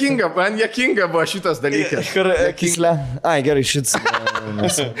tiesiog jėkinga buvo šitas dalykas. Kisle. Gerai, šitas.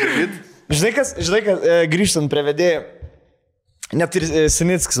 Žinai, kad grįžtant prie vedėjų. Net ir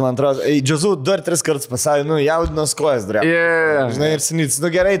Sinickis, man atrodo, Džiazu 2-3 kartus pasakė, jaudinos kojas drėp. Žinai, ir Sinickis,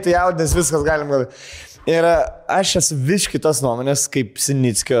 gerai, tai jaudinės viskas galim galbūt. Ir aš esu visiškai tos nuomonės, kaip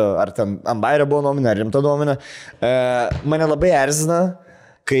Sinickio, ar ten Ambairio buvo nuomonė, ar rimta nuomonė. Mane labai erzina,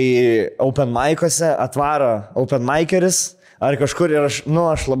 kai open mic'ose atvaro open mic'eris, ar kažkur ir aš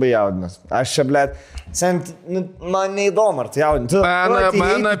labai jaudinas. Aš čia, blėt, man neįdomu, ar tai jaudinti.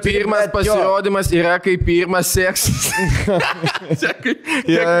 Mano pirmas pasirodymas yra kaip pirmas seksas.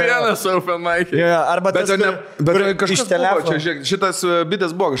 Kiekvienas open mic'e. Arba tas, kažkas iš telefono. Šitas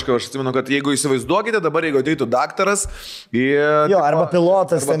bitas buvo kažkas, aš atsimenu, kad jeigu įsivaizduokite, dabar jeigu ateitų daktaras, arba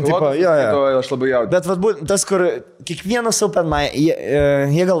pilotas, ten tipo, aš labai jaudinu. Bet tas, kur kiekvienas open mic,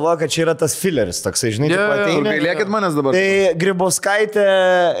 jie galvoja, kad čia yra tas filleris toksai, žinai, gailėkit manęs dabar. Tai Grybauskaitė,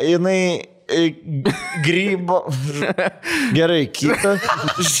 jinai grybo. Gerai, kitą.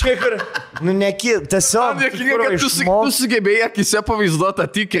 Žiūrėk, nu ne kitą, tiesiog. Tu sugebėjai akise pavaizduoti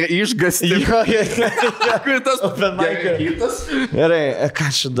tikrą išgąstį. Kur tas kitas? Gerai, ką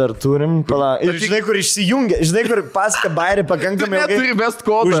čia dar turim? Ir žinai, kur išsijungia, žinai, kur pasaka bairį pakankamai ilgai.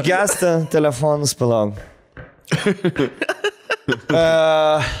 Užgesta telefonus, palauk.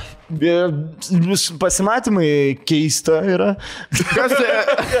 Pasimatymai keista yra. Kas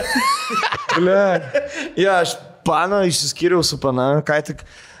Ja, aš paną išsiskyriau su pana, ką tik.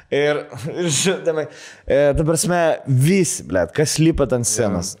 Ir žinai, dabar sme visi, blėt, kas lipa ant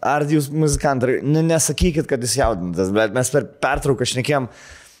scenos. Ar jūs muzikantai, nesakykit, kad jūs jaudinatės, blėt, mes per pertrauką šnekėjom.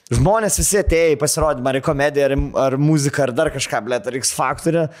 Žmonės visi atėjo į pasirodymą, ar į komediją, ar muziką, ar dar kažką, blėt, ar X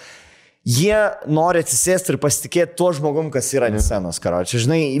Factorį. Jie nori atsisėsti ir pasitikėti tuo žmogum, kas yra ant scenos, karočią.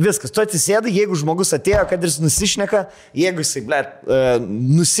 Žinai, viskas. Tu atsisėdai, jeigu žmogus atėjo, kad jis nusišneka, jeigu jisai, blėt,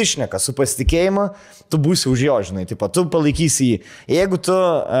 nusišneka su pasitikėjimu, tu būsi už jo, žinai, tipo, tu palaikysi jį. Jeigu tu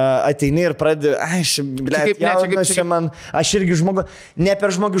ateini ir pradedi, aš irgi žmogu, ne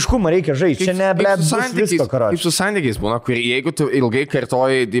per žmogiškumą reikia žaisti, čia ne, blėt, visko, karočią. Kaip su santykiais būna, kur jeigu tu ilgai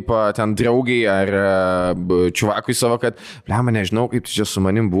kartoji, tipo, ten draugai ar čuvakui savo, kad, blėma, nežinau, kaip tu čia su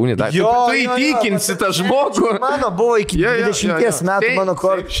manim būni, tu įtikinsi tą žmogų. Mano buvo iki 20 metų mano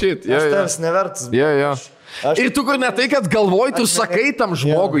kortas. Aš tavęs nevertas. Ir tu kur ne tai, kad galvoji, tu sakai tam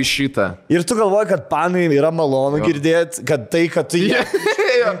žmogui šitą. Ir tu galvoji, kad panai yra malonu girdėti, kad tai, kad tu jie...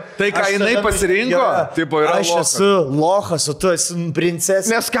 Tai, ką jinai pasirinko, tipo yra lochas. Aš esu lochas, o tu esi princesė.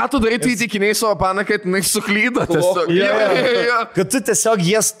 Nes ką tu darai, tu įtikiniai savo paną, kad jinai suklydo. Kad tu tiesiog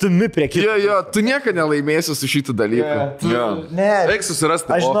jie stumi prie kito. Tu nieko nelaimėsi su šitų dalykų. Ne. Reikia susirasti.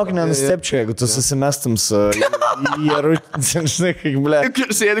 Aš žinok, nenustepčiau, jeigu tu susimestum su jėru. Žinai, kaip ble.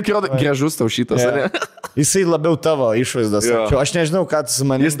 Sėdi, gražus tau šitas, ne? Jisai labiau tavo išvaizdas. Aš nežinau, ką tu su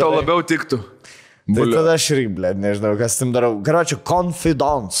manim. Jis tau labiau tiktų. Tai tada aš irgi, blėd, nežinau, kas tam darau. Karočią,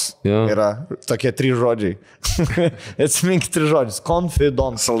 confidence yra tokie 3 žodžiai. Atsiminkit 3 žodžius.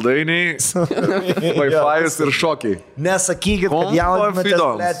 Confidence. Saldainiai, Wi-Fi'us ir šokiai. Nesakykit, kad jaudinatės,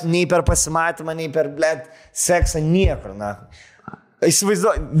 blėd, nei per pasimatymą, nei per, blėd, seksą, niekur, na.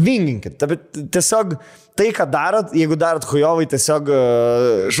 Įsivaizduoju, vinginkit. Tiesiog tai, ką darot, jeigu darot hujovai, tiesiog...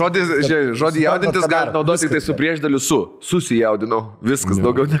 Žodį jaudintis gali naudoti tik tai su priešdaliu su. Susijaudinau. Viskas,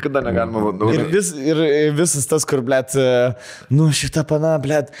 daugiau niekada negalima naudoti. Ir visas tas, kur, blėt, nu šitą pana,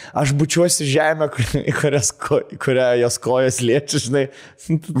 blėt, aš bučiuosi žemę, kurią jos kojas liečia, žinai.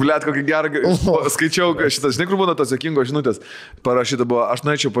 Blėt, kokį gerą... Skaičiau, šitas, žinai, kur būna tos jokingos žinutės. Parašyta buvo, aš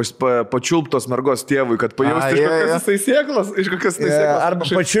norėčiau pačiulptos mergos tėvui, kad pajausti iš kokias jisai sėklas. Arba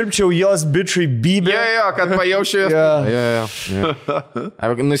pačiulpčiau jos bičiui bybę. Kad pajaučiu.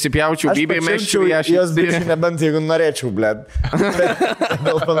 Nusipjaučiau bybę ir mėgčiau ją šitą. Jos bičiui nebent, jeigu norėčiau, blėt.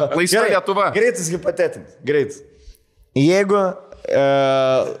 Laisva Lietuva. Greitas hipotetinis. Greitas. Jeigu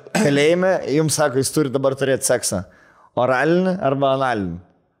kalėjime jums sako, jis turi dabar turėti seksą. Oralinį arba analinį.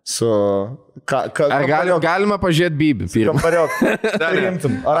 Su... Ar galima pažiūrėti bybį? Kampariok.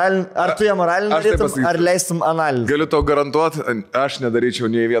 Ar tu jam oralinį darytum, ar leistum analinį? Galiu tau garantuoti, aš nedaryčiau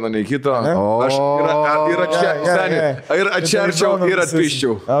nei vieno, nei kito. Aš ir atšerčiau, ir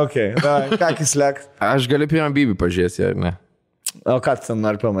atpiščiau. Ok, ką kislek? Aš galiu pirmą bybį pažiūrėti, ar ne? O ką tu ten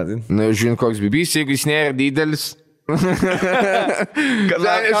nori pamatyti? Na, žiūrint, koks bybys, jeigu jis nėra didelis...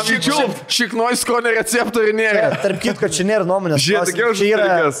 Šiknoj skonio receptorių nėra. Tarp kitko, čia nėra nuomonės. Čia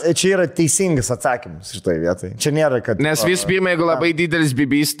yra teisingas atsakymas šitoj vietoj. Čia nėra, kad... Nes vis pirma, jeigu labai didelis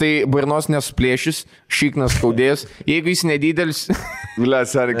bibys, tai burnos nesuplėšys, šiknas skaudės. Jeigu jis nedidelis... Bля,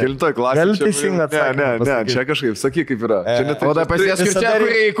 seniai, kelintoj klasė. Gali teisingą atsakymą. Ne, čia kažkaip, sakyk, kaip yra. O da pasieskir čia,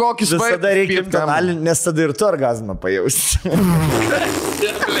 kurie į kokį spaiką. Visada reikia analinį, nes tada ir tu orgazmą pajausi.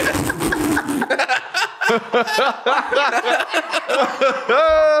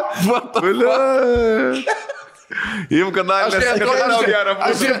 Jums kanalinės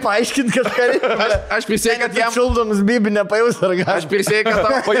aš ir paaiškint kažką. Aš prisiekiu, kad jam šildomas bybį nepajaus orgazmą. Aš prisiekiu, kad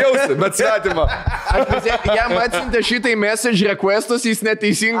tam pajausi, bet svetimą. Aš prisiekiu, jam atsintė šitai message requestus, jis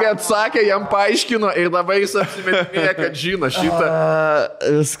neteisingai atsakė, jam paaiškino ir dabar jis apsimetinėja, kad žino šitą.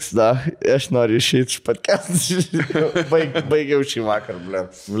 Viskas, da, aš noriu išeiti iš podcast'o. Baigiau šį vakar, ble.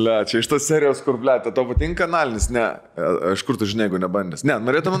 Ble, čia iš tos serijos, kur, ble, tau patinka analinis? Ne. Aš kur tu žinai, jeigu nebandęs? Ne,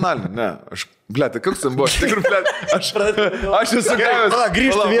 norėtum analinį? Ne. Aš, ble, tai koks ten buvo? Aš esu gavęs.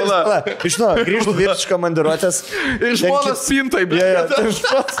 Grįžtų vyrs iš komandiruotės. Ir žmonas pintai, blėt.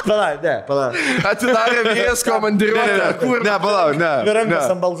 Atidarė vyras komandiruotę. Kur? Ne, palauk, ne.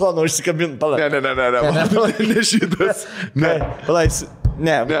 Rankas ant balkono užsikabint, palauk. Ne, šitas. Ne, palauk.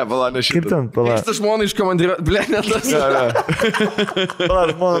 Ne, ne šitą. Kaip ten, pala? Šitą žmoną iš komandirio, ble, ne tas. Pala,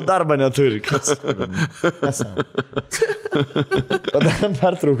 žmona darbą neturi. Padarom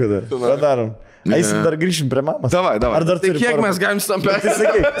pertrauką dar. Padarom. Eisim dar grįšim prie mamos. Davai. Ar dar Tai kiek mes galim tam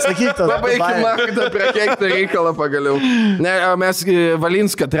perėti? Sakyk to. Pabaigim naktą prie kiek tai reikalą pagaliau. Ne, mes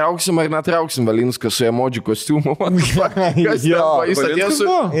Valinską trauksim ar netrauksim Valinską su emoji kostiumu. Kas jis atėjo su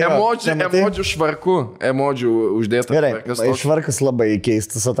emoji švarku. Emoji uždėtas. Gerai, švarkas labai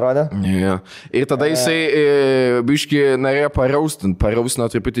keistas atrodė. Ja. Ir tada jisai biški norėjo paraustino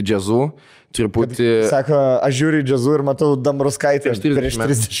truputį džiazų. Truputį... Sako, aš žiūriu džiazų ir matau Dambrauskaitę prieš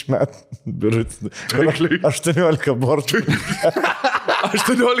 30 metų. 18 abortų.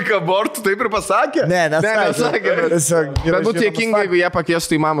 18 abortų, taip ir pasakė? Ne, nesakė. Bet būtų jėkinga, jeigu jie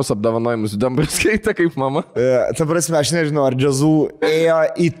pakviestų į mamos apdovanojimus. Dambrauskaitę kaip mama. Ta prasme, aš nežinau, ar džiazų ėjo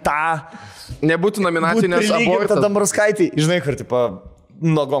į tą... Nebūtų nominacinės abortas. Dambrauskaitė, žinai, kur, tipo,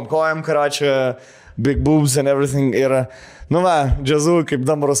 nogom kojam, karočią, big boobs and everything yra... Nu va, džiazų kaip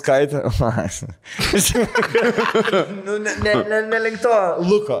Dambrauskaitė. Nelink to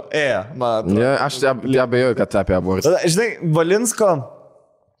Luko. Aš abejoju, kad apie abortą. Žinai, Valinsko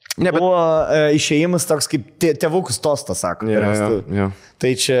buvo išėjimas toks kaip tėvukus tostas, sako.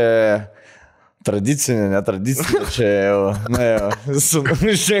 Tai čia tradicinė, netradicinė, čia jau, na jau,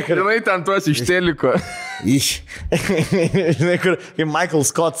 žiūrėk. Žinai, ten tuos iš teliko. Žinai, kur, kaip Michael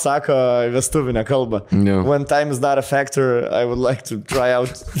Scott sako vestuvinę kalbą. When time is not a factor, I would like to try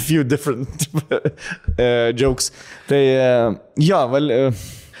out a few different jokes. Tai, jo,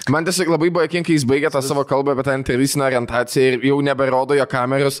 Man tiesiog labai buvo jokinga, kai jis baigė tą savo kalbą apie tą intervisinę orientaciją ir jau neberodo jo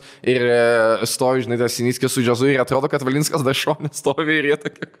kameros ir stovi, žinai, tas Sinickis su džiazu ir atrodo, kad Valinskas dar šonė stovi ir jie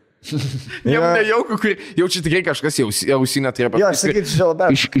tokie. Jam nejauku, kur jau čia tikrai kažkas jau ausinę tai yra. Jo, aš sakyčiau, čia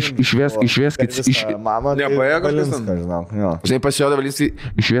labiausiai. Išveskit. Mama, Žinai, pasirodo Valinskai,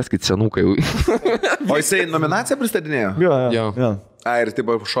 išveskit senukai. O jisai nominaciją pristatinėjo? Jo. Ir taip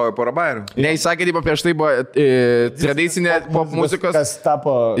šojo porą bairių. Ne, jis sakė, prieš tai buvo tradicinė pop muzikos. Kas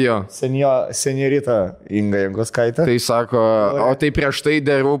tapo seniorita Inga Jankoskaitė. Tai sako, o tai prieš tai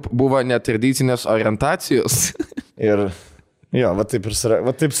dar buvo netradicinės orientacijos. Ir jo, va taip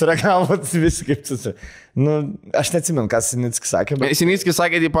sureagavo visi kaip tu. Nu, aš neatsimenu, ką Sinickis sakė. Bet... Sinickis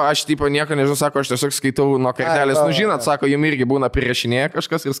sakė, aš nieko nežinau, sako, aš tiesiog skaitau nuo kartelės. Nu, žinot, sako, jums irgi būna prirašinėję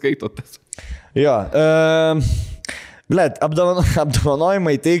kažkas ir skaitot. Jo, blet,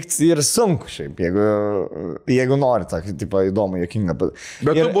 apdovanojimai teikti ir sunku šiaip, jeigu nori tokį, tipo, įdomų, jokingą.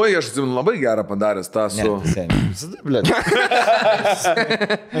 Bet tu buvai, aš atsimenu, labai gerą padaręs tą su... Visada, blet.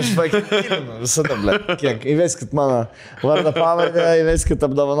 Aš pakilinu, visada, blet. Kiek, įveskit mano vardą pavardę, įveskit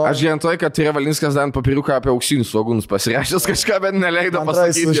apdovanojimą. Aš žinau, kad yra Valinskas dar papiriuką apie auksinius svogūnus pasirašęs kažką, bet neleido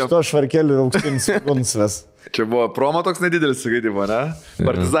pasakyti. Man šito švarkelių auksinius svogūnus ves. Čia buvo promo toks nedidelis, sakai, tipo, ne?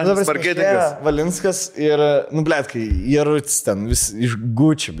 Partizaninis marketingas. Valinskas ir, nu, blet, kai Jarutis ten, vis iš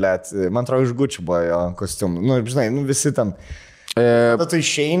Gucci, blet, man atrodo, iš Gucci buvo jo kostiumų. Nu, žinai, nu, visi ten. Tada tu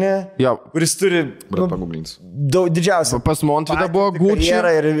išeini, kuris turi, nu, didžiausią. Pas Montvydą buvo Gucci.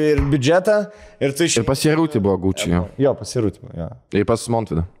 Ir biudžetą. Ir tu išeini. Ir pas Jarutį buvo Gucci, jo. Jo, pas Jarutį, jo. Ir pas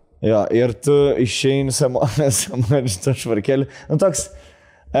Montvydą. Jo, ir tu išeini šitą švarkelį. Nu, toks...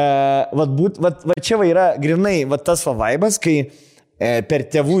 Va čia va yra grinai va tas va vaibas, kai per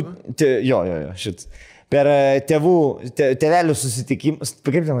tėvų, per tėvelių susitikimus,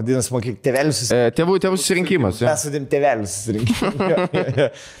 kaip ten vadinasi, tėvelių susitikimus. Tėvų susirinkimas. Mes vadinam tėvelių susirinkimą.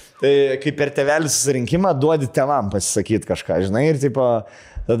 Tai kai per tėvelių susirinkimą duodi tėvam pasisakyti kažką, žinai, ir tipo...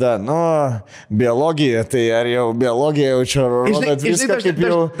 Tada, nu, biologija, tai ar jau biologija jau čia rodat viską kaip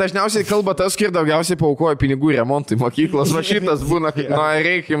jau... Dažniausiai kalba tas, kur daugiausiai paukoja pinigų remontui mokyklos, va šitas būna, kaip, nu,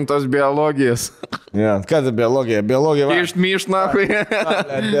 reikim tos biologijos. Ja, ką tai biologija? Biologija, va. Myšt, nakui.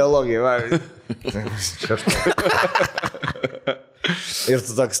 Biologija, va. Ir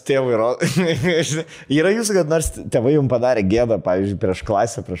tu toks tėvui rodo. Yra jūsų, kad nors tėvai jums padarė gėdą, pavyzdžiui, prieš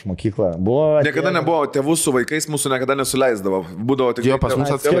klasę, prieš mokyklą. Niekada nebuvo tėvų su vaikais, mūsų niekada nesuleisdavo. Būdavo tik... Jo, pas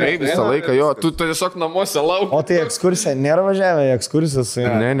mus atskirai visą laiką, jo, tu tiesiog namuose lauk. O tai ekskursija, nėra važiavę į ekskursijas?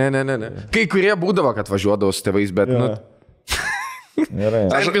 Ne. Kai kurie būdavo, kad važiuodavo su tėvais, bet, nu...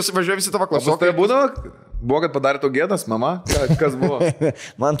 Aš važiuoju visi tavo klasiokai. Tai būdavo? Buvo, kad padarė tau gėdas, mama? Kas buvo?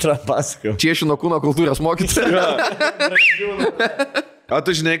 Man atrodo, pasakau. Čiešino kūno kultūros mokytojas. O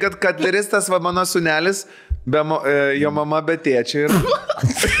tu žinai, kad katleristas, va, mano sunelis, jo mama be tėčia ir...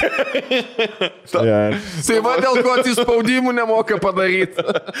 Tai va dėl ko atsispaudimų nemoka padaryti.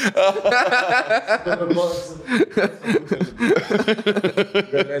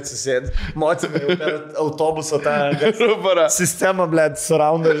 Gali atsisėdti. Motina jau per autobuso tą sistemą, blėt,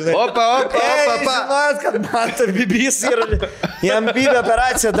 suraunda. Opa. Žinojot, kad man ta bibys ir jam bibė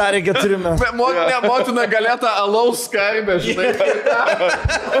operaciją darė 4 metų. Motina galėtų alaus skarbę, žinai.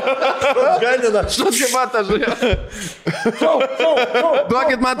 Ganina. Štai matą, žinai.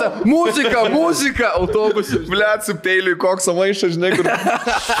 Duokit man tą muzika autobusui. Blet, su peiliu į koksą maišą, žinai, kur...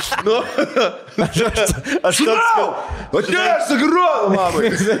 Aš sakiruoju, mamai.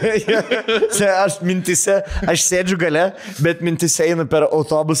 Aš mintise, aš sėdžiu gale, bet mintise einu per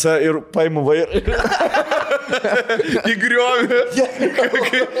autobusą ir paimu vairą. Įgriovė.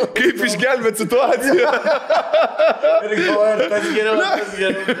 Kaip išgelbėt situaciją. Ir galvoju, tas geriau.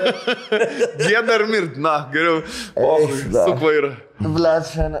 Gėda ar mirt, na, geriau. O, su vairą. Blet,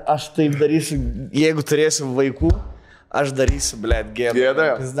 aš taip darysiu, jeigu turėsiu vaikų, aš darysiu, blet, gėdą. Gėda.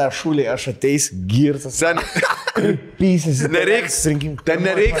 Vis dar šūliai, aš ateisiu girtas. Sen... Pysis. Nereiks, ten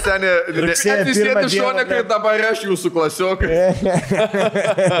nereiks, ten... Atsisėdi šonę, kai dabar aš jūsų klasiokai.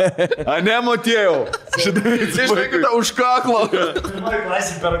 Ane, Motiejau. Išveikite už kaklo.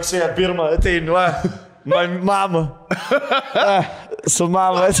 Klasį per rugsėjo 1, ateinu, mama. Su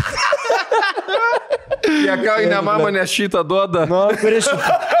mama. Jekau ne mama, nes šitą duoda. Nu, kuris šitą.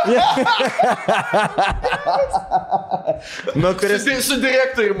 Nu, kuris... Su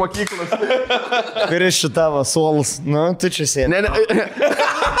direktoriu mokyklos. Kuris šitavo suolus. Nu, tu čia sėdi. Ne.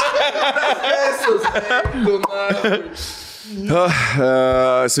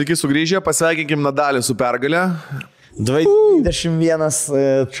 Sveiki sugrįžę, pasveikinkim Nadalį su pergalė.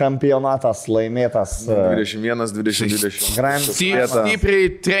 21 čempionatas laimėtas. 21-20.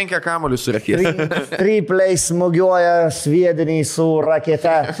 Stipriai trenkia kamuolį su rakete. Tripliai smūgiuoja sviediniai su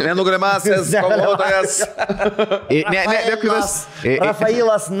rakete. Nenugalimasias kovotojas.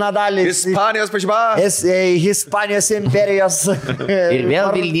 Rafailas Nadalis. Ispanijos pažyma. Hispanijos imperijos. Ir vėl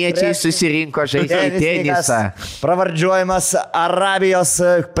Vilniečiai susirinko žaisti tenisą. Pravardžiuojamas Arabijos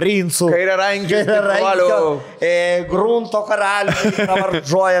princų. Kairė rankė. Grunto karaliui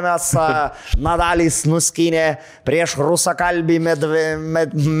pravardžiuojamas Nadalis nuskynė prieš rusakalbį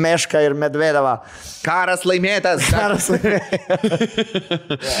Mešką ir Medvedevą. Karas laimėtas. Karas laimėtas.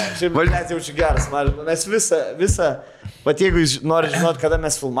 Šiaip jau čia geras, mes visą, bet jeigu nori žinot, kada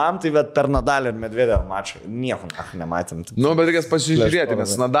mes filmavom, tai per Nadalį ir Medvedevą mačą nieko nematėm. Nu, bet reikės pasižiūrėti,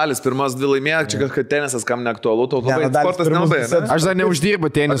 nes Nadalis pirmas 2 laimėjo, čia kad tenisas kam neaktualu, tau labai sportas nelabai. Aš dar neuždirbu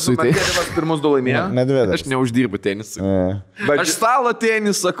tenisui. Medvedevas pirmus 2 laimėjo. Medvedevas. Aš neuždirbu tenisui. Aš stalo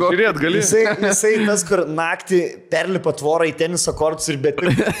tenisą sakau. Žiūrėt, gali. Jisai tas, kur naktį perlipa tvorą į teniso kortus ir bet...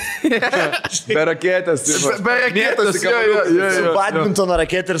 Be raketės. Be raketės, jo. Badmintono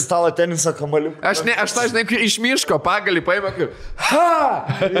raketė ir stalo teniso kamaliu. Aš tą žinai, iš miško pagalį paima, kaip... Ha!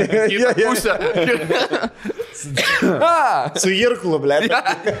 Į pusę. Su Jirklu, blėt.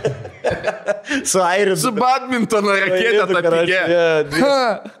 Su Airiu. Su badmintono raketė tą pigė.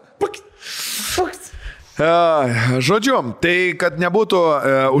 Žodžiu, tai kad nebūtų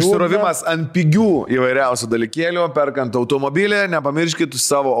užsirovimas ant pigių įvairiausių dalykėlių, perkant automobilį, nepamirškit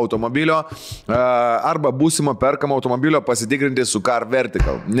savo automobilio arba būsimo perkamo automobilio pasitikrinti su Car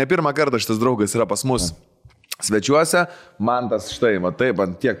Vertical. Ne pirmą kartą šitas draugas yra pas mus svečiuose, man tas štai, va taip,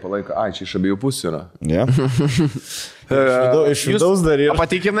 ant tiek palaiko, čia iš abiejų pusių yra. Iš vidaus dar yra.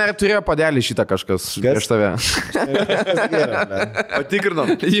 Patikrinai, ar turėjo padelį šitą kažkas prieš tave? Patikrinom.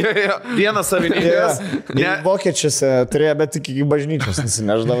 Vienas savininkas. Vokiečiuose turėjo, bet tik iki bažnyčios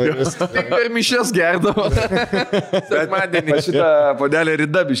nesineždavo ir viską. Tik per mišės gerdavo. Šitą padelį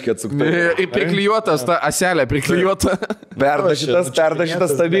ridabiškį atsukta. Ir priklijuotas, ta aselė priklijuota.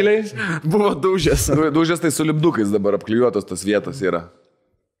 Perdažytas stabiliai. Buvo dūžęs. Dūžęs tai su lipdukais dabar apklijuotos tas vietas yra.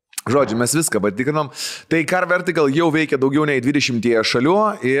 Žodžiu, mes viską patikrinom. Tai Car Vertical jau veikia daugiau nei 20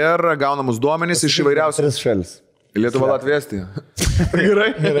 šalių ir gaunamus duomenys iš įvairiausių... 3 šalis. Lietuva, Latvija, Estija.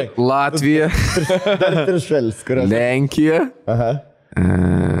 Gerai. Latvija. 3 šalis. Lenkija. Aha.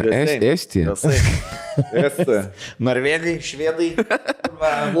 Estija. Estija. Norvegai, švedai.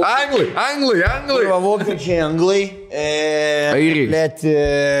 Anglai. Vokiečiai, anglai. Airiai.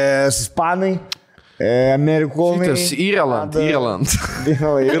 Ispanai. Amerikonai. Irland.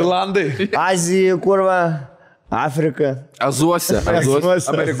 Irlandai. Azija, kurva. Afrika. Azuose.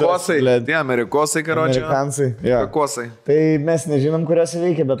 Amerikosai. Tai Amerikosai, karočią. Amerikansai. Amerikosai. Tai mes nežinom, kuriuose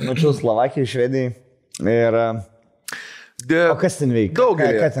veikia, bet mačiau Slovakijai, Švedijai. Ir... O kas ten veikia?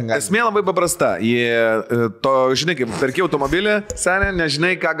 Daugelį. Ką ten gali? Esmė labai paprasta. Žinai, kaip perki automobilį, senė,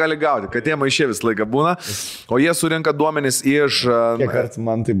 nežinai, ką gali gauti. Kad jie maišė visą laiką būna, o jie surenka duomenis iš... Kiek kartų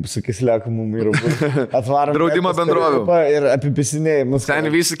man taip sakisliaku mum yra atvarom. Draudimo bendrovių. Ir apipisinėjimus. Ten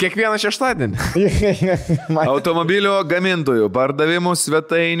visi kiekvieną šeštadienį. Automobilio gamintojų, pardavimų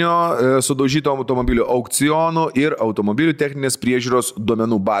svetainio, sudaužyto automobilio aukcionų ir automobilių techninės priežiūros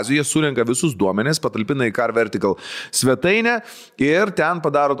duomenų bazų. Jie surenka visus duomenis, patalpina į Car Vertical svetainę ir ten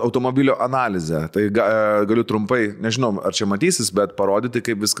padaro automobilio analizę. Tai galiu trumpai, nežinau, ar čia matysis, bet parodyti,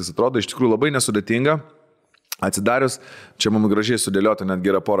 kaip viskas atrodo. Iš tikrųjų labai nesudėtinga. Atsidarius, čia mums gražiai sudėliota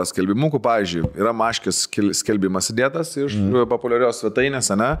netgi yra pora skelbimukų. Pavyzdžiui, yra Maškės skelbimas įdėtas iš populiarios svetainės,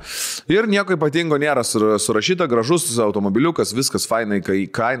 ne? Ir nieko ypatingo nėra surašyta, gražus automobiliukas, viskas fainai,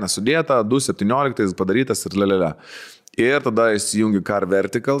 kaina sudėta, 2.17 padarytas ir lelelė. Ir tada įsijungi Car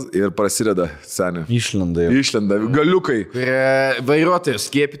Vertical ir prasideda, seniai. Išlenda, galiukai. Vairuotojas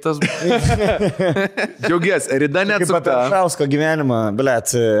skiepytas. Džiaugies, rida net sukta. Kaip apie Šausko gyvenimą,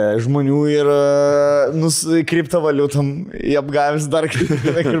 blėt, žmonių ir kriptovaliutom į apgavis dar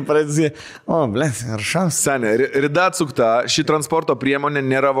ir pradėsi. O, blėt, ar Šaus. Seniai, rida atsukta, ši transporto priemonė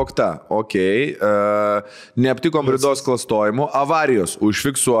nėra vogta. Ok, neaptikom ridos klastojimų, avarijos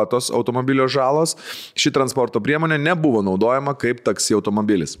užfiksuotos automobilio žalos, ši transporto priemonė nebuvo naudojama kaip taksi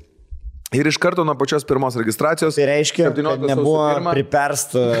automobilis. Ir iš karto nuo pačios pirmos registracijos. Tai reiškia, kad nebuvo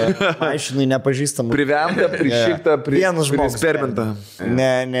pripersta mašinai nepažįstamų. Privemta, prišikta, prisperminta.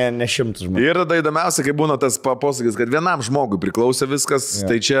 Ne 100 žmonių. Ir tada įdomiausia, kai būna tas posakis, kad vienam žmogui priklausė viskas,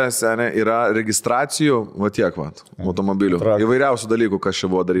 tai čia, senė, yra registracijų, va tiek, va, automobilių. Įvairiausių dalykų, kas čia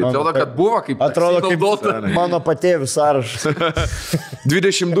buvo daryti. Atrodo, kad buvo kaip... Atrodo, kaip mano patėvių sąrašas.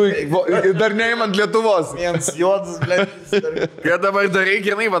 22, dar neimant Lietuvos. Vienas juodas, blėt. Ką dabar darai,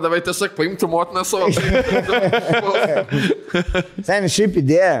 grinai, va, dabar tiesiog paimtų motiną savo. Seniai, šiaip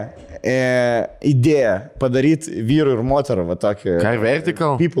idėja padaryti vyrų ir moterų, va tokį... Car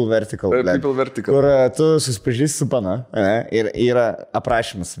Vertical? People Vertical. People Vertical. Kur tu susipažįsti su pana, ir yra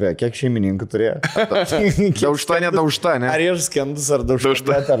aprašymas, kiek šeimininkų turėjo. Daužta, nedaužta, ne? Ar ir skendus, ar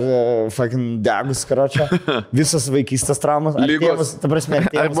daužta, ar fucking degus, karočią. Visos vaikystės traumas. Lygos.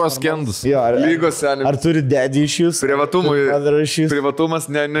 Ar buvo skendus? Jo, lygos, seniai. Ar turi daddy issues? Privatumas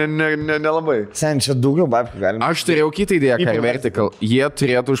nelabai. Seniai, čia daugiau babkių galima. Aš turėjau kitą idėją, Car Vertical. Jie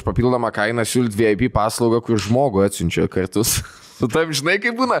turėtų už papildomą kainą siūlyti VIP paslaugą, kur žmogų atsiunčia kartus. Tu taip žinai,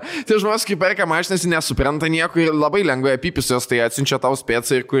 kaip būna. Tie žmonės, kai perka mašinas, nesupranta nieko ir labai lengvai apipisios, tai atsiunčia tau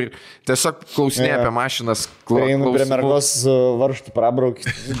spėcą ir kur tiesiog klausinė apie mašinas. Einu prie mergos varžtų prabraukti,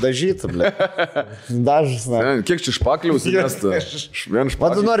 dažyti, ble. Dažas, na. Kiek čia špakliaus įmesta?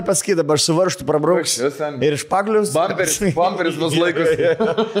 Man tu nori pasakyti, dabar aš su varžtų prabrauksiu. Ir špakliaus. Bamperis bus laikas.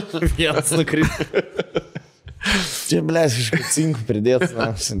 Vienas nukrit. Čia, blės, kažkaip cinkų pridėti.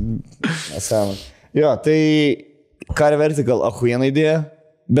 Jo, tai Car Vertical ahuiena idėja,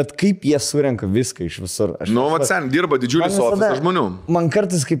 bet kaip jie surenka viską iš visur. Sen, dirba didžiulis ofisas žmonių. Man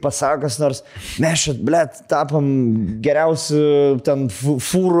kartais, kai pasakas nors, mes šit, blėt, tapam geriausių ten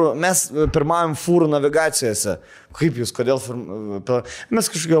fūrų, mes pirmajam fūrų navigacijose. Kaip jūs, kodėl? Mes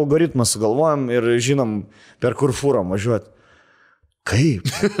kažkokį algoritmą sugalvojam ir žinom, per kur fūrom važiuoti. Kaip?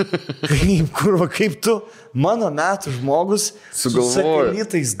 Kaip tu, mano metų žmogus, su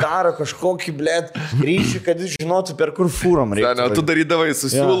satelitais daro kažkokį, blėt, ryšį, kad jis žinotų, per kur fūrom reikia. Tu darydavai su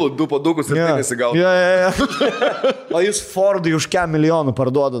siūlu, du padukus ir tai nesigautų. O jūs Fordui už $1 milijonų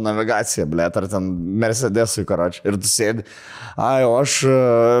parduoda navigaciją, blėt, ar ten Mercedesui, karočią. Ir tu sėdi, o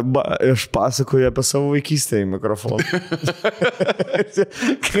aš pasakoju apie savo vaikystę į mikrofoną.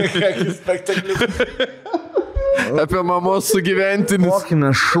 Kokį spektaklį. Apie mamos sugyventinį. Kokį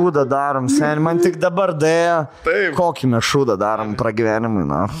mes šūdą darom, seniai, man tik dabar dėjo. Taip. Kokį mes šūdą darom pragyvenimui,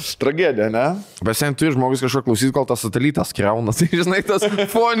 na. Tragedija, ne? Bet seniai turi žmogus kažko klausyti, kol tas satelitas kreuna. Tai žinai, tas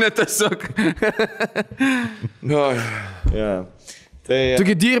fonė tiesiog.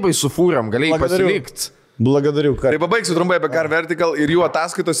 Tugi dirbai su fūram, galėjai pasilikti. Blagadariu, ką. Tai pabaigsiu trumpai apie Car Vertical ir jų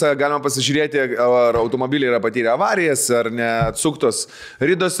ataskaitose galima pasižiūrėti, ar automobiliai yra patyrę avarijas, ar neatsuktos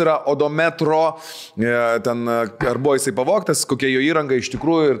ridos yra, odometro, ten, ar buvo jisai pavogtas, kokia jo įranga iš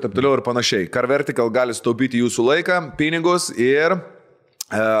tikrųjų ir taip toliau ir panašiai. Car Vertical gali sutaupyti jūsų laiką, pinigus ir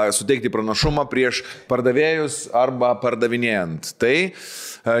suteikti pranašumą prieš pardavėjus arba pardavinėjant. Tai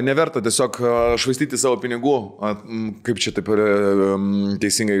neverta tiesiog švaistyti savo pinigų, kaip čia taip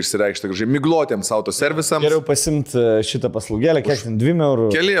teisingai išsireikšti, gražiai, miglotėms autoservisams. Geriau pasimti šitą paslaugėlę, kiek ten 2 eurų.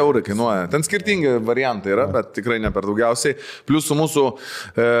 Keli eurai kainuoja. Ten skirtingi variantai yra, bet tikrai ne per daugiausiai. Plius su mūsų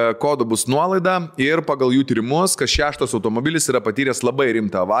kodu bus nuolaida ir pagal jų tyrimus, kas 6 automobilis yra patyręs labai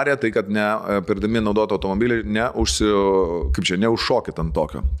rimtą avariją, tai kad pirkdami naudotą automobilį neužšokit ant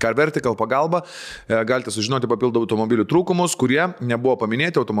tokio. Car Vertical pagalba galite sužinoti papildomų automobilių trūkumus, kurie nebuvo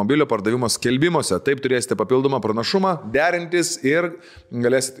paminėti automobilio pardavimo skelbimuose. Taip turėsite papildomą pranašumą, derintis ir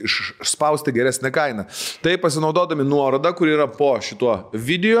galėsite išspausti geresnę kainą. Tai pasinaudodami nuorodą, kur yra po šituo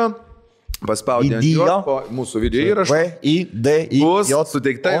video, paspaudę ant jo po mūsų video įrašą, bus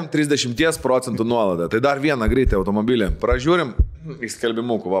suteikta jums 30% nuolaida. Tai dar vieną greitą automobilį. Pražiūrim į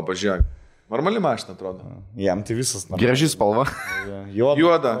skelbimukų, va, pažiūrėk. Normali mašina, atrodo. Jam tai visas. Graži spalva.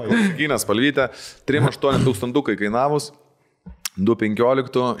 Juoda, klasikinė spalvytė, 3,8 tūkstantukai kainavus.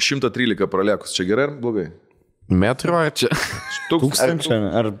 2,15, 113 pralėkus. Čia gerai ar blogai? Metro ar čia? Tūkstančių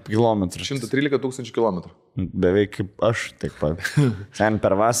ar kilometrų? 113 tūkstančių kilometrų. Beveik kaip aš, taip pat. Sen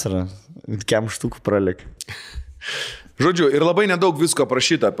per vasarą, kem štukų pralėk. Žodžiu, ir labai nedaug visko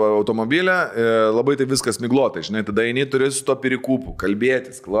aprašyta apie automobilę, labai tai viskas miglotai, žinai, tada eini turėsi su to pirikūpu,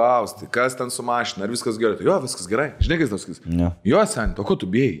 kalbėtis, klausti, kas ten su mašina, ar viskas gerai. Tai jo, viskas gerai. Žinai, kas tau sakys? Ne. Jo, sen, o ko tu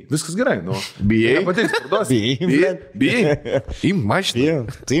bijai? Viskas gerai, nu. Bijai? Nepatiks, parduosi. Bijai? Im mašiną.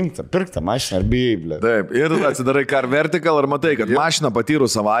 Taip, pirk tą mašiną, ar bijai, blė. Taip, ir atsidarai Car Vertical ir matai, kad mašina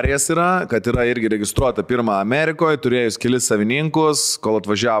patyrus avarijas yra, kad yra irgi registruota pirmą Amerikoje, turėjus kelis savininkus, kol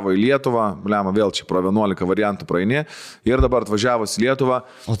atvažiavo į Lietuvą, blema, vėl čia pro 11 variantų praeini. Ir dabar atvažiavus į Lietuvą,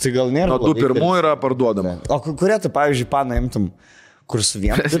 o tai gal nėra. Nuo 2.1 yra parduodama. O kurią tu, pavyzdžiui, paną imtum, kur su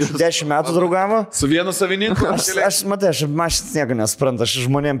vienu 10 metų draugavo? Su vienu savininku? Aš mašinas nieko nesuprantu, aš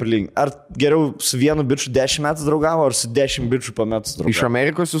žmonėm prilyginu. Ar geriau su vienu bičiu 10 metų draugavo, ar su 10 bičiu po metus draugavo? Iš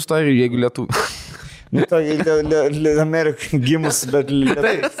Amerikos jūs tai, jeigu lietuvių. Nu, to Amerikai gimus, bet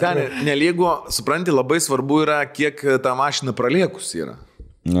taip, seniai, nelygu, supranti, labai svarbu yra, kiek ta mašina praliekus yra.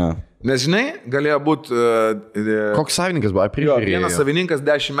 Ne. Nes, žinai, galėjo būti... Koks savininkas buvo? Vienas savininkas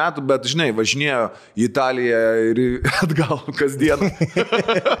 10 metų, bet, žinai, važinėjo į Italiją ir atgal kasdieną.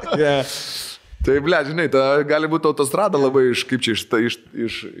 Tai, ble, žinai, gali būti autostrada labai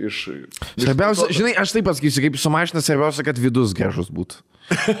Svarbiausia, žinai, aš taip pasakysiu, kaip su mašina, svarbiausia, kad vidus gražus būtų.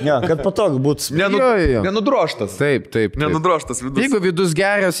 Ne, kad patogu būtų. Nenudroštas. Taip. Nenudroštas vidus. Jeigu vidus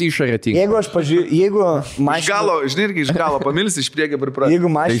geras, išorė tinka. Jeigu aš pažiūrėjau, jeigu mašina... Žinai, irgi iš galo pamilsi, iš priekio pripratęs. Jeigu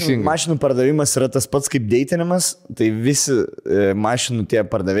mašinų pardavimas yra tas pats kaip deitinimas, tai visi mašinų tie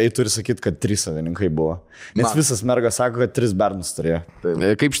pardavėjai turi sakyti, kad 3 savininkai buvo. Nes visas mergas sako, kad 3 bernus turėjo. Taip.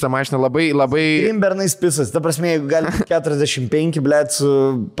 Kaip šitą mašiną labai... 3 bernais pisas. Ta prasme, jeigu gali 45, blėt, su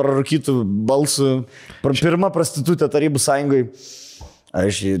prarūkytų balsu. Pirma prostitutė Tarybų Sąjungai.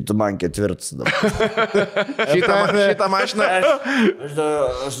 Tu man 4 dabar. Šitą mašiną.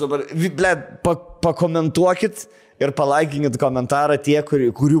 Aš dabar, blėt, pakomentuokit ir palaikinkit komentarą tie,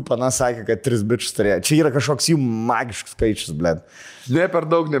 kurių panas sakė, kad 3 bičius turėjo. Čia yra kažkoks jų magiškas skaičius, blėt. Ne per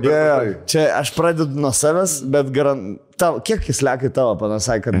daug, ne per daug. Čia aš pradedu nuo savęs, bet kiek jis lekai tavo panas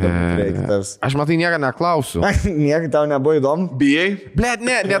sakė, kad turėjo kitas. Aš matai nieko neklausiu. Nieko tau nebuvo įdomu? Bijai? Blėt,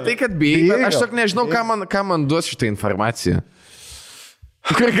 ne tai, kad bijai, bet aš tik nežinau, ką man duos šitą informaciją.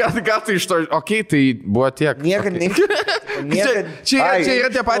 Ką tu iš to, tai buvo tiek. Čia yra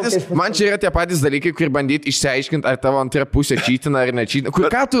tie patys, man čia yra tie patys dalykai, kur bandyti išsiaiškinti, ar tavo antra pusė čytina ar nečytina.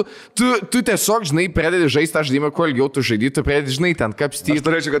 Ką tu tiesiog, žinai, pradedi žaisti tą žaidimą, kuo ilgiau tu žaidži, tu pradedi, žinai, ten kapstyti. Aš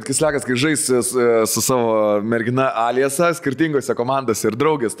turėčiau, kad Kislekas, kai žais su savo mergina Aliesa, skirtingose komandose ir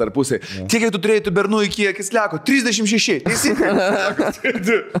draugės tarpusiai. Kiek tu turėjai tų bernų iki Kisleko? 36.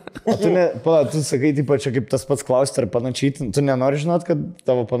 Tu sakai, čia kaip tas pats klausti, ar panačytin. Tu nenori žinot, kad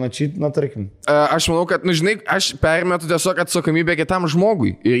tavo panačytina, tarkim? Aš manau, kad, žinai, aš permetu tiesiog atsakomybę kitam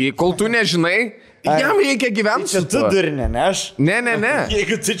žmogui. Ir kol tu nežinai, jam reikia gyventi su to. Tu durinė, ne aš? Ne.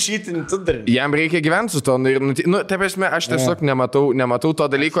 Jeigu tu čytini, tu durinė. Jam reikia gyventi su to. Taip esmė, aš tiesiog nematau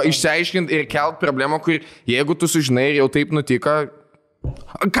to dalyko išsiaiškinti ir kelt problemą, kur jeigu tu sužinai ir jau taip nutiko,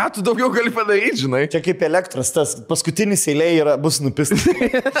 ką tu daugiau gali padaryti, žinai? Čia kaip elektros, tas paskutinis eilė bus nupistas.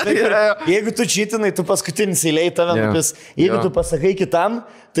 Jeigu tu čytinai, tu paskutinis eilė tave nupis. Jeigu tu pasakai kitam,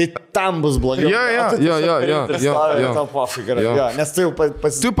 tai tam bus blogiau. Nes tu jau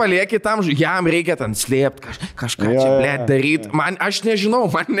tu palieki tam, jam reikia ten slėpti, kažką čia, blėt, daryti. Aš nežinau,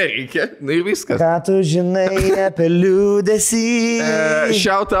 man nereikia. Ir viskas. Ką tu žinai apie liūdesį?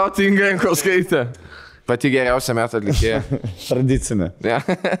 Shout out Inga Jankauskaitė. Pati geriausia metų atlikėja. Tradicinė. Ja.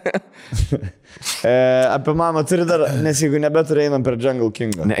 Apie mamą turi dar, nes jeigu nebeturi, einam per Jungle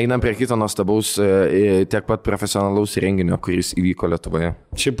Kingą. Einam prie kito nuostabaus, tiek pat profesionalaus renginio, kuris įvyko Lietuvoje.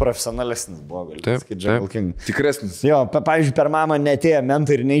 Šiaip profesionalesnis buvo, galiu Taip, sakyti, Jungle King. Tikresnis. Jo, pavyzdžiui, per mamą netėjo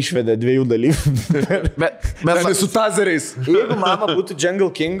mentai ir neišvedė 2 dalyvų. Mes Su tazeriais. Jeigu mama būtų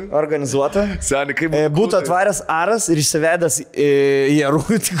Jungle King organizuota, Seniai, kaip būtų atvaręs Aras ir išsivedęs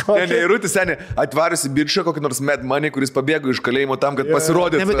Jarūtį. Ne, Rūtis, seniai, atvaręs į biržą kokį nors Mad Money, kuris pabėgo iš kalėjimo tam, kad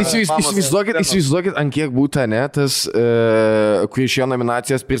pasirodytų. Ne, bet įsivaizduokit, ant kiek būtų, ne, tas, kur iš jo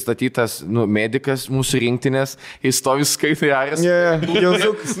nominacijos pristatytas, medikas mūsų rinktinės, jis stovi skaitai Aras.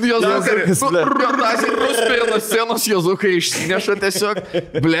 Jozukas prie nuo scenos, Jozukai išsineša tiesiog,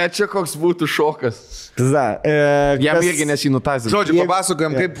 blečia, koks būtų šokas. Jam irgi nesinutazė. Žodžiu,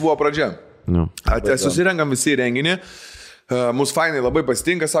 papasakojam, kaip buvo pradžia. Susirenkam visi renginį, mūsų fainai labai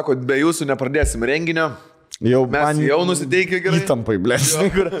pasitinka, sako, be jūsų nepradėsim renginio. Mes jau nusiteikę gerai. Įtampai, blėt.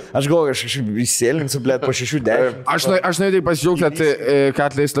 Aš galvoju, aš kažkaip įsėlinsiu, blėt, po 6-10. Aš norėjau pasidžiaugti, kad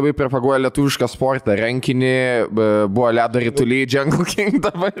Atleis labai propaguoja lietuvišką sportą. Renkinį buvo ledo rituliai, Jungle King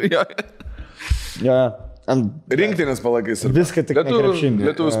dabar. Rinktinės palakys. Viską tik krepšinį.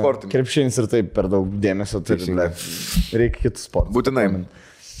 Lietuvių sportinį. Krepšinis ir taip per daug dėmesio turi. Reikia kitų sportų. Būtinai.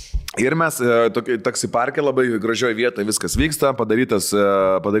 Ir mes taksi parke labai gražioje vietoje viskas vyksta,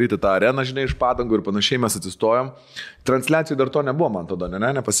 padaryti tą areną, žinai, iš padangų ir panašiai mes atsistojom. Transliacijų dar to nebuvo, man tada,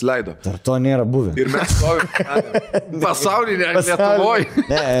 nepasileido. Dar to nėra buvę. Ir mes stovim. Pasaulinė Lietuvoje.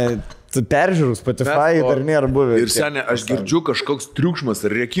 Ne, peržiūrų Spotify dar nėra buvę. Ir seniai, aš girdžiu kažkoks triukšmas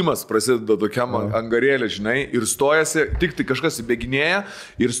ir rėkimas prasideda tokiam angarėlė, žinai, ir stojasi, tik tai kažkas įbėginėja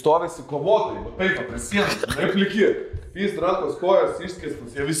ir stovėsi kovotojai, taip, prie sienos, žinai, pliki. Pys, rankos, kojas,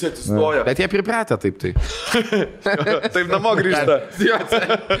 išskėstas, jie visi atsistoja. Bet jie pripratę taip tai. Taip namo grįžta.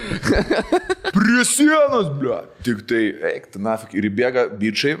 Prie sienos, ble. Tik tai, eik, tu nafik, ir įbėga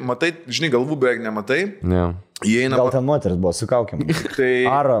bičiai, matai, žinai, galvų beveik nematai. Ne. Gal ten moteris buvo su kaukiam. Tai...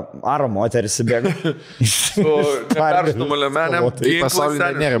 Aro moteris įbėga. Su neperštumo lemenėm,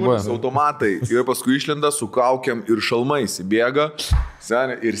 pasaulyje nėra buvę. Automatai. Ir paskui išlenda su kaukiam ir šalmais įbėga.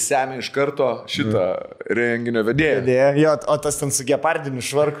 Ir semia iš karto šitą renginio vedėją. Jo, o tas ten su gepardiniu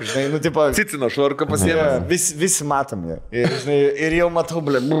švarku, žinai, tipo... Cicino švarką pasiėmė. Visi matom jie. Ir jau matau,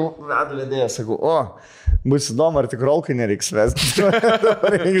 vedu vedėją, sakau, bus įdomu, ar tik rolkai nereiks vesti.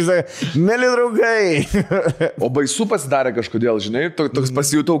 Mėly draugai. O baisu pasidarė kažkodėl, žinai, toks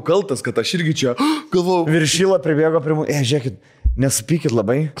pasijutau kaltas, kad aš irgi čia galvau. Viršyla pribėgo prie mūsų, žiūrėkit, nesupykit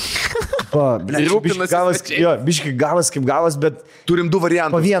labai. Biški gavas kaip gavas, bet... Turim 2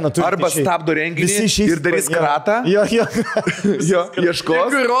 variantus. Po vieną turim. Arba stabdo renginį ir darys kratą. Jo,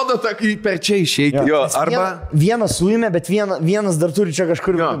 ieškos. Ir rodo, per čia išeiti. Arba... Vienas suėmė, bet vienas dar turi čia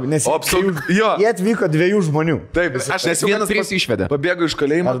kažkur... Nes jie atvyko 2 žmonių. Taip, nes vienas 3 išvedė. Pabėgo iš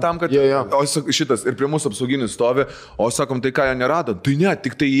kalėjimo tam, kad... O šitas ir prie mūsų apsauginis stovi. O sakom, tai ką jo nerado? Tai ne,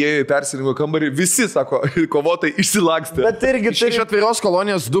 tik tai jie persirinko kambarį. Visi, sako, kovotai išsilakstė. Bet irgi... Iš atviros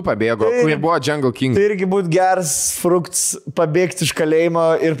kolonijos 2 pabėgo. Kur buvo Jungle King. Tai irgi būt geras frukts pabėgti iš kalėjimo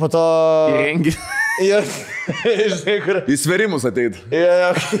ir po to... Įrengi. Į sverimus ateit.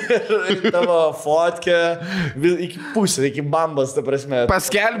 Ir tavo fotkę iki pusės, iki bambas, ta prasme.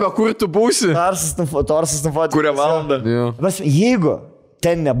 Paskelbė, kur tu būsi. Torsas nufotkė. Kurią valandą. Jeigu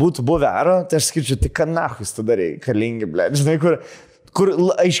ten nebūtų buvę Aro, tai aš skaičiu, tai ką nachus tu darai, kalingi, ble. Žinai, kur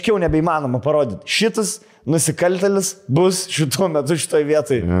aiškiau nebeįmanoma parodyti. Šitas nusikaltelis bus šituo metu šitoj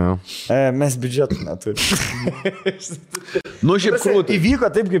vietoj. Mes biudžetų neturime. Šiaip krūtai. Įvyko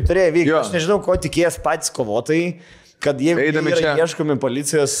taip, kaip turėjo vykti. Aš nežinau, ko tikėjęs patys kovotojai, kad jie yra ieškomi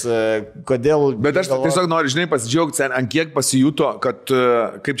policijos, kodėl... Bet aš tiesiog noriu, žinai, pasidžiaugti, ant kiek pasijuto, kad,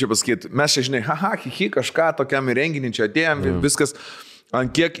 kaip čia pasakyti, mes čia, žinai, kažką tokiam renginį čia atėjom, viskas,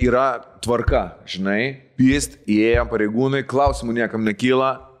 ant kiek yra tvarka, žinai, įėjom pareigūnai, klausimų niekam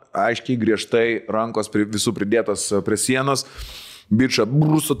nekyla, aiškiai, griežtai, rankos visų pridėtos prie sienos, bičą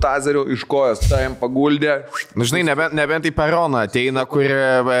su tazeriu iš kojos, jam paguldė. Žinai, nebent į peroną ateina, kur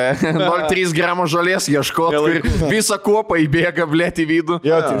 0,3 gramo žolės ieškot, kur visą kuopą įbėga, blėt į vidų.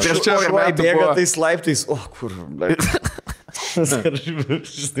 Jo, prieš čia bėga tais laiptais, kur, blėt.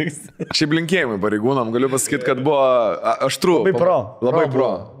 Šiaip linkėjimai pareigūnam, galiu pasakyti, kad buvo aštru. Labai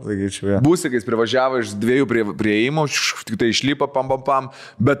pro. Būsikais privažiavo iš 2 prieėjimų, tik tai išlipo, pam.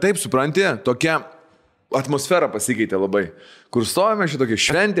 Bet taip, supranti, tokia atmosfera pasikeitė labai. Kur stovime šitokia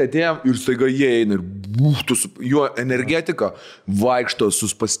šventė, atėjom ir staiga jie eina ir būtų su jo energetika, vaikšto su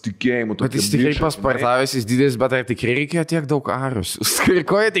pasitikėjimu. Bet jis tikrai paspartavęs, jis didelis, bet ar tikrai reikėjo tiek daug arius?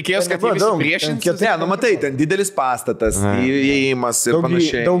 Ko jie tikėjos, kad jie visi priešinsis? Ne, nu matai, ten didelis pastatas, įėjimas ir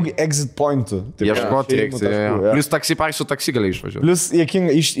panašiai. Daug exit pointų. Ieškoti reikia. Plius taksi park su taksi gali išvažiuoti. Plius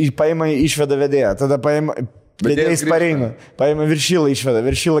jėkinga, paima išveda vedėją, tada paima... Vedėjas pareina, paima viršylą išveda,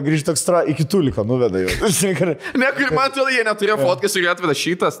 viršylą grįžta toks iki tuliko, nuveda jau. Ne, kur man atrodo, jie neturėjo fotkas ir jie atveda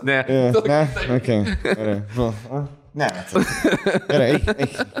šitas, ne. Ne, okei. Ne, gerai.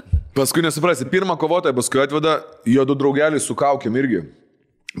 Paskui nesuprasi, pirmą kovotoją paskui atveda jo du draugeliai su kaukiam irgi.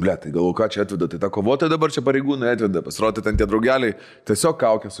 Ble, tai galvoju, ką čia atveda, tai ta kovotoja dabar čia pareigūnai atveda, pasirodė ten tie draugeliai, tiesiog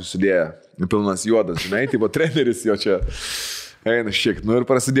kaukės užsidėję, pilnas juodas, žinai, tipo treneris jo čia. Eina šiek, nu ir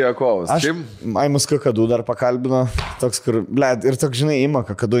prasidėjo kovas. Aš Aimus Kakadu dar pakalbino, toks kur, blėt, ir toks, žinai, ima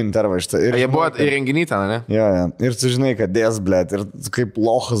Kakadu intervą iš to. Jie buvo įrenginį ten, ne? Jo. Ir tu žinai, kad dės, blėt, ir kaip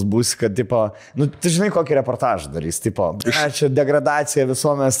lochas bus, kad, tipo, nu, tu žinai, kokį reportažą darys, tipo, čia degradacija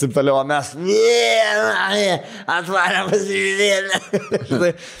visuomenės, taip toliau, o mes, atvarėm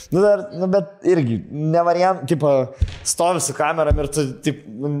pasižiūrėti. Nu, bet irgi, nevariam, tipo, stovi su kameram ir tu, taip,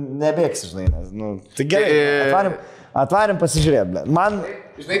 nebėgsi, žinai, nes, nu, tai gerai, atvarėm pasižiūrėt, blė. Man...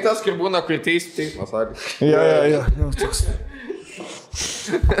 Žinai, tas, kur būna, kur teismas, ar? Jo, toks.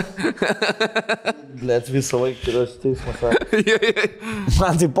 Blėt, visą laiką yra teismas, ar?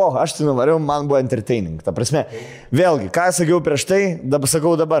 Man tai aš tai nuvariau, man buvo entertaining. Ta prasme, vėlgi, ką sakiau prieš tai, dabar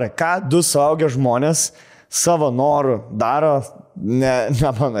sakau dabar, ką du suaugę žmonės savo norų daro, ne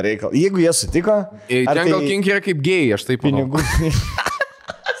mano reikal. Jeigu jie sutiko... Jungle King yra kaip gėjai, aš taip manau. Pinigų...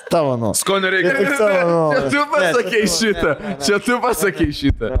 Tavo nu. Skonio reikia. Čia tu pasakei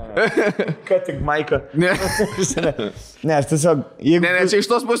šitą. Ką tik Maika. Ne, aš tiesiog... Ne, čia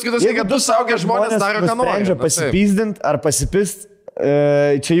iš tos bus kitos, kad du saugia žmonės daro, ką nori. Sprendžia pasipizdint ar pasipist,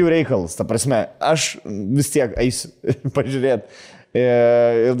 čia jų reikalas. Ta prasme, aš vis tiek eisiu pažiūrėti.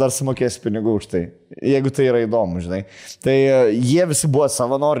 Ir dar sumokėsiu pinigų už tai, jeigu tai yra įdomu, žinai. Tai jie visi buvo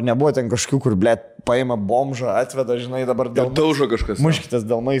savanori, nebuvo ten kažkokių, kur, blėt, paima bomžą, atveda, žinai, dabar dėl... Daužo kažkas. Muškitas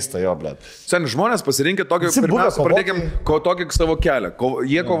dėl maisto, jo, blėt. Sen, žmonės pasirinkė tokį, pirmiausia, pradėkim tokį savo kelią.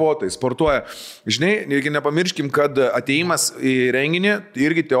 Jie kovotojai, sportuoja. Žinai, irgi nepamirškim, kad ateimas į renginį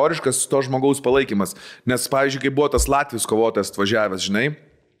irgi teoriškas to žmogaus palaikymas. Nes, pavyzdžiui, kai buvo tas Latvijos kovotojas atvažiavęs, žinai,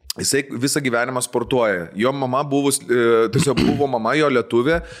 jisai visą gyvenimą sportuoja. Jo mama tiesiog buvo mama jo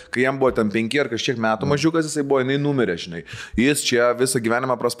lietuvė, kai jam buvo ten 5 ar kažkiek metų mažiukas, jisai buvo, jinai numirė, žinai. Jis čia visą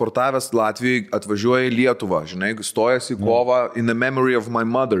gyvenimą prasportavęs Latvijai atvažiuoja į Lietuvą, žinai, stojasi į kovą in the memory of my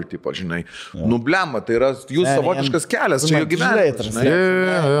mother, tipo, žinai. Nublema, tai yra jūsų savotiškas kelias, čia jo gyvenimas, žinai.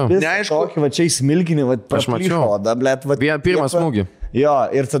 Neaišku. Tokį va čia įsmilkinį, va prašmačiau, da, blėt, va. Pirmas smūgį. Jo,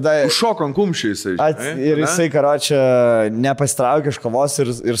 ir tada... Šoko ant kumščių jisai. Ir jisai, karočią, nepastraukė iš kovos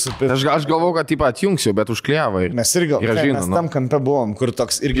ir supirko. Aš galvau, kad taip atjungsiu, bet užkliavo. Mes irgi mes tam kampe buvom, kur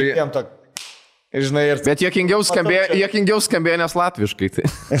toks irgi jam toks. Žinai, bet jokingiau skambėjo, nes latviškai. Tai.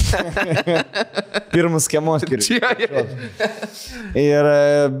 Pirmus skemos skiriu. Ir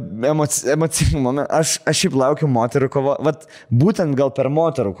emocinį momentą. Aš šiaip laukiu moterų kovo. Vat būtent gal per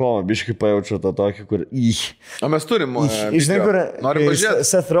moterų kovą biškai pajaučiu tą tokį, kur... O mes turim... Žinai, kur... Norim pažiūrėti.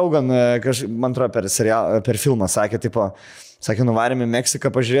 Seth Rogen, man atrodo, per filmą sakė, tipo... Sakė, nuvarėm į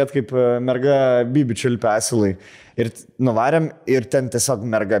Meksiką pažiūrėti, kaip merga bibi čiulpia asilai. Ir nuvarėm ir ten tiesiog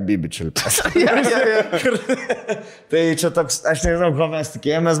merga bibi čiulpia asilai. Tai čia toks, aš nežinau, ko mes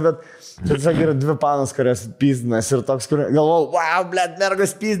tikėjomės, bet čia tiesiog yra 2 panos, kurios pizdinas ir toks, kur galvojau, wow, blėt,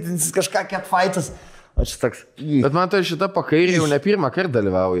 mergas pizdinsis, kažką catfightas. O čia toks... Bet man tai šita pakairė jau ne pirmą kartą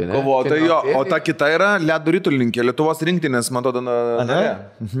dalyvauja, ne? Kovotojai, jo, o ta kita yra ledo ritulininkė, Lietuvos rinktinės, man atrodo,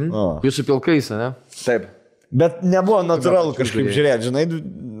 Jūsų pilkais, ne? Taip. Bet nebuvo natūralu kažkaip žiūrėti, žinai,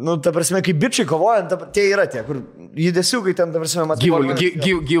 nu, ta prasme, kai bičiai kovojant, tie yra tie, kur judesiukai ten, ta prasme, matau.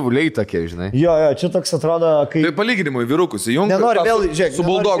 Gyvuliai tokie, žinai. Jo, čia toks atrodo, kai... Tai palyginimui, vyrukus, įjungi. Nenori vėl, žiūrėk, su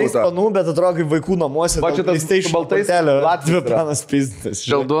buldogu tą. Bet atrodo, kaip vaikų namuose. Va, čia tas su baltais Latvijos panas pizdas.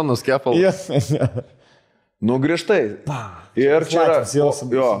 Žalduonos kepalas. Nu, griežtai. Ir čia yra,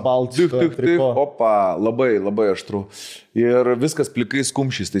 opa, labai, labai aštru. Ir viskas plikais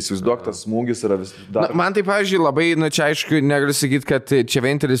kumšys, tai įsivaizduok, tas smūgis yra vis dar. Man tai, pavyzdžiui, labai, čia aišku, negaliu sakyti, kad čia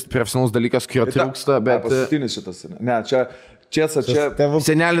vienintelis profesionalus dalykas, kurio trūksta, bet... Paskutinis šitas, ne, čia...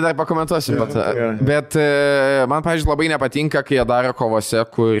 Senelį dar pakomentuosiu, bet man, pavyzdžiui, labai nepatinka, kai jie daro kovose,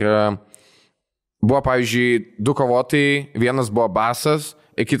 kur buvo, pavyzdžiui, 2 kovotojai, vienas buvo basas,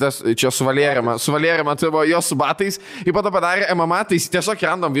 kitas čia su Valėrima, tai buvo jo su batais, ir po to padarė MMA, tai tiesiog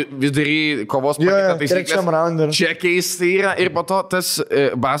random vidury kovos taisyklės. Čia keistai yra, ir po to tas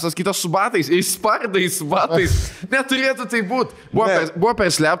basas kitas su batais, ir spardai su batais. Neturėtų tai būti. Buvo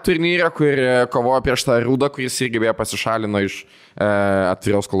per slep turnyrą, kur kovojo prieš tą Rūdą, kuris irgi beje pasišalino iš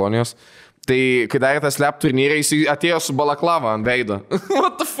Atviros kolonijos. Tai, kai darė tą slep turnyrą, jis atėjo su balaklava ant veido.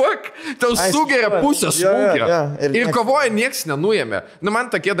 What the fuck? Tau sugeria pusę smūgio. Ir kovoja, nieks nenuėmė. Nu, man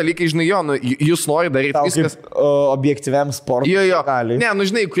tokie dalykai, žinai, jo, nu, jūs nori daryti viskas. Objektyviam sportui. Jo. Ne, nu,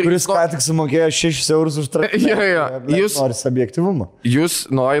 žinai, kuris ką tik sumokėjo 6 eurus už trafiką. Jūs nori objektyvumą. Jūs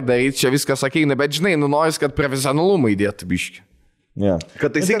nori daryti čia viskas, sakyk, bet žinai, nu, nori, kad profesionalumą įdėtų biški. Yeah.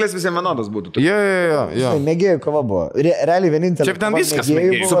 Kad taisyklės visiems vienodas būtų. Jo. Mėgėjų kova buvo. Realiai vienintelė. Čia ten viskas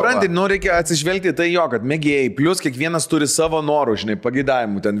mėgėjų. Supranti, nu reikia atsižvelgti tai jo, kad mėgėjai, plus kiekvienas turi savo norų, žinai,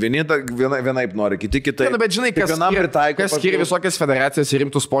 pageidavimų. Ten vienaip nori, kiti kitaip. Ja, bet žinai, kas skiria visokias federacijas ir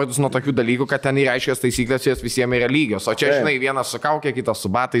rimtus sportus nuo tokių dalykų, kad ten yra aiškios taisyklės, jos visiems yra lygios. O čia, žinai, vienas su kaukė, kitas su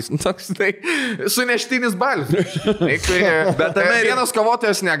batais. Toks, tai suneštinis balis. Bet vienas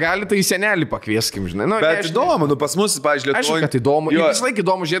kovotojas negali, tai senelį pakvieskim, žinai. Bet įdomu, pas mus, pavyzdžiui, Vis laik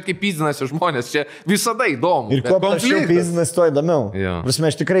įdomu žiūrėti, kaip pizdinas žmonės. Čia visada įdomu. Ir kuo prašiau pizdinas, tuo įdomiau. Prasme,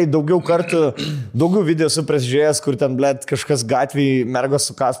 aš tikrai daugiau video esu prasižiūrėjęs, kur ten, blėt, kažkas gatvėje mergos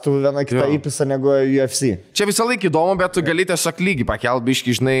sukastų vieną kitą įpisą negu UFC. Čia visą laiką įdomu, bet tu gali tiesiog lygį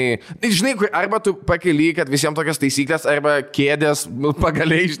pakelbiški, žinai, arba tu pakeli, kad visiems tokias taisyklės, arba kėdės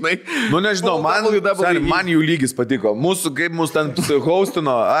pagaliai, žinai. Nu, nežinau, man jų lygis patiko. Kaip mūsų ten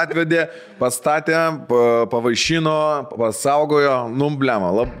hostino, atvedė, pastatė, pavaišino, pasaugojo. Numblema.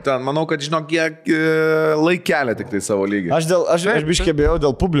 Manau, kad žinok, kiek laikelė tik tai savo lygį. Aš biškiai bijau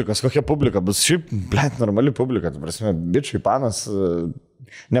dėl publikos. Kokia publika bus? Šiaip, blėt, normali publika. Prasme, bičiui panas,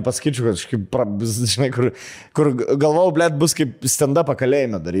 nepasakyčiau, kad kažkaip, žinai, kur galvau, blėt, bus kaip stand-upą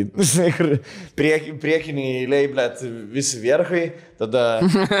kalėjime daryti. Žinai, kur priekiniai eiliai, blėt, visi vierchai, tada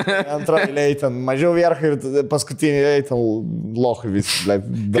antra eiliai ten mažiau vierchai ir paskutiniai eiliai ten lochai visi, blėt.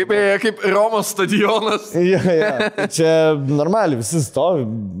 Kaip Romos stadionas. Ja. Čia normaliai, visi stovi.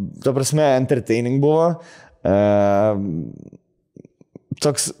 Ta prasme, entertaining buvo.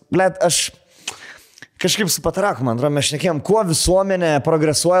 Toks, blėt, aš kažkaip su Pataraku, man atrodo, mes šnekėjom, kuo visuomenė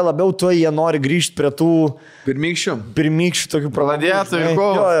progresuoja labiau, tuo jie nori grįžti prie tų pirmykščių tokių pradėtojų.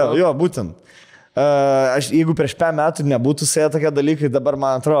 Jo, būtent. Jeigu prieš 5 metų nebūtų sėję tokie dalykai, dabar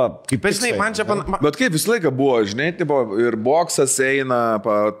man atrodo, kaip žinai, man čia Bet kaip visą laiką buvo, žinai, tipo, ir boksas eina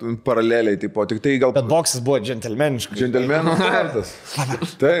paraleliai, tipo, tik tai gal... Bet boksas buvo džentelmeniškas. Džentelmenų kartas.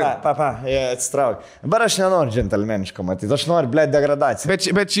 Taip. Atsitrauk. Dabar aš nenoriu džentelmenišką matyti, aš noriu, blėt, degradaciją.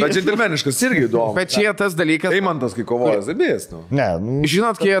 Bet džentelmeniškas irgi įdomu. Bet čia tas dalykas... Eimantas, kai kovoja, zabės, nu.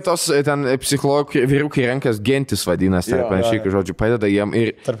 Žinot, kai tos ten psichologų vyrukai renkas gentis vadinasi, tai panašiai, kai žodžiu padeda jiem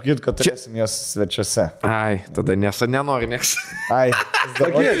ir... Tarp kitko, turėsim jas svečiuose. Ai, tada nenori nieks. Ai.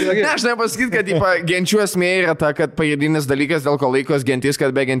 Ne, aš noriu pasakyti, kad genčių esmė yra ta, kad pagrindinis dalykas, dėl ko laikos gentis, kad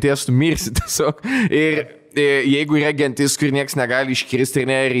be genties tu mirsi tiesiog. Ir jeigu yra gentis, kur nieks negali iškristi ir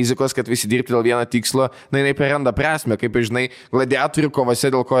nėra rizikos, kad visi dirbti dėl vieno tikslo, jinai praranda prasme, kaip, žinai, gladiatorių kovose,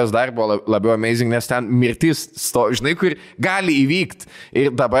 dėl ko jos dar buvo labiau amazing, nes ten mirtis, žinai, kur gali įvykti.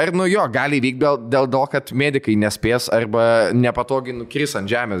 Ir dabar, gali įvykti dėl to, kad medikai nespės arba nepatogiai nukris ant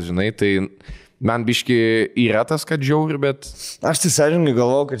žemės, žinai, tai... Man biški yra tas, kad žiauri, bet... Aš tai sąžininkai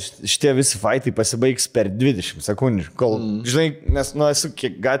galvoju, kad šitie visi faitai pasibaigs per 20 sekundžių. Kol, žinai, nes esu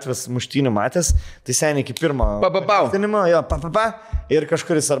kiek gatvės muštynių matęs, tai seniai iki pirmo... Ir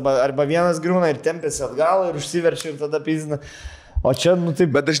kažkuris arba vienas griūna ir tempėsi atgal ir užsiverčia ir tada pizina. O čia, taip...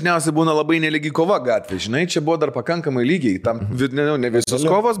 Bet dažniausiai būna labai nelygi kova gatvė, žinai, čia buvo dar pakankamai lygiai. Tam, ne visos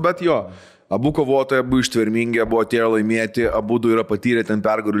kovos, bet jo. Abu kovotojai, abu ištvermingi, abu atėjo laimėti, abu yra patyrę ten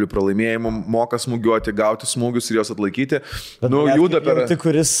pergalių pralaimėjimų, moka smūgiuoti, gauti smūgius ir juos atlaikyti. Juda per... Tai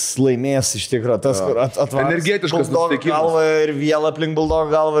kuris laimės iš tikrųjų, tas, kur atvaras. Energetiškas nusteikimas. Galva ir vėl aplink buldogo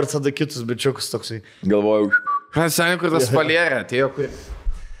galvą ir tada kitus bičiukus toksai. Galvoju. Seniai, kur tas palėrė atėjo, kur...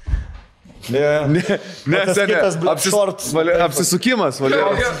 Apsisukimas.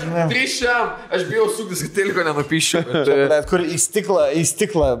 Trišiam, aš bijau suktis, kad teliko nenupiščiau. Kur į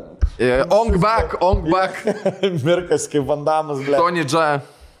stiklą. Ong back. Mirkas kaip Vandamas, ble. Tony Jaa.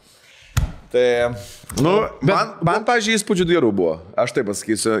 Tai, man pažiūrėjau, įspūdžių gerų buvo. Aš taip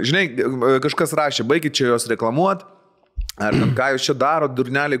pasakysiu. Žinai, kažkas rašė, baikit čia jos reklamuot. Ar ką jūs čia daro,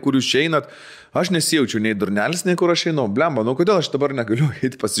 durneliai, kur jūs čia einat. Aš nesijaučiu nei durnelis, nei kur aš einu. Blemba, kodėl aš dabar negaliu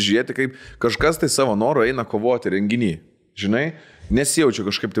eiti pasižiūrėti, kaip kažkas tai savo noru eina kovoti renginį. Žinai? nesijaučiu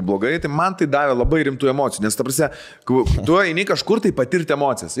kažkaip tai blogai, tai man tai davė labai rimtų emocijų, nes ta prasme, tu eini kažkur tai patirti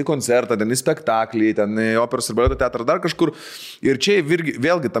emocijas, į koncertą, ten į spektaklį, ten į operos ir baleto teatrą, dar kažkur, ir čia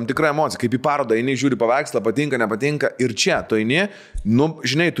vėlgi tam tikra emocija, kaip į parodą, eini, žiūri paveikslą, patinka, nepatinka, ir čia tu eini, nu,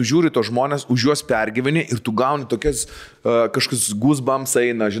 žinai, tu žiūri to žmonės, už juos pergyveni ir tu gauni tokias kažkokius goosebumps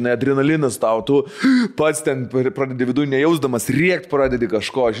eina, žinai, adrenalinas tau, tu pats ten pradedi vidų nejausdamas, rėkt pradedi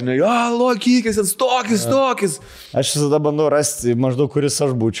kažko, žinai, lokykis, stokis. Aš visada bandau rasti maždaug, kuris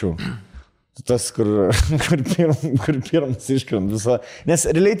aš būčiau. Tas, kur pirmas iškrent visą. Nes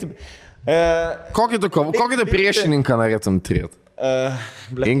realiai... Kokį tu priešininką norėtum turėti?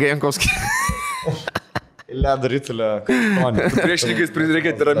 Inga Jankovskį. Ledo rytulio kompanija. Priešininkais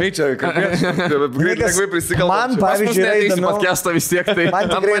reikia ramiai čia lengvai prisikalbėti. Man, pavyzdžiui, yra įdomiau, vis tiek, tai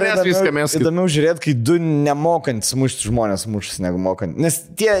man tikrai įdomiau žiūrėti, kai du nemokantys mušti žmonės mušas negu mokant. Nes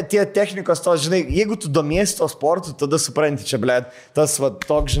tie technikos tos, žinai, jeigu tu domiesi to sportu, tada supranti čia, blėt, tas va,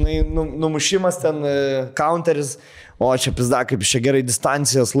 toks, žinai, numušimas ten, counteris, o čia pizda, kaip čia gerai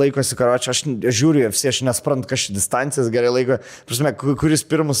distancijas laikosi, karočią, aš žiūriu, aš nesprantu, kas čia distancijas gerai laiko, prasme, kuris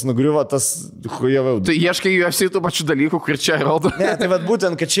pirmas nugriuvo, tas hujavau. Tai ieškai UFC tų pačių dalykų, kur čia rodo. Ne, tai vad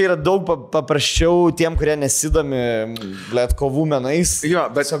būtent, kad čia yra daug paprasčiau tiem, kurie nesidomi, blėt, kovų menais, jo,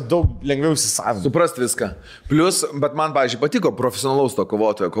 bet tiesiog daug lengviau įsisavinti. Suprast viską. Plus, bet man, pavyzdžiui, patiko profesionalaus to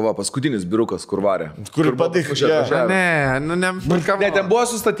kovotojo kova, paskutinis birukas, kur varė. Kur padėjo. Ne, ten buvo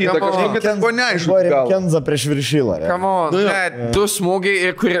sustatyta, kažkaip ten buvo neaišku. Buvo Kenza prieš Viršylą. Kamon, du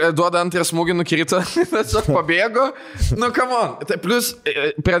smūgiai, kur duoda antrą smūgį nukrito, tiesiog pabėgo. Nu, kamon. Tai plus,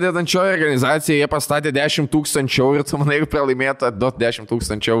 pradedančioji organizacija, jie pastatė 10 000 eurų, tu manai, jeigu pralaimėtų, duot 10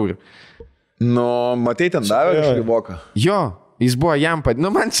 000 eurų. Nu, matei, ten davė kažkaip voką. Jo. Jis buvo jam nu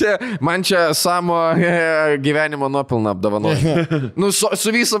man čia samo gyvenimo nuopilną apdovanojimą. Nu,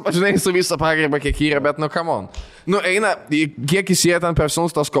 su visą pagarbą, kiek yra, bet nu, come on. Nu, eina, kiek jis jie ten personus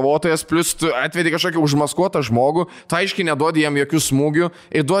tas kovotojas, plus tu atvedi kažkokį užmaskuotą žmogų, tu aiškiai neduodi jam jokių smūgių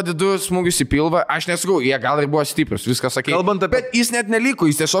ir duodi 2 smūgius į pilvą, aš nesakau, jie gal ir buvo stiprus, viskas sakė. Bet jis net neliko,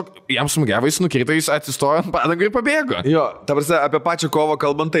 jis tiesiog jam smūgiavo, jis nukrito, jis atsistojo ant padangų ir pabėgo. Jo, ta prasme, apie pačią kovą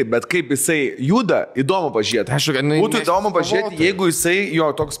kalbant taip, bet kaip jisai juda, įdomu pažiūrėti. Būtų įdomu pažiūrėti, jeigu jisai, jo,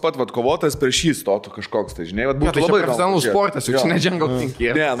 toks pat vat, kovotojas prieš jį stotų kažkoks, tai žinai, būtų tai labai profesionalus sportas, juk čia ne Jungle King.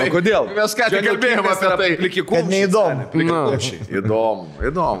 Ne, nu kodėl? Mes ką tik kalbėjome apie tai. Neįdomu.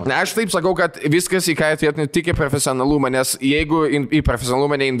 Ne, aš taip sakau, kad viskas į ką atėtų tik į profesionalumą, nes jeigu į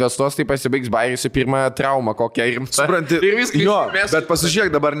profesionalumą neinvestuos, tai pasibaigs bairis į pirmą traumą kokią rimtą. Supranti, jo, bet pasižiūrėk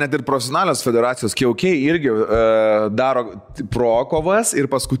dabar net ir profesionalios federacijos KOK irgi daro pro kovas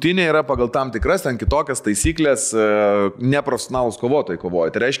ir paskutinė yra pagal tam tikras, ten kitokias taisyklės neprofesionalus kovotojai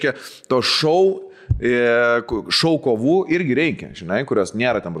kovoja. Tai reiškia, to šou kovų irgi reikia, žinai, kurios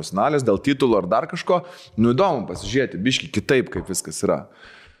nėra tam profesionalės dėl titulo ar dar kažko. Nu įdomu pasižiūrėti, biški kitaip, kaip viskas yra.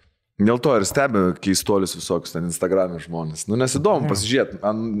 Dėl to ir stebi keistolis visokius ten Instagram'e žmonės. Nu nes įdomu pasižiūrėti,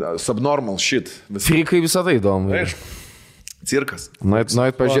 subnormal shit. Frikai visą tai įdomu. Aišku. Cirkas. Norit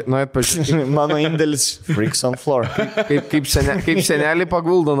pažiūrėti. Mano indėlis freaks on floor. Kaip senelį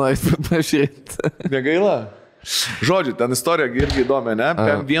paguldo, norit pažiūrėti. Negaila. Žodžiu, ten istorija irgi įdomi, ne?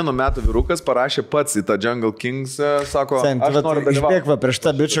 1 metų vyrukas parašė pats į tą Jungle Kings, sako, aš noriu dalyvauti. Išbėgva prieš tą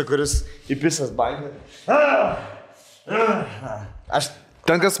bičią, kuris įpisęs baimę.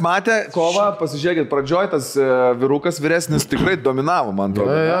 Ten kas matė kovą, pasižiūrėkit, pradžioj tas vyrukas vyresnis tikrai dominavo, man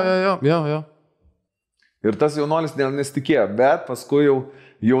atrodo. Jo. Ir tas jaunuolis nesitikėjo, bet paskui jau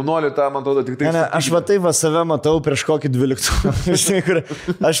jaunuolį tą, man atrodo, tik tai... Ne, aš va taip save matau prieš kokį 12.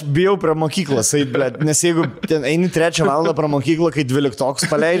 Aš bijau prie mokyklos, nes jeigu ten eini 3 valandą prie mokyklą, kai 12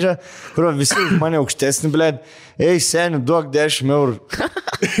 paleidžia, kur visi mane aukštesni, blėd, ei, seni, duok 10 eurų.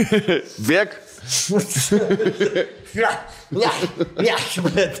 Bėk.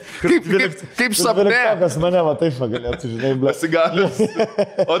 Kaip sapne. Kas mane va taip galėtų, žinai, blėd. Pasigalės.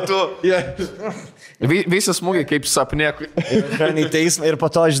 O tu... Visas smūgiai kaip sapne. Ir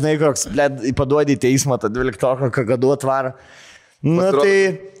po to, žinai, koks, blėd, paduodi į teismą tą 12, kagadu atvarą. Na tai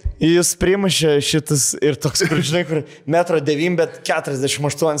jis primušė šitas ir toks, kur, žinai, kur 1,9 m, bet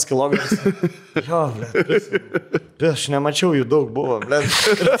 48 kg. Jo, blėd. Aš nemačiau, jų daug buvo, blėd.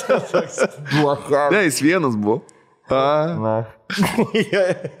 Ne, jis vienas buvo. Na.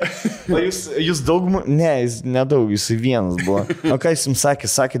 O jūs daug... Ne, jis nedaug, jis vienas buvo. O ką jis jums sakė?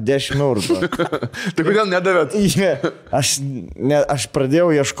 Sakė 10 eurų. Tai kodėl nedavėt? Aš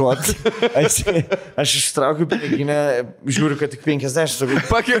pradėjau ieškoti. Aš ištraukiu piniginę, žiūriu, kad tik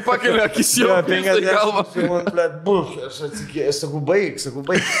 50. Pakeliu akis jau. 50. Man, blėt, buf. Aš atsikėjau. Sakau, baig. Sakau,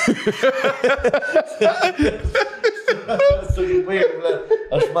 baig, blėt.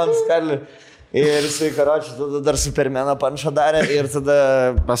 Aš man skalį. Ir jisai, karočiui, tada dar Supermaną panšą darė ir tada...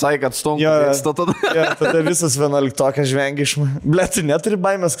 Pasakė, kad stonku. Jo, tada visas 11-okas žvengia iš man. Ble, tu neturi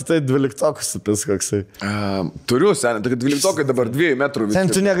baimės, kad tai 12-okas supis koksai. Turiu, seniai, tai 12-okai dabar 2 metrų.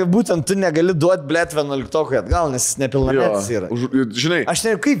 Sen, tu negali duoti, ble, 11-okui atgal, nes jis nepilnametis yra. Žinai. Aš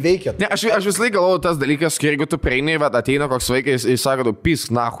nežinau, kaip veikia. Ne, aš vis laik galvoju tas dalykas, kai jeigu tu prieini, ateina koks vaikas ir sako, tu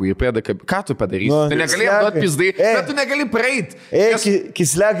pisk nahui ir pėda, ką tu padarysi. Nu, tu negali duoti pizdai, bet tu negali praeit.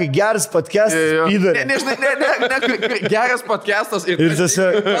 Kislekai, geras podcastas. Ne, geras podcastas ir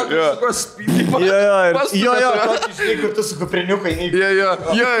tiesiog... Jo, žinai, kur tu su kupriniukai.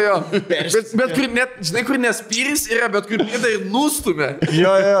 Jo. Bet kur net, žinai, kur nespyris yra, bet kur pėda ir nustumė.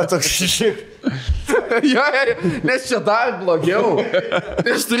 Jo, toks šiek. Jo, nes čia dar blogiau.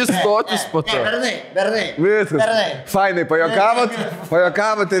 Nes turi stotis po to. Bernai. Viskas. Fainai,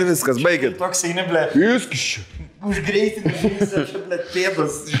 pajokavot ir viskas, baigit. Toks eini, ble. Viskas. Užgreitinį žymės, aš, ble,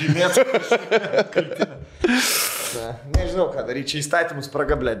 pėdas žymės. Nežinau, ką daryti, čia įstatymus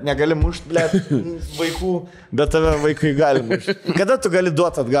spraga, ble. Negali mušt, ble, vaikų, bet tave vaikai gali mušt. Kada tu gali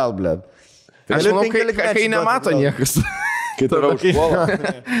duoti atgal, ble? Aš manau, kai nemato niekas. Kai tave užpuola.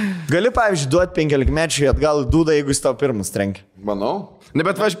 Gali, pavyzdžiui, duoti 15-mečiui atgal dūdą, jeigu jis tau pirmas trenkia. Manau. Ne,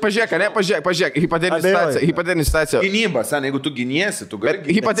 bet pažiūrėk, hipotetinė situacija. Gynyba, sen, jeigu tu gyniesi, tu gali.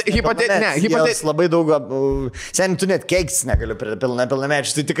 Hipotetinė. Labai daug, sen, tu net keiktis negali prie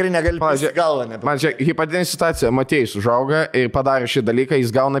pilnamečių, tai tikrai negali pažiūrėti galvą. Man čia hipotetinė situacija, Matėjus užauga ir padarė šį dalyką,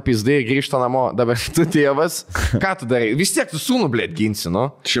 jis gauna pizdai ir grįžta namo. Dabar tu tėvas, ką tu darai? Vis tiek tu sūnų, blėt, ginsi, nu.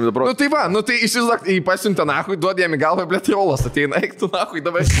 100%. Nu tai va, nu tai įsivaizduok, jį pasiuntė nahui, duodi jam į galvą, blėt, rolas ateina, eik tu nahui,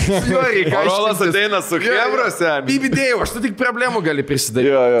 dabar. Rolas ateina su chebra, sen. Bibidėjau, aš tu tik problemų gali prisidėti.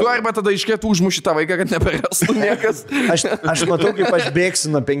 Tu arba tada iškėtų užmuši tą vaiką, kad neperėstų niekas. Aš matau, kaip aš bėgsiu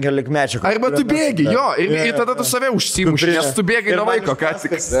nuo 15-mečio. Arba tu bėgi, jo, ir tada tu save užsimuši, nes tu bėgai nuo vaiko, ką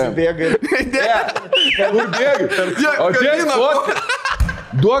tik. Bėgai. Kur bėgai? O tiek,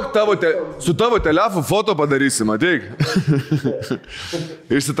 duok su tavo telefu foto padarysim, ateik.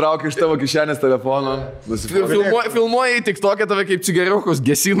 Išsitrauk iš tavo kišenės telefono. Filmuoji tik tokia tave kaip cigariukus,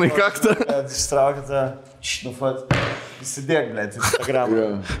 gesinai kaktą. Ištraukite, šnufat. Įsidėk, blėt,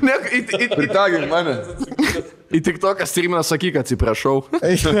 Instagramą. Pritagink mane. Į tik toką streamą sakyk, atsiprašau.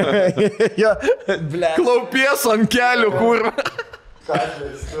 Jo, blėt. Klaupies ant kelių, kurva.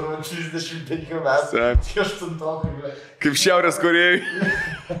 Kartais, kur 35 metų. 8-tokai, blėt. Kaip Šiaurės Korėjai.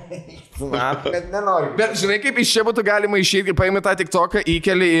 Net nenoriu. Bet žinai, kaip iš čia būtų galima išeiti ir paimti tą tik toką,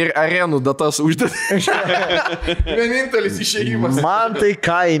 įkeli ir arenų datas uždėti. Vienintelis išėjimas. Man tai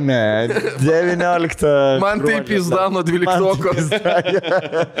kaime. 19. Man tai pizda nuo 12-okos.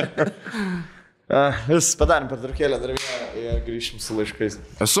 Vis padarėm pertraukėlę dar vieną ir grįšim su laiškais.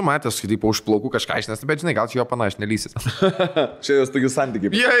 Esu matęs, kad po už plaukų kažką išnesti, bet žinai, gal čia jo panašiai nelysit. Čia jos tokių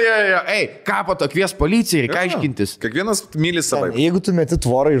santykiai. Ei, ką po to kvies policiją ir ką aiškintis? Kiekvienas myli savai. Jeigu tu meti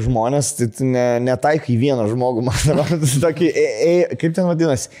tvorą į žmonės, tai tu netaikai vieną žmogų, man atrodo, tokį, kaip ten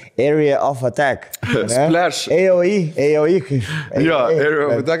vadinasi, area of attack. Splash. AOE. Jo, area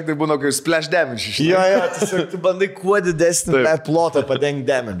of attack tai būna kaip splash damage. Jo, tiesiog tu bandai kuo didesnį plotą padengti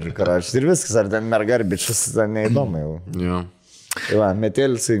damage, karočiui. Ir viskas, ar ten mergarbičius, tai neįdomu jau. Jo. Tai va,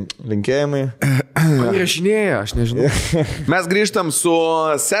 metėlisai, linkėjimai. Įrašinėja, aš nežinau. Mes grįžtam su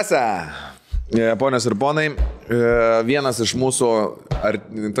Sese. Ponios ir ponai, vienas iš mūsų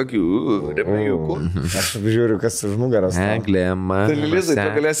tokių remėjukų. Aš žiūriu, kas už nugaras. Eglėma. Tai Lilizai,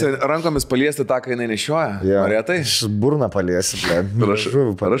 tu galėsi rankomis paliesti tą, kai jinai nešioja. Norėtai? Aš burną paliesiu.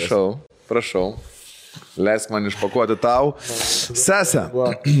 Prašau. Leisk man išpakuoti tau. Sese.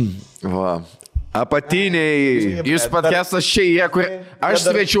 Va. Apatiniai. Jūs podcastas čia yra, kur aš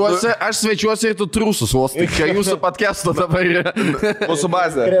svečiuosi ir tu trūsus vos. Tai čia jūsų podcast'o dabar yra. Mūsų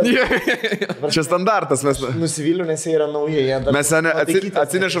bazė. Čia standartas. Nusivyliu, nes jie yra naujai. Mes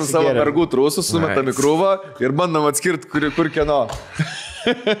atsinešam savo vergų trūsus, sumetam į krūvą ir bandom atskirti, kur kieno.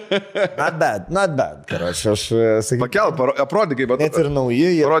 Not bad, karočiui. Aš sakyčiau. Pakel, aprodyk, kaip atrodo. Net ir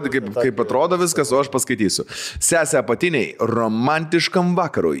nauji. Parodyk, kaip atrodo viskas, o aš paskaitysiu. Sese apatiniai, romantiškam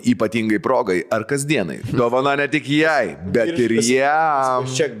vakarui, ypatingai progai ar kasdienai. Dovana ne tik jai, bet ir jam.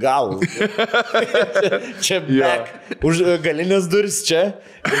 Čia gal. Čia back. Už galinės duris čia.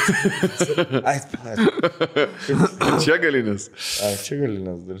 Čia galinės. Čia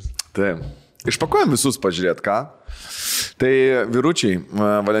galinės duris. Taip. Išpakuojam visus pažiūrėt, ką? Tai vyručiai,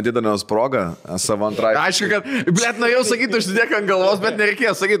 Valentino proga, savo antrąjį. Aišku, kad, blėt, norėjau sakyti, užsidėk ant galvos, bet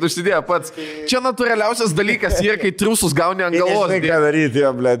nereikėjo sakyti, užsidėk pats. Čia natūraliausias dalykas yra, kai trusus gauni ant galvos. Žinai, ką daryti, jo,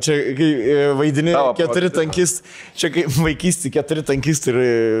 blėt, čia kai vaidini 4 tankistai, čia kai vaikystį 4 tankistai ir,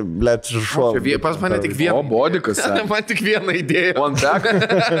 blėt, šuo. Pas mane tik vieną. O, bodikas. Man tik vieną idėją. One pack.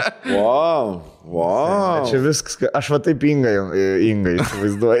 Wow. Wow. Čia viskas, aš va taip ingai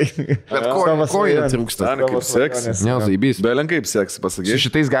įsivaizduoju. Bet ko jie trūksta? Kaip seksi. Ne, zaibys. Belen kaip seksi, pasakyk. Su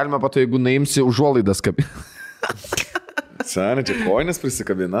šitais galima pato, jeigu naimsi užuolaidas kabi. Seniai, čia koinės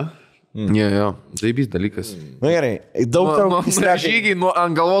prisikabina. Jo, zaibys dalykas. Na gerai, daug tau žygiai nuo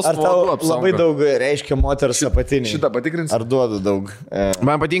ant galvos. Ar tau labai daug reiškia moters apatinį? Šitą patikrins? Ar duoda daug?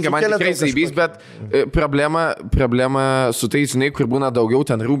 Man patinka, man tikrai zaibys, bet problema su tais, žinai, kur būna daugiau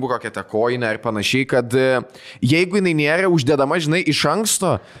ten rūbų kokią tą koinę ir panašiai, kad jeigu jinai nėra uždedama, žinai, iš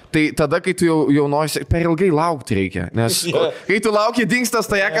anksto, tai tada, kai tu jau nori, per ilgai laukti reikia. Nes kai tu lauki, dingsta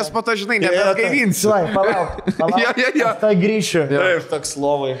stajakas, po to, žinai, nebegaivinsi. Palauk. Tai grįšiu. Toks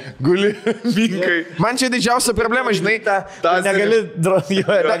lovai. Vinkai. Man čia didžiausia problema, žinai.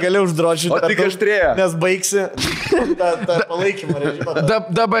 Negali uždrošinti. O tik aštrėja. Nes baigsi tą palaikymą režimą.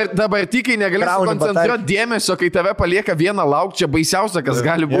 Dabar tikai negali koncentruoti dėmesio, kai tave palieka vieną laukti, čia baisiausia, kas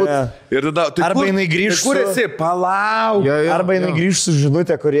gali būti. Ir tada, arba jinai grįžtų. Kur esi? Palauk. Arba jinai grįžtų su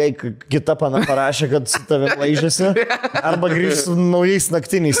žinutė, kurie kita pana parašė, kad su tavim laižėsi. Arba grįžtų su naujais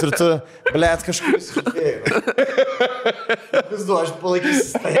naktiniais ir tu, blėt, kažkaip sužydėjai. Aš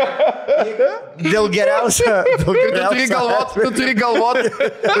palaikysiu. Dėl geriausio. Tu turi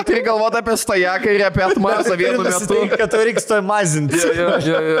galvot apie stajaką ir apie atmasą vienu metu. Kad tau reiks to mazinti.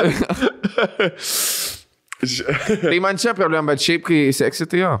 Tai man čia problema, bet šiaip kai seksi,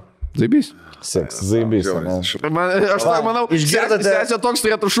 tai jo. Zaibys. Seksi, zaibys. Aš manau, sesio toks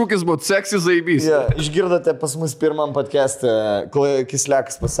turėtų šūkis būti, seksi, zaibys. Išgirdote pas mus pirmam podcast'e,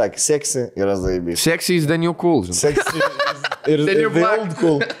 Kislekas pasakė, seksi yra zaibys. Seksi is the new cool. Seksi ir the old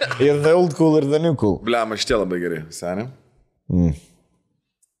cool. Ir the old cool ir the new cool. Bliam, aš čia labai gerai, seniai.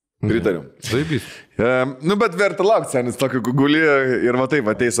 Pritariu. Zaibys. Bet verta laukti, senis, tokį guli ir va taip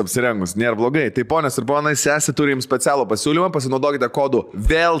ateis apsirengus, nėra blogai. Tai ponios ir ponai, sesė turi jums specialų pasiūlymą, pasinaudokite kodu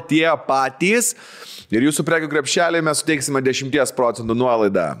vėl tie patys ir jūsų prekių krepšelį mes suteiksime 10%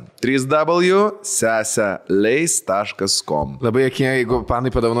 nuolaidą. 3w.seseleis.com. Labai jokinga, jeigu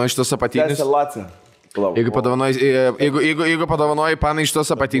panai padovanoja šitos apatinius. Sesė Lacė. Jeigu padovanoji panai šitos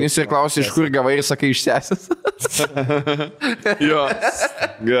apatinius ir klausi, iš kur gavai ir sakai iš sesės. Jo,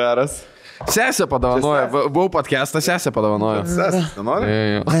 geras. Sesė padovanoja, buvau podcast'ą, sesė padovanoja. Sesė, nenori?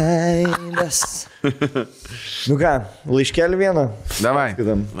 Nu ką, laiškelį vieną? Davai.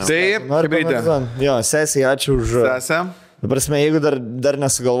 Taip, kaip reikia. Jo, sesė, ačiū už... Sesė. Dabar, jeigu dar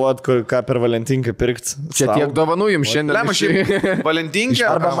nesugalvot, ką per Valentinką pirkti. Čia tiek dovanų jums šiandien. Lema šiaip Valentinkę.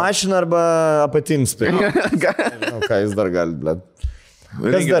 Arba mašiną, arba apatinis pirkti. Nežinau, ką jis dar gali, blėt.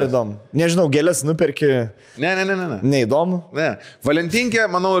 Kas dar įdomu? Nežinau, gėlės nuperki. Ne. Neįdomu? Ne. Valentinkė,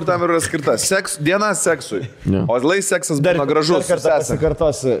 manau, ir tam yra skirta. Diena seksui. O lai seksas būna gražus. Dar kartą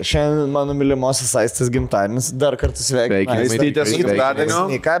pasikartosiu. Šiandien mano mylimosios Aistės gimtadienis. Dar kartą sveikinu. Aistytės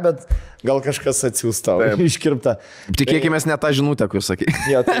gimtadienio. Ne ką, bet gal kažkas atsiųs tau. Iškirpta. Tikėkime ne tą žinutę, kur sakai.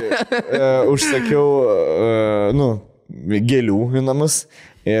 Jo, tai užsakiau, gėlių į namus.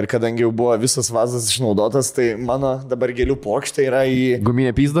 Ir kadangi jau buvo visas vazas išnaudotas, tai mano dabar gėlių pokštė yra į...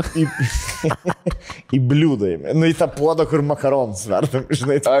 Guminė pizda? Į bliūdą. Į tą puodą, kur makaronus vertam.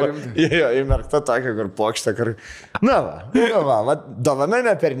 Žinai, jo, įmerkta tokia, kur pokštė, kur... Na va, dovana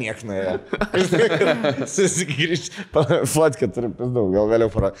ne per niekną. Susigrįžti, fotkę turiu daug, gal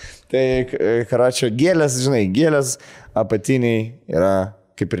vėliau paro. Tai, karočio, gėlės, žinai, gėlės apatiniai yra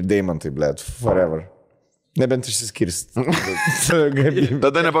kaip ir deimantai, blėt, forever. Nebent išsiskirsit.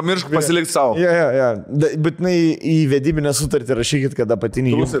 Tada nepamiršk pasilikti savo. Jo. Būtinai į vedybinę sutartį rašykit, kad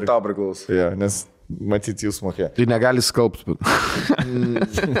apatiniai jums. Jūs ir tau priklauso. Jo, nes matyt jūs mokė. Tai negali skalbti.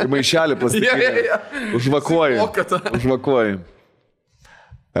 Tai maišelį plastikinį. Užvakuoji.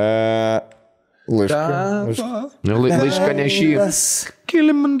 Laišką nešyjas.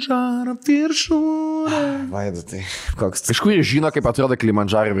 Kilimandžaro viršūnė. Vaidotai, koks tai. Iš kur jis žino, kaip atrodo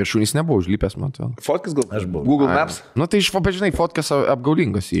Kilimandžaro viršūnės, nebuvo užlipęs, man atrodo. Fotkas gal? Aš buvau. Google Maps? Nu tai žinai, fotkas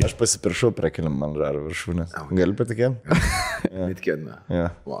apgaulingos į. Aš pasipiršau prie Kilimandžaro viršūnės. Gali patikėti? Netikėtina.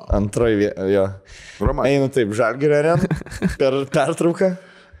 Ja. Wow. Antroji vieta, jo. Einu taip, Žalgirio areną per pertrauką.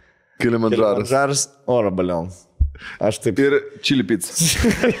 Kilimandžaras. Oro balionas. Aš taip. Ir chili pizza.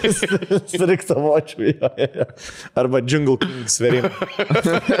 Striktavočiu. Arba Jungle King svėrimą.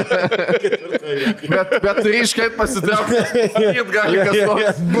 Bet turi iškait pasitraukti. Panyt gali kas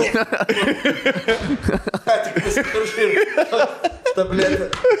nors.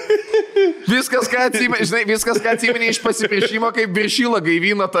 Viskas, ką atsimeni iš pasipriešimo, kaip viršyla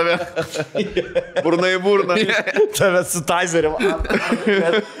gaivina tave. Burna į burną. Tave su tazeriu.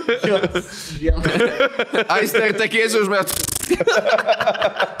 Aistė ir tekėsi užmet.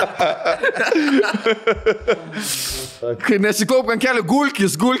 Kai nesiklaup ant kelių,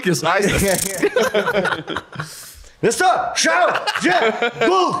 gulkis. Aistė. Viso, šau, žiūrėk,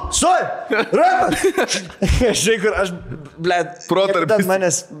 gulk, soj, rapas. Žinai, kur aš, blėt, protarpis.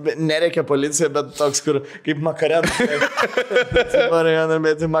 Manęs nereikia policija, bet toks, kur kaip makarena.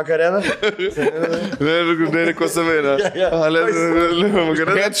 Bet makarena. Nereikia savai, ne?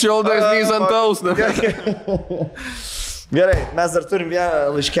 Head, shoulders, knees and toes. Gerai, mes dar turim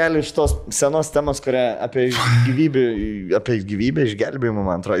vieną laiškelį iš tos senos temos, kurią apie gyvybę išgelbėjimą,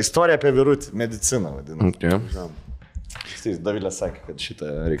 man atrodo. Istorija apie vyrutį, mediciną vadinu. Okay. Davilė sakė, kad šitą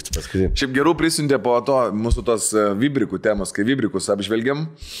reiktų paskaityti. Šiaip gerų prisintė po to mūsų tos vibrikų temos, kai vibrikus apžvelgiam,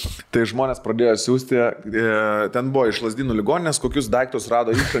 tai žmonės pradėjo siūsti, ten buvo iš Lazdynų ligoninės, kokius daiktus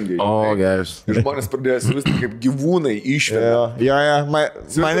rado išrangiai. O, geras. Žmonės pradėjo siūsti, kaip gyvūnai išveda. Jo,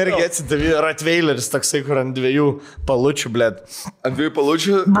 man irgi atsidavė Rottweileris, toksai, kur ant 2 palučių, blėt. Ant 2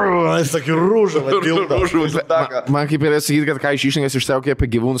 palučių? Jis tokį rūžą, vadildą. Man kaip yra sakyti, kad ką iš išrangas ištraukė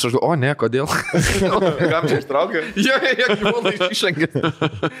apie gyvūnus, aš galvoju, o ne, kodėl? Kam čia ištraukė? Gyvūnai iš išangės.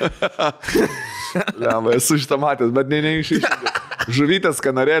 Lemba, esu šitą matęs, bet ne iš išangės. Žuvytės,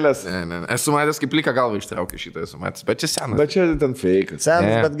 kanarėlės. Ne. Esu matęs, kaip plika galva ištraukė šitą, esu matęs. Bet čia senas. Bet čia ten feikas.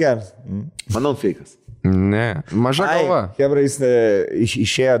 Senas, bet geras. Manau, feikas. Ne, maža galva. Hebra, jis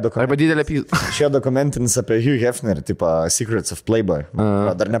išėjo Arba didelė pyza. Išėjo dokumentinis apie Hugh Hefner, tipo Secrets of Playboy.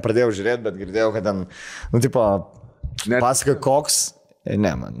 Dar nepradėjau žiūrėti, bet girdėjau, kad ten, tipo, pasaka koks,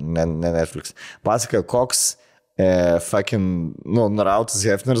 ne Netflix, pasaka koks, fucking, nurautas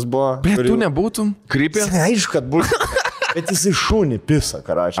Hefneris buvo. Bet tu nebūtum? Krypė? Aišku, kad būtų. Bet jisai šūnį pisa,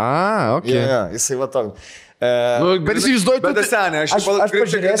 karačią. Okay. Jisai va toks. Bet jis išduoja, bet senė, aš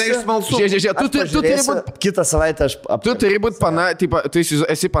pažiūrėsiu. Žiūrėk, tu turi būt... Kitą savaitę aš Tu turi būt tu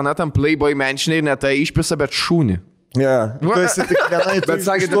esi panatam Playboy menšinai, ne tai išpisa, bet šūnį. Yeah. Tu esi tik viena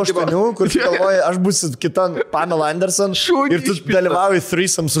iš tų 8, kur tu galvoji, aš būsiu kita Pamela Anderson ir tu dalyvauji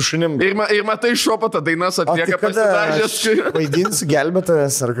threesome su šunim. Ir matai šopatą dainas atlieka pasidažęs. Vaidinsiu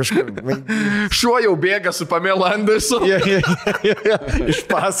gelbėtojas ar kažkaip. Šuo jau bėga su Pamela Anderson. Iš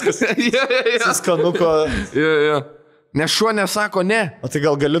paskas. Su skanuko. Nes šuo nesako ne. O tai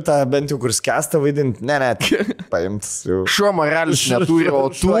gal galiu tą bent jau kur skęstą vaidinti? Ne, paimtas jau. Šuo moralis neturi, o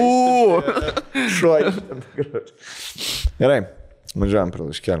tu. Šuo. Gerai, važiuojam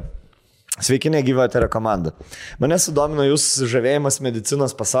prie laiškelio. Sveiki, negyva Eterio komanda. Mane sudomino jūsų žavėjimas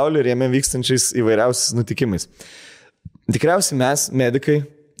medicinos pasaulyje ir jame vykstančiais įvairiausiais nutikimais. Tikriausiai mes, medikai,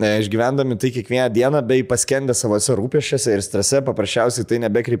 išgyvendami tai kiekvieną dieną, bei paskendę savose rūpesčiuose ir strese, paprasčiausiai tai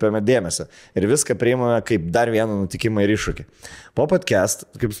nebekreipiame dėmesio ir viską priimame kaip dar vieną nutikimą ir iššūkį. Po podcast,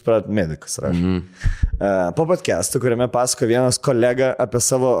 kaip suprat, medikas rašo. Po podcastų, kuriame pasako vienas kolega apie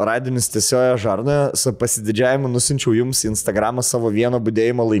savo radinius tiesioje žarnoje, su pasididžiavimu nusinčiau jums į Instagramą savo vieno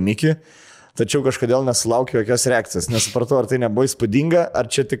budėjimo laimikį, tačiau kažkodėl nesulaukiu jokios reakcijos. Nesupratau, ar tai nebuvo įspūdinga, ar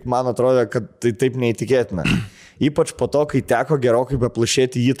čia tik man atrodo, kad tai taip neįtikėtina. Ypač po to, kai teko gerokai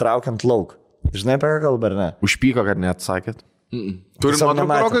paplušėti jį traukiant lauk. Žinai, apie ką kalba, ar ne? Užpyko, kad neatsakėt. Turim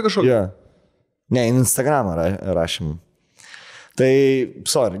nuotrauką kažkokią? Jo. Ne, į Instagramą rašym. Tai,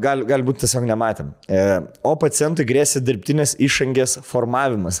 sorry, gali būti tiesiog nematėm. O pacientui grėsė dirbtinės išangės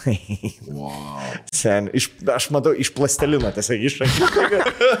formavimas. Sen, aš matau, iš plastelino tiesiog išangės.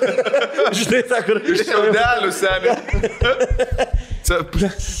 Žinai, ta, kur... Iš šiaudelių, seniai.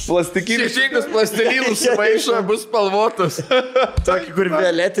 Plastikinis. Šešingus plastelinus sumaišo, bus spalvotas. Tokį, kur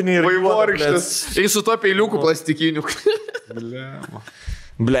violetinį ir vaivorykštis. Ir su to peiliuku plastikiniu.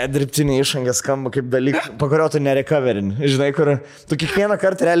 Ble, dirbtinė išangė skamba kaip dalykas, po kurio tu nerecoverini. Žinai, kur tu kiekvieną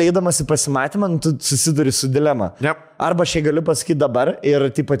kartą realiai eidamas į pasimatymą, tu susiduri su dilema. Yep. Arba aš galiu pasakyti dabar ir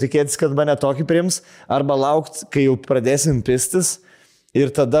patikėtis, kad mane tokį priims, arba laukti, kai jau pradėsim pistis Ir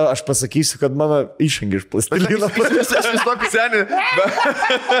tada aš pasakysiu, kad mano išangė iš plastilino.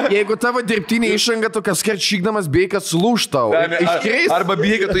 Jeigu tavo dirbtinė išanga, tu kaskart šykdamas bijai, kad sulūž tau. Arba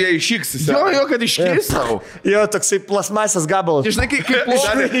bijai, kad tu ją iššyksi. Jo, kad iškris tau. Jo, toksai plasmasės gabalas. Žinai, kaip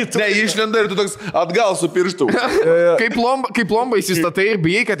plomba. Ne, išlenda ir tu toks atgal su pirštu. Kaip plomba įsistatai ir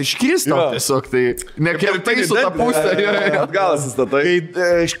bijai, kad iškris tau tiesiog. Tai nekertai su tą pusę. Atgal įsistatai.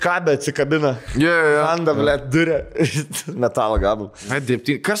 Kai iš kabę atsikabina. Anda, blėt, durė. Metalo gabalą.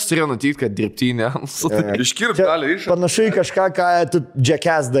 Kas turėjo nutikti, kad dirbtinė? Iškirp gali iš. Panašai kažką, ką tu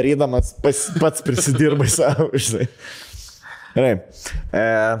džekės darydamas pats prisidirbai savo. Gerai.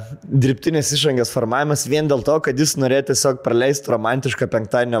 Dirbtinės išangės formavimas vien dėl to, kad jis norėjo tiesiog praleisti romantišką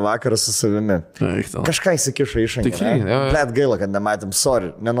penktadienio vakarą su savimi. Kažką įsikišo išangę. Blet gaila, kad nematėm.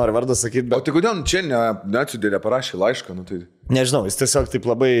 Sorry, nenoriu vardą sakyti. Bet... O tai kodėl čia neatsidėlė parašė laišką? Nu, tai... Nežinau, jis tiesiog taip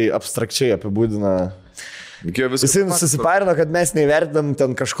labai abstrakčiai apibūdina. Jisai susiparino, kad mes neįvertinam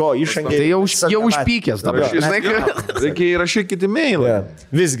ten kažko išangę. Tai jau užpykęs dabar. Reikia įrašykite mailą.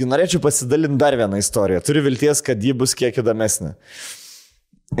 Visgi, norėčiau pasidalinti dar vieną istoriją. Turiu vilties, kad ji bus kiek įdomesnė.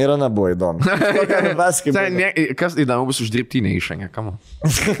 Ir ana buvo įdomu. Kas įdomu bus už dirbtinę išangę, kamo?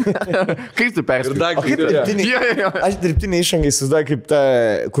 Kaip tu perspėjai? Aš dirbtinę išangę įsivaizduoju kaip ta,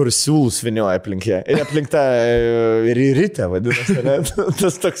 kur siūlus vinioja aplink ją. Ir aplink tą rytę, vadinasi.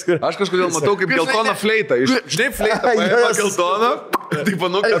 Tas toks, kur... Aš kažkodėl matau kaip geltoną fleitą. Žinai, fleitą paėmė geltoną. Tai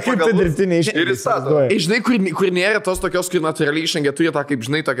manau, kad kaip tai dirbtinė išangė. Ir įstato. Žinai, kur nėra tos tokios, kur natūraliai išangė turi tą, kaip,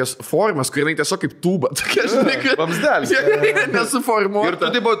 žinai, tokias formas, kur jinai tiesiog kaip tuba. Vamsdelis.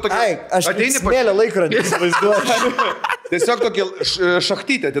 Nesuformuota. Ai, aš ateini smėlę laikrodį įsivaizduoju. Tiesiog tokį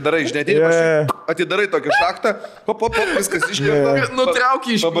šachtytę atidarai, žinai, atidarai tokį šachtą, hop, viskas iškirta.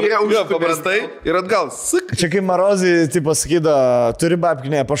 Nutraukia išpyrę už paprastai ir atgal. Čia kaip Marozai, tipo, sakyda, turi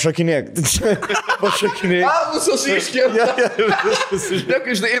babkinė, pašakinėk. Pašakinėk. Anusas iškirta.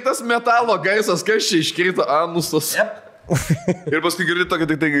 Žinai, ir tas metalo gaisas, kas čia iškirta, anusas. Ir paskui girdi tokį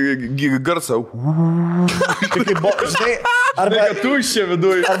tai garsą. Žinai, arba tuščia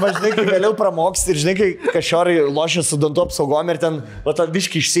viduje. Arba žinai, kai vėliau pramoksti ir žinai, kai kažiorai lošia su dantų apsaugom ir ten, va, tą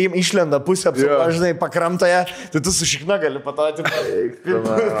biškį išlenda pusę apsaugos, žinai, pakramtoje, tai tu su šikna gali patoti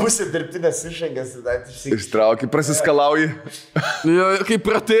pusę dirbtinės išangės. Ištrauki, prasiskalauji. Kaip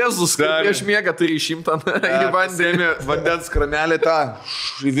protezus, kaip prieš miegą turi išimtą į vandenį. Vandens kranelį tą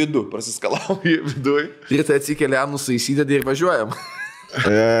į vidų, prasiskalauji viduje. Ir tai atsikėlė anusą įsidėdė ir važiuojam.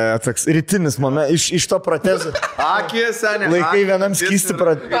 Toks rytinis momentas, iš to protezų. Akė, senė. Laikai vienam skysti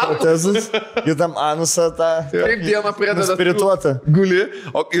protezus, kitam anusą tą. Kaip dieną pradeda. Spirituotą. Guli,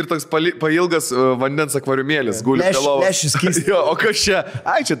 ir toks pailgas vandens akvariumėlis. Guli prie lovos. Lešis skysti. Jo, o kas čia?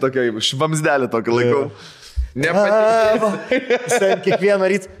 Ai, čia tokia švamsdelė tokį laikau. Nepatikėsi. Sen kiekvieną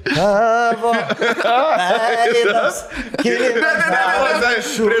rytą. Avo. Eidas.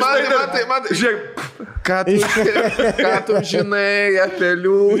 Matai, žiūrėk. Ką tu žinai apie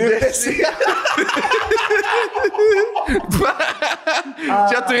liūdėsį?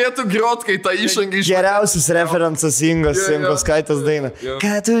 Čia turėtų grot, kai ta išangė iš... Geriausias referencas Ingos Simkoskaitės daina.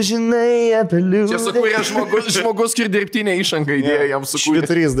 Ką tu žinai apie liūdėsį? Čia sukūrė žmogus, kur dirbtinė išangą idėja jam sukūrė.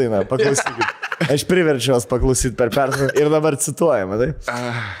 Švyturys daina, paklausykit. Aš priverčiau jos paklausyti per pertrauką ir dabar cituojama, tai?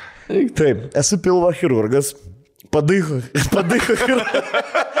 Taip, esu pilvo chirurgas. Padaicho chirurgas.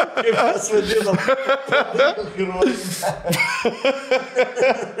 Kaip mes vadinam? Padaicho chirurgas.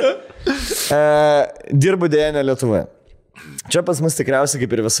 Dirbu dėja ne Lietuvoje. Čia pas mus tikriausiai,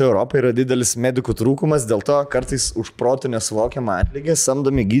 kaip ir visai Europoje, yra didelis medikų trūkumas, dėl to kartais už protų nesuvokiamą atlygį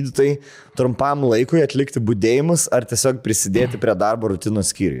samdomi gydytojai trumpam laikui atlikti budėjimus ar tiesiog prisidėti prie darbo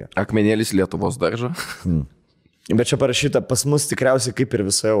rutinos skyriuje. Akmenėlis Lietuvos daržo. Bet čia parašyta pas mus tikriausiai kaip ir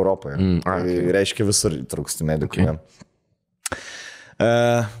visoje Europoje. Tai reiškia visur trūksti medikų. Okay.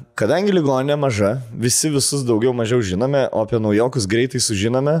 Kadangi ligoninė maža, visi visus daugiau mažiau žinome, o apie naujokus greitai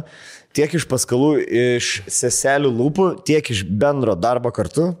sužinome tiek iš paskalų iš seselių lūpų, tiek iš bendro darbo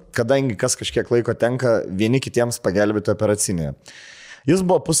kartu, kadangi kas kažkiek laiko tenka vieni kitiems pagelbėti operacinėje. Jis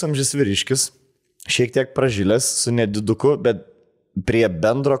buvo pusamžis vyriškis, šiek tiek pražylęs, su nediduku, bet prie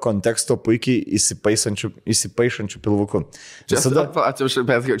bendro konteksto puikiai įsipaišančių pilvuku. Atsiprašau,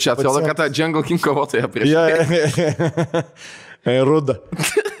 bet čia atrodo, kad ta Jungle King kovotoja prieš. Ruda.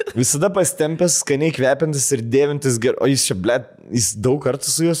 Visada pastempęs, skaniai kvepiantis ir dėvintis gerai. O jis čia, blėt, jis daug kartų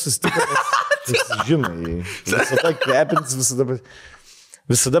su juo susitiko. Žinai, visada kvepiantis,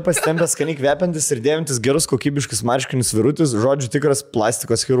 visada pastempęs, skaniai kvepiantis ir dėvintis gerus kokybiškus marškinius vyrutis, žodžiu tikras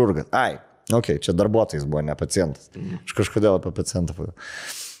plastikos chirurgas. Ai. Ok, čia darbuotojas buvo, ne pacientas. Aš kažkodėl apie pacientą pagal.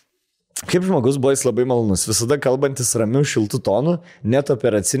 Kaip žmogus buvo jis labai malonus, visada kalbantis ramių šiltų tonų, net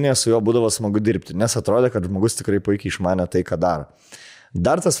operacinėje su juo būdavo smagu dirbti, nes atrodė, kad žmogus tikrai puikiai išmanė tai, ką daro.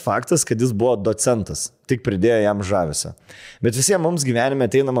 Dar tas faktas, kad jis buvo docentas, tik pridėjo jam žavesio. Bet visiems mums gyvenime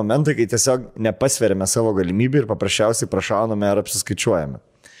ateina momentai, kai tiesiog nepasveriame savo galimybių ir paprasčiausiai prašauname ar apsiskaičiuojame.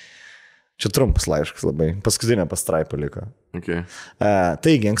 Čia trumpas laiškas labai, paskutinė pastraipa liko. Okay.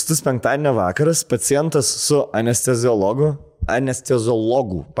 Taigi, ankstus penktadienio vakaras, pacientas su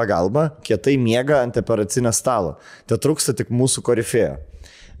anesteziologų pagalba kietai miega ant operacinio stalo. Te trūksta tik mūsų korifėjo.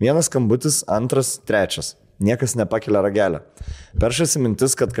 Vienas skambutis, antras, trečias. Niekas nepakelia ragelio. Peršasi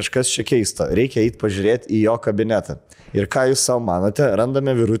mintis, kad kažkas čia keisto. Reikia eiti pažiūrėti į jo kabinetą. Ir ką jūs savo manote,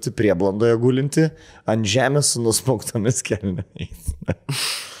 randame vyrutį prieblandoje gulinti ant žemės su nusmauktomis kelnėmis.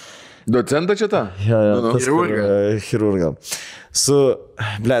 Docentą čia tą? Chirurgą.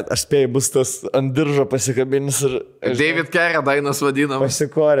 Aš spėjau, bus tas ant diržo pasikabinis ir... David Carradinas vadinam.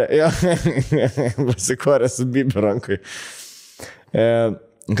 Pasikorė. Pasikorė su bibi rankui.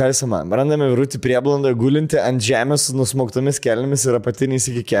 Ką jūs man? Randame vyrutį prieblandoje gulinti ant žemės su nusmauktomis kelnėmis ir apatiniais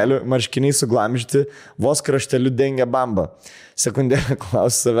iki kelių, marškiniai suglamžyti, vos krašteliu dengia bambą. Sekundėlę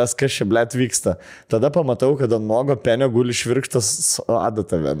klausiu savęs, kas čia blėt vyksta. Tada pamatau, kad ant nuogo penio guli švirkštas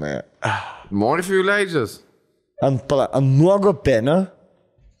adata vienoje. Morfijų leidžias? Ant nuogo penio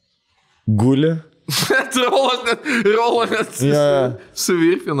guli. Rolas net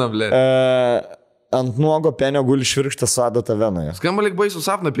suvirpina, blėt. Ant nuogo penio guli švirkštas su adata venoje. Skamba lyg baisų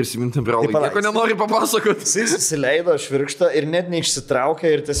sapną prisiminti, brolai. Nieko nenori papasakoti. Jis susileido švirkštą ir net neišsitraukė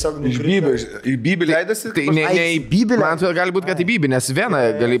ir tiesiog nukrito. Į bibį leidasi? Tai ne į bibį. Man atrodo, gali būti, kad į bibį, nes veną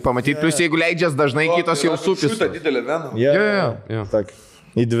gali pamatyti. Plus, jeigu leidžias dažnai, kitos jau supis. Šitą didelę veną. Jo. Tak.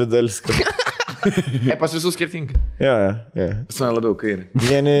 Į dvi dalis. Pas visus skirtingai. Jo. Pas mane labiau kairį.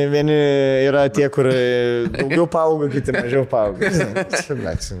 Vieni yra tie, kur daugiau paaugo, kiti mažiau paaugo.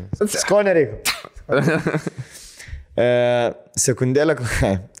 Skonė reikia. Sekundėlę.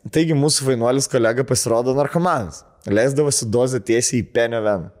 Taigi mūsų vainuolis kolega pasirodo narkomanas. Leisdavosi dozę tiesiai į penio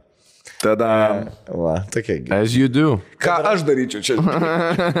veną. Tada. Va, tokia. As you do. Ką aš daryčiau čia?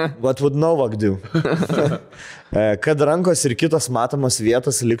 What would Novak do? Kad rankos ir kitos matomos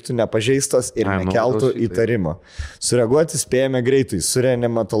vietos liktų nepažeistos ir nekeltų įtarimo. Sureaguoti spėjame greitai. Su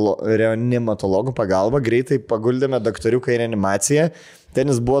reanimatologų pagalba greitai paguldėme daktoriuką į reanimaciją. Ten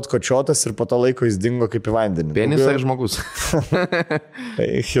jis buvo atkočiotas ir po to laiko jis dingo kaip į vandenį. Penis ar žmogus?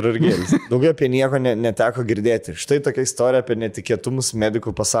 Chirurgėlis. Daugiau apie nieko neteko girdėti. Štai tokia istorija apie netikėtumus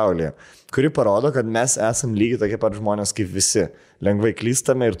medikų pasaulyje, kuri parodo, kad mes esam lygiai tokie pat žmonės kaip visi. Lengvai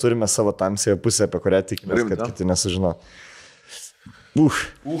klystame ir turime savo tamsėje pusę, apie kurią tikimės, kad kiti nesužino.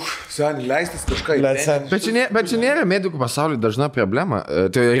 Seniai, leistis kažką į Bet čia nėra medikų pasaulyje dažna problema.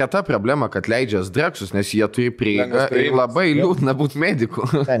 Tai reta problema, kad leidžias draksus, nes jie turi prieigą ir labai liūdna būti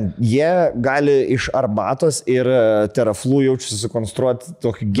medikų. Jie gali iš arbatos ir teraflų jaučiu susikonstruoti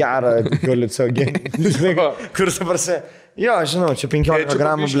tokį gerą haliucinogenį. Kur suprasi? Jo, žinau, čia 15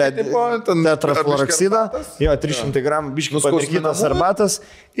 gramų, tetrafluoroksido, jo, 300 gramų, biškį patirkytas arbatas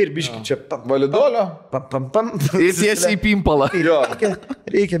ir biškį čia validolio. Ir tiesiai į pimpalą.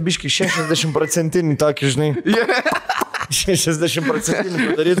 Reikia biškį 60% tokį, žinai.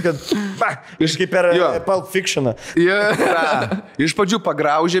 60% padaryti, kad biškį per Pulp Fictioną. Iš pradžių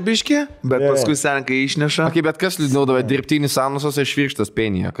pagraužė biškį, bet paskui senkai išneša. Bet kas liūdniau, dirbtinis anusas ir švirkštas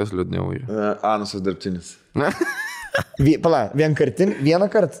penija, kas liūdniau? Anusas dirbtinis. Vieną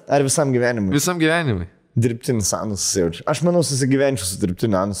kartą ar visam gyvenimui? Visam gyvenimui. Dirbtinis anusas jaučiu. Aš manau, susigyvenčiau su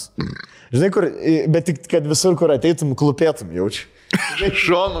dirbtiniu anusu. Žinai, kur, bet tik, kad visur, kur ateitum, klupėtum jaučiu.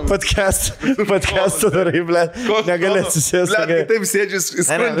 Šonu. Podcast'ą darai, blėt. Negali atsisėsti. Blėt, taip sėdžius,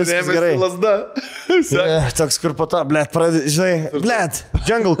 įskrandinėmės lasda. Toks, kur po to, blėt, žinai, blėt,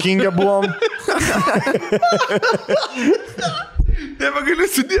 Jungle King'e buvom. Nebegaliu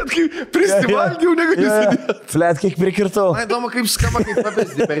sudėti, kaip prisivalgiau, negaliu sudėti. Flet, kiek prikirtau. Man įdomu, kaip skamba, kaip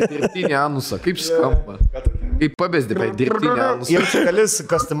pabėsdi per dirbtinį anusą. Kaip skamba. Kaip pabėsdi per dirbtinį anusą. Ir čia galis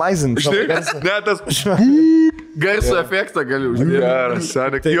customizinti. Ne, tas garso efektą galiu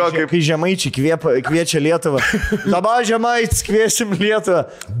uždėti. Kai žemaičiai kviečia Lietuvą. Dabar žemaitis kviesim Lietuvą.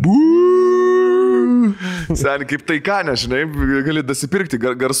 Seniai, kaip tai ką, nežinai, gali dasipirkti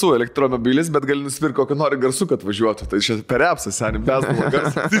garsų elektromobilis, bet gali nusipirkti kokį nori garsų, kad važiuotų. Tai čia per apsą, seniai, besdavo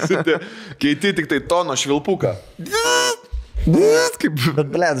garsą. Keiti tik tai tono švilpuką. Bet,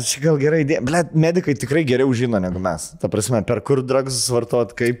 blėt, čia gal gerai idėja. Blėt, medikai tikrai geriau žino negu mes. Ta prasme, per kur dragsus vartot,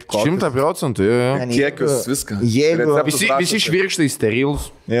 kaip... 100%, jo. Kiekius, viską. Visi švirkštai sterilus.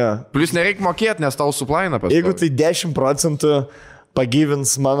 Plus nereikia mokėti, nes tau suplaina paskui. Jeigu tai 10%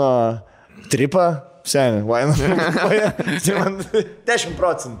 pagyvins mano tripą, seniai, vaina. Tai man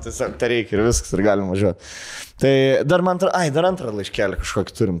 10% tiesiog tai reikia ir viskas ir galim važiuoti. Tai dar antrą laiškelį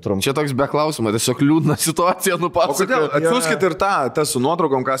kažkokį turim trumpą. Čia toks be klausimų, tiesiog liūdna situacija O nupasakoti. kodėl? Atsiųskit ir tą su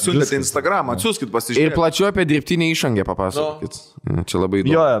nuotraukom, ką siūlėte Instagram, atsiųskit Ir pasižiūrėti. plačiau apie dirbtinį išangę papasakokit. Čia labai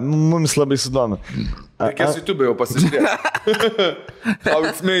įdomu. Jo, mums labai įdomu. Reikės YouTube jau pasižiūrėti. How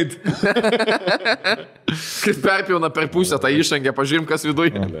it's made. Kaip perpjauna per pusę tą išangę, pažiūrim, kas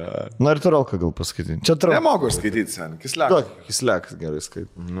viduje. Na ir turalką gal paskaityti. Čia turalką. Nemoku skaityti, sen. Kisliak. Kisliakas gerai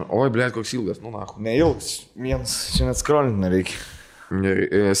skaityti. Oi, blėt, koks ilgas, nu nahu. Neilgs, vienas, čia net skrolinti nereikia.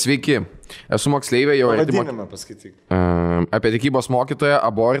 Sveiki, esu moksleivė jau artimo. Vadinimą paskaityk. Apie tikybos mokytoją,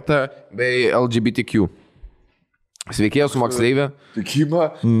 abortą bei LGBTQ. Sveiki, esu moksleivė.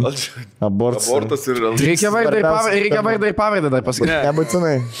 Tikyba. Abortas ir... Reikia vardą ir pavardę dar pasakyti.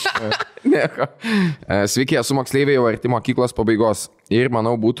 Nebūtinai. Nieko. Sveiki, esu moksleivė jau arti mokyklos pabaigos. Ir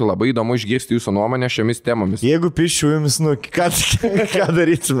manau, būtų labai įdomu išgirsti jūsų nuomonę šiomis temomis. Jeigu piščiu jums, ką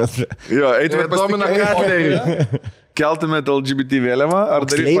darytumėt? Jo, eitumėt Domina Katlerį. Keltumėt LGBT vėliavą? Ar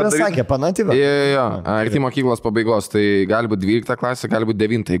Moksleivė sakė, panatyvą. Jo, arti mokyklos pabaigos. Tai gali būti 12 klasė, gali būti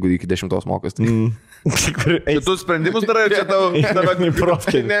 9, jeigu iki 10 mokos. Kitus sprendimus darai, čia tave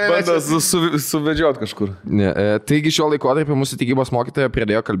bando suvedžiot kažkur. Taigi šiuo laikotarpiu mūsų tikybos mokytoja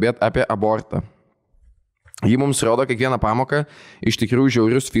pradėjo kalbėti apie abortą. Ji mums rodo kiekvieną pamoką iš tikrųjų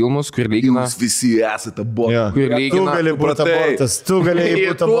žiaurius filmus, kur lygina... Jūs visi esate abortas. Kur lygina... Tu gali būti abortas, tu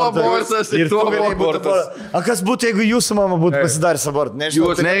galėjai būti abortas. Ir tu abortas. O kas būtų, jeigu jūsų mama būtų pasidaręs abortą? Nežinau.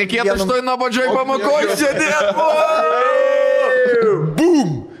 Nereikėtų šitoj nuobodžioj pamokoj sėdėti.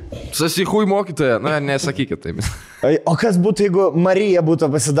 Bum! Sasihui mokytoja. Na, nesakykit taip. O kas būtų, jeigu Marija būtų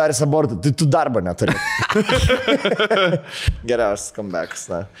pasidaręs abortą? Tai tu darbą neturi. Geriausias comebacks.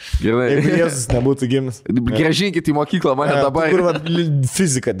 Jeigu Jėzus nebūtų gimis. Grąžinkit į mokyklą mane dabar. Kur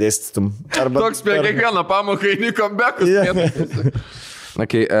fiziką dėstytum. Toks per kiekvieną pamoką į comebackus.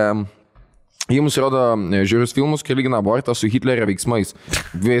 Okay, jums rodo žiūrius filmus, kai lygina abortą su Hitlerio veiksmais.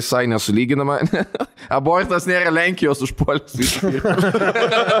 Visai nesulyginama. Abortas nėra Lenkijos užpuolis.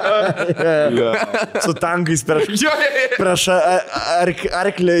 Su tankais prieš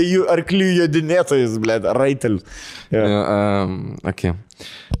arklių jodinėtojus, blėd, raitelius. Okay.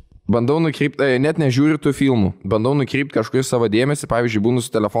 Bandau nukreipti, net nežiūriu tų filmų. Bandau nukreipti kažkur savo dėmesį, pavyzdžiui, būnu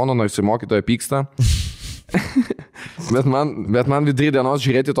su telefonu, nors ir mokytoja pyksta. bet man vidury dienos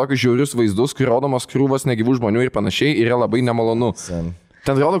žiūrėti tokius žiaurius vaizdus, kur rodomos krūvas negyvų žmonių ir panašiai, yra labai nemalonu.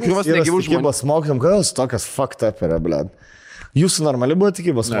 Ten rodo krūvas negyvų žmonių. Tikybos mokytam, kodėl jūs tokias fucked up yra, blėd? Jūsų normaliai buvo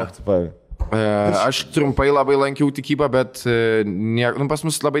tikybos mokytam? Aš trumpai labai lankiau tikybą, bet pas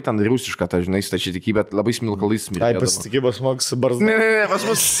mus labai ten rusiška, ta žinai, stačiai tikybė, labai smilkalais smirkė. Ai, pas tikybos mokytas su barzda. Ne, pas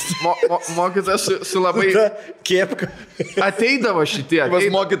mus mokytas su labai... Kiepka. Ateidavo šitie. Pas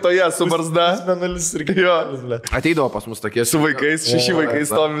mokytoja su barzda. Menulis ir kielis, blėd. Ateidavo pas mus tokie. Su vaikais, 6 vaikais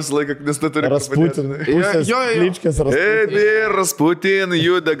stovi visą laiką, nes tu turi... Rasputin. Ličkės Rasputin. Rasputin,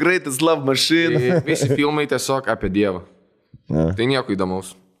 you the greatest love machine. Visi filmai tiesiog apie Dievą. Tai nieko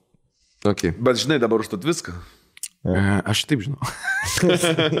įdomaus. Okay. Bet žinai dabar užtat viską. Aš taip žinau.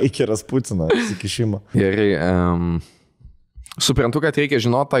 Iki Rasputino įsikišimo. Gerai. Suprantu, kad reikia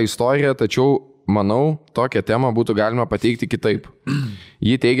žinoti tą istoriją, tačiau manau, tokią temą būtų galima pateikti kitaip.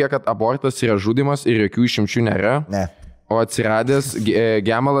 Ji teigia, kad abortas yra žudimas ir jokių išimčių nėra. Ne. O atsiradęs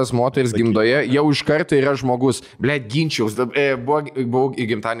gemalas moters gimdoje jau iš karto yra žmogus. Blet, ginčiaus. Buvau į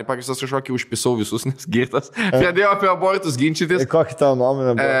gimtadienį pakviestas kažkokį, užpisau visus, nes girtas. Pradėjau apie abortus ginčytis. Kokį tavo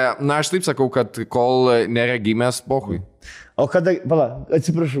nuomonę buvo? Na, aš taip sakau, kad kol nėra gimęs, pohui. O kada,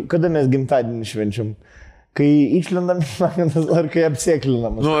 atsiprašau, kada mes gimtadienį švenčiam? Kai išlendam iš makinas ar kai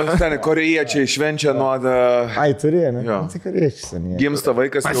apsėklinam? Nu, ten korėjiečiai švenčia nuo... Ai, turėjo, ne? Jo. Tai korėjiečiai seniai. Gimsta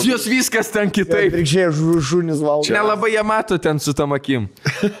vaikas... Pas jūs viskas ten kitaip. Rikščiai žunis valgo. Nelabai jie mato ten su tam akim.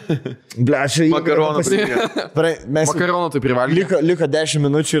 Blešai. Makaronų Makaronų tai privalgė. Liko 10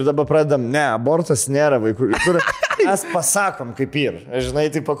 minučių ir dabar pradedam. Ne, abortas nėra vaikų. Mes pasakom kaip ir. Žinai,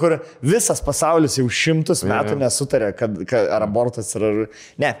 taip, kur visas pasaulis jau 100 metų nesutarė, kad ar abortas yra...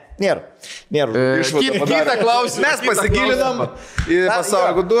 Ne, nėra. Kitą klausimą. Mes pasigilinam į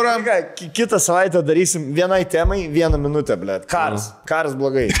pasaulio kultūrą. Kitą savaitę darysim vienai temai 1 minutę, blėt. Karas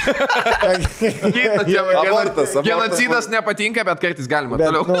blogai. Abortas. Genocidas nepatinka, bet kartais galima.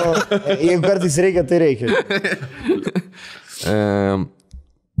 Jeigu kartais reikia, tai reikia.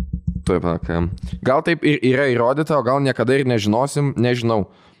 Gal taip ir yra įrodyta, o gal niekada ir nežinosim, nežinau.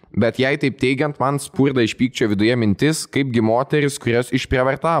 Bet jei taip teigiant, man spurda iš pykčio viduje mintis, kaipgi moteris, kurias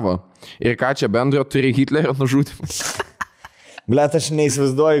išprievartavo. Ir ką čia bendro turi Hitlerio nužudymas. Blet, aš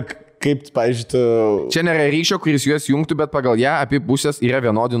neįsivaizduoju, kaip, pavyzdžiui, Čia nėra ryšio, kuris juos jungtų, bet pagal ją abi pusės yra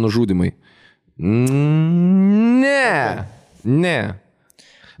vienodi nužudymai. Ne.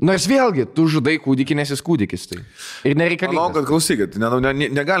 Nors vėlgi, tu žudai kūdikį, nes jis kūdikis. Tai. Ir nereikalingas. Manau, kad klausykit,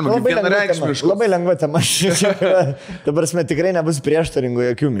 negalima kaip vienareikšmiškai. Labai lengva tema. Dabar mes tikrai nebus prieštaringų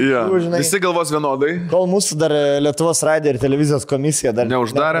jokių. Ja. Visi galvos vienodai. Kol mūsų dar Lietuvos radijo ir televizijos komisija dar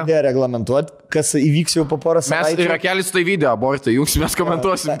neuždarė reglamentuoti, kas įvyks jau po porą savaičių. Mes yra kelis tai video abortai, jungsimės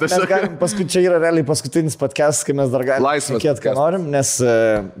komentuosim. Paskui čia yra realiai paskutinis podcast, kai mes dar galime sakyti, ką norim, nes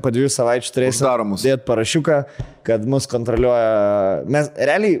po 2 savaičių turėsim dėti parašiuką, kad mus kontroliuoja. Mes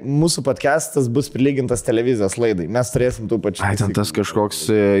realiai mūsų podcastas bus prilygintas televizijos laidai. Mes turėsim tų pačių. Ai, ten tas kažkoks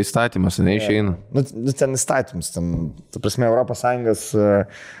įstatymas, neišeina. Nu, ten įstatymus, ten, ta prasme, ES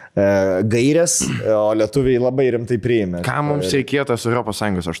gairės, o lietuviai labai rimtai priėmė. Ką mums reikėjo tas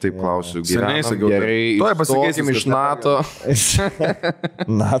ES, aš taip klausiu. Seniai sakiau, gerai, pasikeisim iš NATO.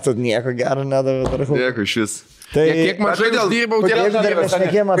 NATO nieko gero nedavė. Dėkui, šis. Tai kiek mažai dirbau, kai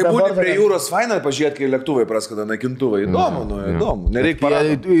būni prie jūros fainai pažiūrėti, kai lėktuvai praskada naikintuvai. Įdomu, įdomu. Nereikia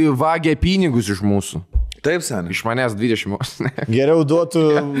parado. Vagė pinigus iš mūsų. Taip, seniai. Iš manęs 20. Geriau duotų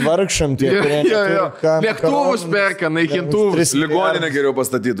vargšam tie, kurie... Lėktuvus perka, naikintuvus. Ligoninę geriau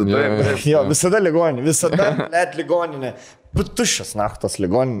pastatytų. Jo, visada ligoninė, visada net ligoninė. Tuščias naktos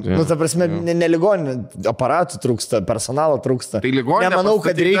ligoninė. Nu, ta prasme, ne ligoninė, aparatų trūksta, personalo trūksta. Tai ligoninė. Nemanau,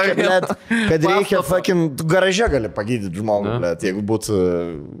 kad reikia garaže gali pagydyti žmogų, jeigu būtų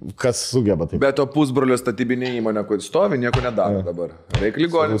kas sugeba. Taip. Bet to pusbrolio statybinė įmonė, kur stovi, nieko nedaro dabar. Reikia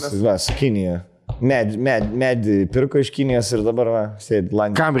ligoninės. Su Kinija. Medį pirko iš Kinijos ir dabar sėdi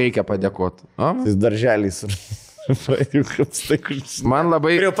Lankė. Kam reikia padėkoti? Tai darželiais. Man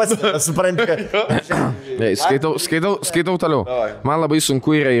labai... Jau pats supranti, kad... Skaitau toliau. Man labai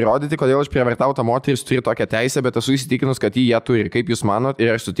sunku yra įrodyti, kodėl aš prievartauta moteris turi tokią teisę, bet esu įsitikinus, kad jį ją turi. Kaip jūs manot ir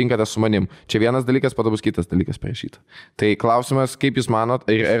ar sutinkate su manim? Čia vienas dalykas, po to bus kitas dalykas parašyta. Tai klausimas, kaip jūs manot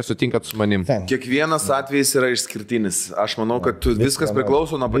ir ar sutinkat su manim? Kiekvienas atvejis yra išskirtinis. Aš manau, kad viskas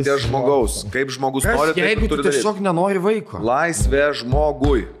priklauso nuo paties žmogaus. Kaip žmogus nori, taip turi daryti. Tiesiog nenori vaiko. Laisvė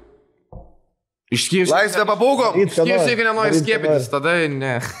žmogui. Išskirsiu. Laisvė papūgom. Išskirsiu, jeigu nenori skiepytis, tada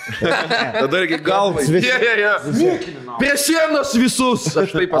ne. Tada reikia galvai. Prie sienos visus.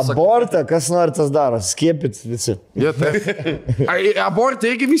 Aš taip pasakau. Abortą, kas nori tas daro, skiepytis visi. Abortą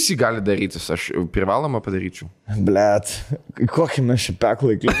irgi visi gali darytis, aš privalomą padaryčiau. Blet, kokį mes šį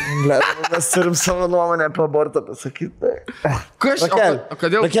peklaikį. Blet, mes turim savo nuomonę apie abortą pasakyti.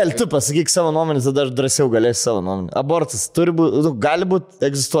 Rakel, tu pasakyk savo nuomonę, tada aš drąsiau galėsiu savo nuomonę. Abortas turi būti, gali būti,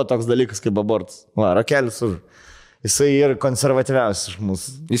 egzistuoja toks dalykas kaip abortas. Va, Rakelis už. Jisai ir konservatyviausias iš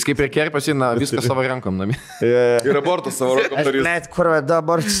mūsų. Jis kaip ir kerpas, viską savo rankom namie. Ir abortas savo rankom darys. Blet, kur veda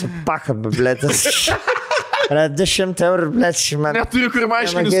abortas pakabė, bletas. 10 eurų, blet, šimen. Neturiu kur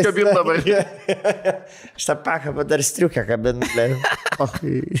maškinis kabin dabar. Šitą pakabę dar striukę kabin, blet.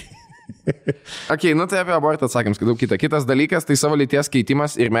 Ok, nu tai apie abortą atsakėm, skaitau kitą. Kitas dalykas, tai savo lyties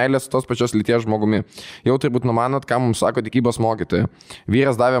keitimas ir meilė su tos pačios lyties žmogumi. Jau turbūt numanot, ką mums sako tikybos mokytoja.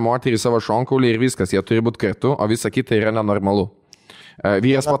 Vyras davė moterį savo šonkaulį ir viskas, jie turi būti kartu, o visa kita yra nenormalu.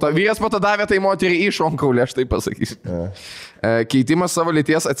 Vyras po to davė tai moterį į šonkaulį, aš taip pasakysiu. Keitimas savo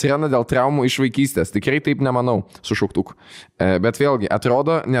lyties atsiranda dėl traumų iš vaikystės. Tikrai taip nemanau, su šauktuku. Bet vėlgi,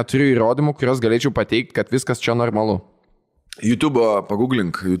 atrodo, neturiu įrodymų, kurios galėčiau pateikti, kad viskas čia normalu. YouTube'o,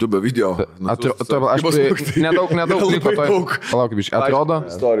 pagooglink, YouTube'o video. Aš nedaug liko to. Palauk, biškai.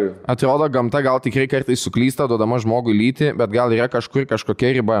 Atrodo, gamta gal tikrai kartais suklysta, duodama žmogui lyti, bet gal yra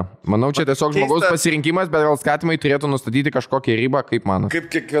kažkokia riba. Manau, čia tiesiog žmogaus pasirinkimas, bet gal skatymai turėtų nustatyti kažkokią ribą, kaip mano. Kaip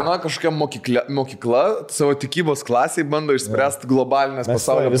kiekviena kažkokia mokykla savo tikybos klasiai bando išspręsti globalinės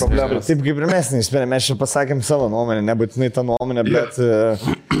pasaulio problemas. Taip kaip ir mes neišsprendėme, mes čia pasakėm savo nuomonę, nebūtinai tą nuomonę, bet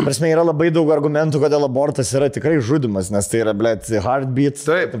prasme, yra labai daug argumentų, kodėl abortas yra tikrai žudimas, nes tai yra, blėt, heartbeat.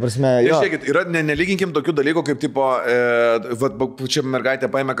 Taip, prasme, žiūrėkit, yra, nelyginkim tokių dalykų, kaip tipo, čia mergaitė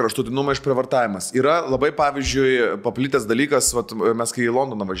paėmė kraštutinumą išprievartavimas. Yra labai, pavyzdžiui, paplitęs dalykas, mes kai į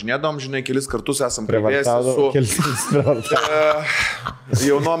Londoną važinėdom, žinai, kelis kartus esam kalbėję su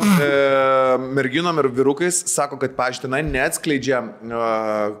jaunom merginom ir vyrukais, sako, kad, pažiūrėjau, neatskleidžia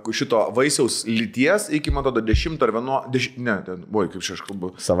šito vaisiaus lyties iki, man atrodo, 10 ar 11, ne, kaip čia aš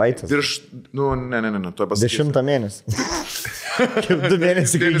kalbu. Savaitės. Virš, tuo pasakysiu. 10 mėnesį. Kaip 2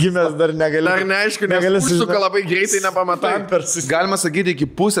 mėnesiai, kai gimęs dar negali. Dar neaišku, nes užsuka labai greitai nepamatai. Galima sakyti, iki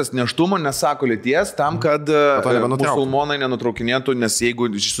pusės neštumo nesako lyties, tam, kad musulmonai nenutraukinėtų, nes jeigu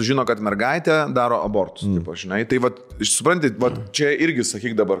sužino, kad mergaitė daro abortus, tipo, žinai, tai suprantate, čia irgi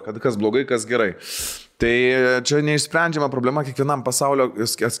sakyk dabar, kad kas blogai, kas gerai. Tai čia neišsprendžiama problema, kiekvienam pasaulio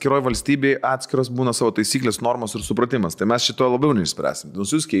atskiroj valstybėje atskiros būna savo taisyklės, normos ir supratimas. Tai mes šito labiau neišspręsim.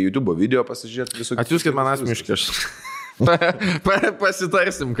 Nusiųskite YouTube video pasižiūrėti visokių. Atsiųskite man asmeniškai.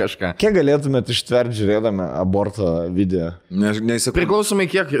 Pasitarsim kažką. Kiek galėtumėt ištverti žiūrėdami aborto video? Priklausomai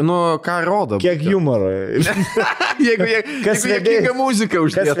kiek, ką rodo. Kiek humoro. Jeigu Inga muzika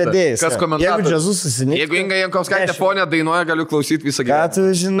uždėta. Kas vedėjas? Kas komentatorius? Jeigu Džezus susiniktų. Jeigu Inga Jankauskaitė fonė dainuoja, galiu klausyti visą Ką tu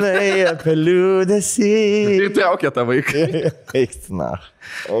žinai apie liūdesį? Ir traukia tą vaiką. Eiktina.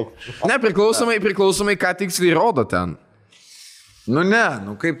 Ne, priklausomai, ką tiksliai rodo ten. Nu ne,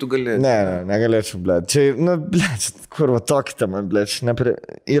 nu kaip tu gali? Ne, negalėčiau, blėt. Čia, kur va tokį temą, blėt.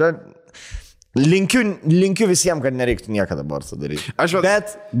 Yra... Linkiu visiems, kad nereiktų niekada aborto daryti.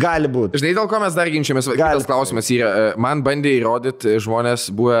 Bet gali būti. Žinai, dėl ko mes dar ginčiamės? Kitas klausimas yra, man bandė įrodyti žmonės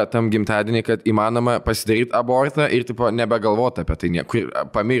buvę tam gimtadienį, kad įmanoma pasidaryti abortą ir tipo, nebegalvoti apie tai,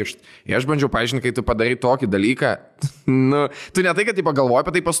 pamiršti. Ir aš bandžiau paaiškinti, kai tu padarai tokį dalyką, tu ne tai, kad pagalvoji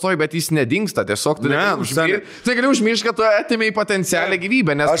apie tai pastoji, bet jis nedingsta. Tiesiog tu gali užmiršti, kad tu atimei potencialią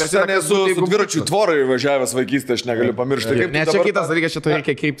gyvybę. Aš ten esu su dviračių tvorai važiavęs vaikystę, aš negaliu pamiršti. Ne, čia kitas dalykas, čia to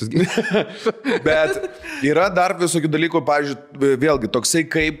reikia kreiptis. Bet yra dar visokių dalykų, pavyzdžiui, vėlgi, toksai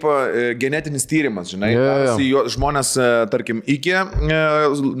kaip genetinis tyrimas, žinai, žmonės, tarkim, iki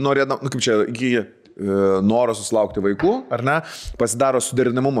noro susilaukti vaikų, ar ne, pasidaro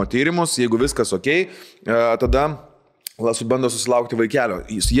suderinamumo tyrimus, jeigu viskas ok, tada bando susilaukti vaikelio.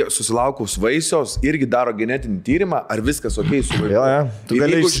 Jie susilaukus vaisios irgi daro genetinį tyrimą, ar viskas ok su vaiku. Tu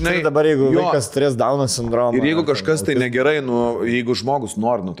gali išsitirti dabar, jeigu vaikas turės Downo sindromą. Ir jeigu kažkas tai negerai, jeigu žmogus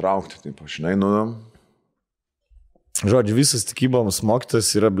nori nutraukti, taip, žinai, Žodžiu, visas tikybams mokytas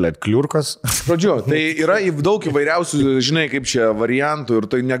yra, blėt, kliurkos. Žodžiu, tai yra daug įvairiausių, žinai, kaip čia variantų ir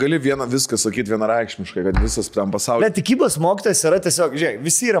tai negali viską sakyti vienareikšmiškai, kad visas tam pasaulyje. Bet tikybos mokytas yra tiesiog, žiūrėk,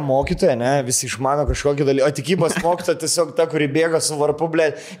 visi yra mokytojai, ne, visi išmano kažkokį dalyką, o tikybos mokytoja tiesiog ta, kuri bėga su varpu,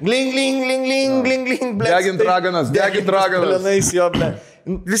 blėt, gling, blėt. Degint raganas.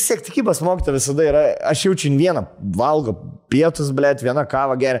 Vis tiek tikybos mokytoja visada yra, aš jaučiu vieną valgo pietus, blėt, vieną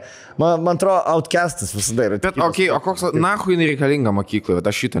kavą geria. Man atrodo, outcastas visada yra. Bet, o koks, nahui nereikalinga mokykloje, bet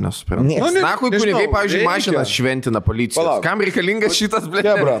aš šitą nesuprantu. Nahui kunigai, pavyzdžiui, mašinas šventina policijos. Kam reikalingas šitas, blėt?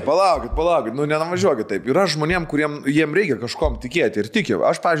 Hebra, palaukit, nenavažiuokit taip. Yra žmonėm, jiem reikia kažkom tikėti ir tikė.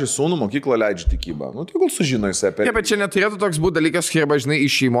 Aš, pavyzdžiui, sūnų mokyklą leidžiu tikybą. Tai gal sužino jis apie... Ne, bet čia neturėtų toks būti dalykas, kai arba, žinai,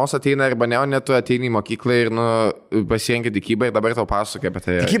 iš šeimos ateina arba ne, o net tu ateini į mokyklą ir pasirenki tikybą ir dabar tau pasakoja apie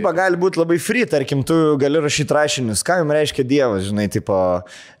tai. Tikyba gali būti labai free, tarkim, tu gali rašyti rašinius. Ką jums reiškia Dievas, žinai, tipo...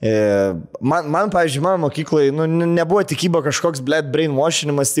 Man pavyzdžiui, mano mokyklai, nebuvo tikyba kažkoks, blėt,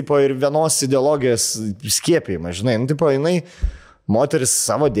 brainwashinimas, tipo, ir vienos ideologijos skiepijimas, žinai, tipo, jinai... Moteris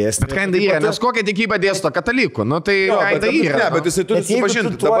savo dėstė. Bet ką jinai yra, nes kokią tikybą dėsto katalikų? Nu tai ką jinai yra? Ne, bet jisai turi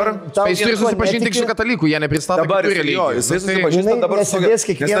susipažinti. Dabar jis turi susipažinti tik su katalikų, jie nepristato kitų religijų. Jisai susipažįsta dabar su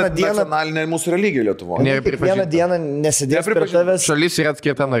kiekvieną dieną nacionalinė mūsų religija Lietuvoje. Kiekvieną dieną nesidės prie tavęs. Šalis yra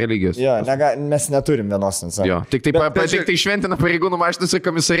atskirta nuo religijos. Jo, mes neturim vienos nacionalinės. Tik tai šventina pareigūnų mašinas ir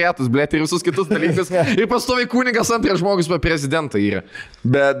komisariatus, blėt, ir visus kitus dalykus. Ir pastoviai kunigas antras žmogus po prezidentą yra.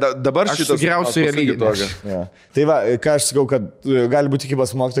 Bet dabar šitas geriausia religija. Tai va, ką aš sakau, kad gali būti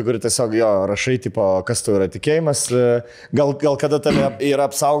tikybos mokytoja, kuri tiesiog rašai, tipo, kas tu yra tikėjimas, gal kada tave yra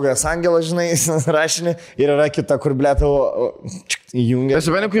apsaugojęs angelas, žinai, rašinį, ir yra kita, kur blėtavo įjungia.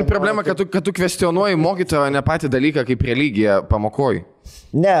 Aš suprantu, kur problema, kad tu kvestionuoji mokytoją, ne patį dalyką kaip religiją pamokoj.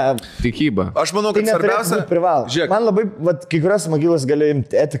 Ne. Tikyba. Aš manau, kad svarbiausia... Žiūrėk. Man labai, kai kurios mokyklos gali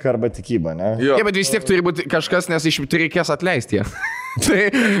imti etiką arba tikybą, ne? Jo, bet vis tiek turi būti kažkas, nes iš jų reikės atleisti ją. Tai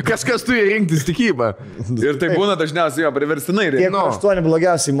kažkas turi rinktis tikybą. Ir tai būna dažniausiai jo priverstinai. Tiek 8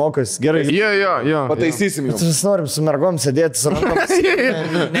 blogiausiai mokas. Gerai. Jo. Pataisysim jau. Mes norim su mergom sėdėti su rankomis.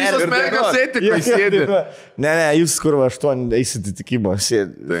 Visos mergos etikoj sėdi. Ne, jūs kur 8 eisite tikybą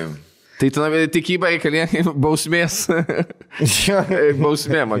sėdi. Tai tu tikybą reikalinga bausmės.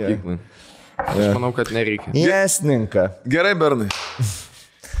 Bausmė mokyklai. Aš manau, kad nereikia. Jesninka. Gerai, Bernai.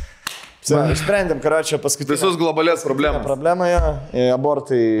 Išsprendėm, karočią, paskutinę. Visus globalės problemas. Problemoje,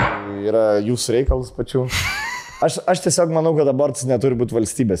 abortai yra jūsų reikalas pačių. Aš tiesiog manau, kad abortas neturi būti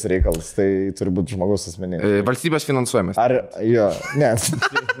valstybės reikalas, tai turi būti žmogaus asmeninis. Valstybės finansuojamas. Ar, jo, ne,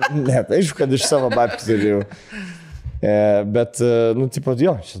 aišku, kad iš savo babkių žiūrėjau. Bet, tipo,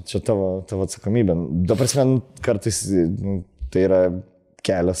 jo, čia tavo atsakomybė. Dabar kartais tai yra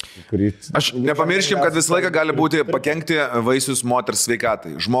kelias, kurį... Aš nepamirškim, kad visą laiką gali būti pakenkti vaisius moters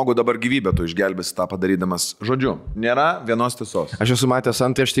sveikatai. Žmogų dabar gyvybę tu išgelbėsi tą padarydamas. Žodžiu, nėra vienos tiesos. Aš esu matęs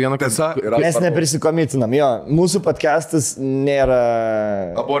antraštį vieną tiesą. Mes neprisikomytinam, jo. Mūsų podcastas nėra...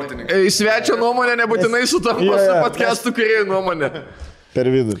 Abortininkai. Svečio nuomonė nebūtinai sutampa su podcastu kūrėjų nuomonė. Per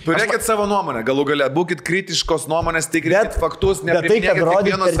vidurį. Turėkit savo nuomonę, galų gale, būkit kritiškos nuomonės, tikrinkit faktus, nepriminėkit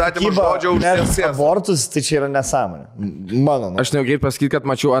kiekvieno svetimo žodžio užsienį. Abortus, tai čia yra nesąmonė. Mano. Aš negreit pasakyti, kad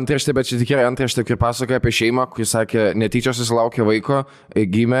mačiau antraštę, bet čia tikrai antraštė, kai pasakoja apie šeimą, kur sakė, netyčia susilaukė vaiko,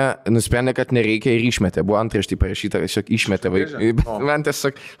 gimė, nusprendė, kad nereikia ir išmetė. Buvo antraštė parašyta, tiesiog išmetė vaiką. Man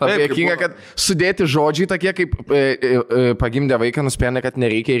tiesiog labai juokinga, kad sudėti žodžiai tokie, kaip pagimdė vaiką, nusprendė, kad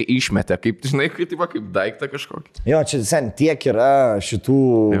nereikia ir išmetė. Kaip, žinai, kaip daiktą kažkokį. Jo, čia sen tiek yra šitų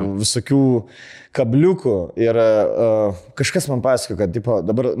visokių kabliukų ir kažkas man pasako, kad tipo,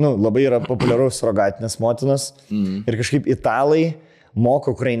 dabar labai yra populiarus surogatinės motinos ir kažkaip italai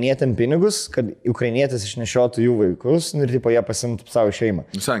moko ukrainietėm pinigus, kad ukrainietės išnešiotų jų vaikus ir tipo, jie pasimtų savo šeimą.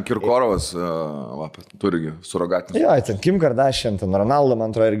 Sen, Kirkorovas turi surogatinės. Jo, ten Kim Kardashian, ten Ronaldo,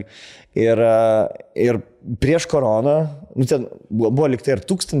 man atrodo, irgi. Ir prieš koroną, ten buvo liktai ir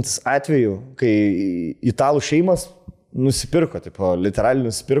 1000 atvejų, kai italų šeimas nusipirko, tipo, literaliai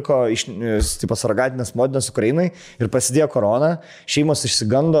nusipirko tipo, surogatinės motinos Ukrainai ir prasidėjo korona, šeimos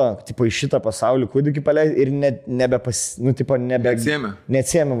išsigando, tipo, iš šitą pasaulį kūdikį paleidė ir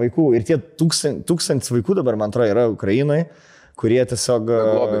neatsiėmė vaikų. Ir tie 1000 vaikų dabar, man atrodo, yra Ukrainai, kurie tiesiog,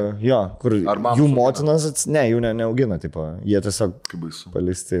 kur jų motinos, jų neaugina, tipo, jie tiesiog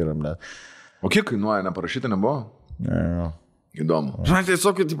palisti yra, ble. O kiek kainuoja, neparašyta nebuvo? Ne. Įdomu. Žinai,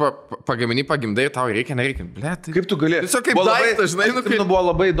 tiesiog, pagamini, pagimdai, tau reikia, nereikia. Blet, kaip tu gali? Tiesiog kaip daiktas, žinai, buvo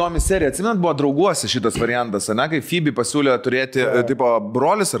labai įdomi serija. Atsimenat, buvo Drauguose šitas variantas, ne, kai Phoebe pasiūlė turėti, tipo,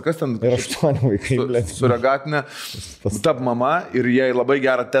 brolis ar kas ten. Ir 8 vaikai, blet. Suragatinė, tap mama ir jie labai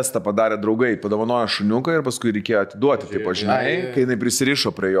gerą testą padarė draugai, padovanojo šuniuką ir paskui reikėjo atiduoti, tipo, žinai, kai jinai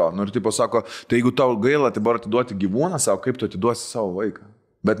prisirišo prie jo. Nu ir tipo sako, tai jeigu tau gaila, tai bar atiduoti gyvūną savo, kaip tu atiduosi savo vaiką.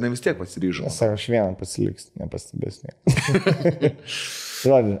 Bet ne vis tiek pasiryžo. Sako, aš vieną pasiliks, nepastebės.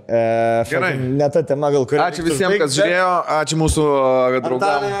 Gerai. Ne ta tema, gal kurią. Ačiū visiems, kas žiūrėjo, ačiū mūsų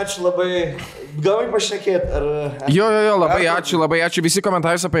draugams. Ačiū labai. Gavai pašnekėti, ar... Jo, labai ačiū. Visi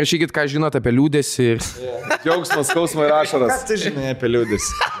komentaruose parašykit, ką žinote apie liūdėsį. Džiaugsmas, skausmą ir ašaras. Ką tu žinai apie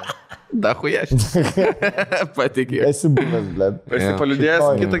liūdėsį? Dahuja. Patikėjau. Esi buvęs, blėt. Esi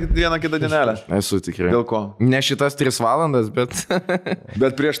paliudėjęs vieną kitą dienelę. Esu tikrai. Dėl ko? Ne šitas 3 valandas, bet...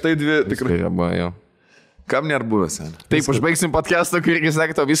 Bet prieš tai 2 tikrai. Buvo, jo. Kam nėra buvęs? Taip, užbaigsim podcastą, kur irgi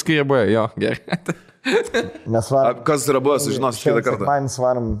sakė, to viską yra buvę. Jo, gerai. Mes varom... Kas yra buvęs, sužinos kitą kartą. Mes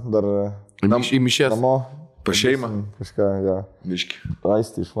varom dar... Į mišės. Namo. Pa šeimą. Kažką, jo. Miški.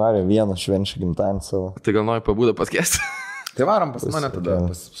 Aistį išvarė vieną švenčią gimtadienį savo. Tai gal nori pabūdą podcastą? Tai varom pas mane tada.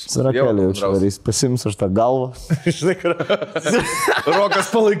 Sirakelį jaučiu, pasims aš tą galvą. Žinai, kur. Rokas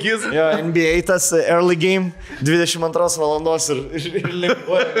palaikys. Jo, NBA tas early game, 22 valandos ir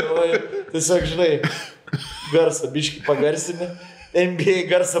limpuoja. Tiesiog, žinai, garsą biškį pagarsinį. NBA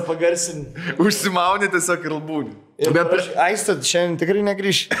garsą pagarsinį. Užsimauni tiesiog ir albūnį. Bet Aistat šiandien tikrai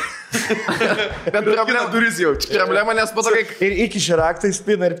negrįš. Bet problema duris jaučia. Problema, nes po to, kai... Ir iki šį raktą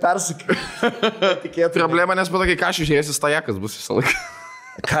įspina ir persakė. Problema, nes po to, kai kažkai žiūrėsi, stajakas bus visą laiką.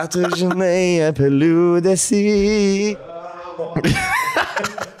 Ką tu žinai apie liūdėsį?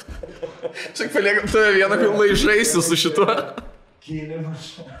 Šiek paliekam tave vieną, kai laižaisi su šituo.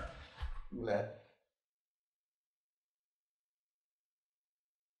 Kilimas. Ble.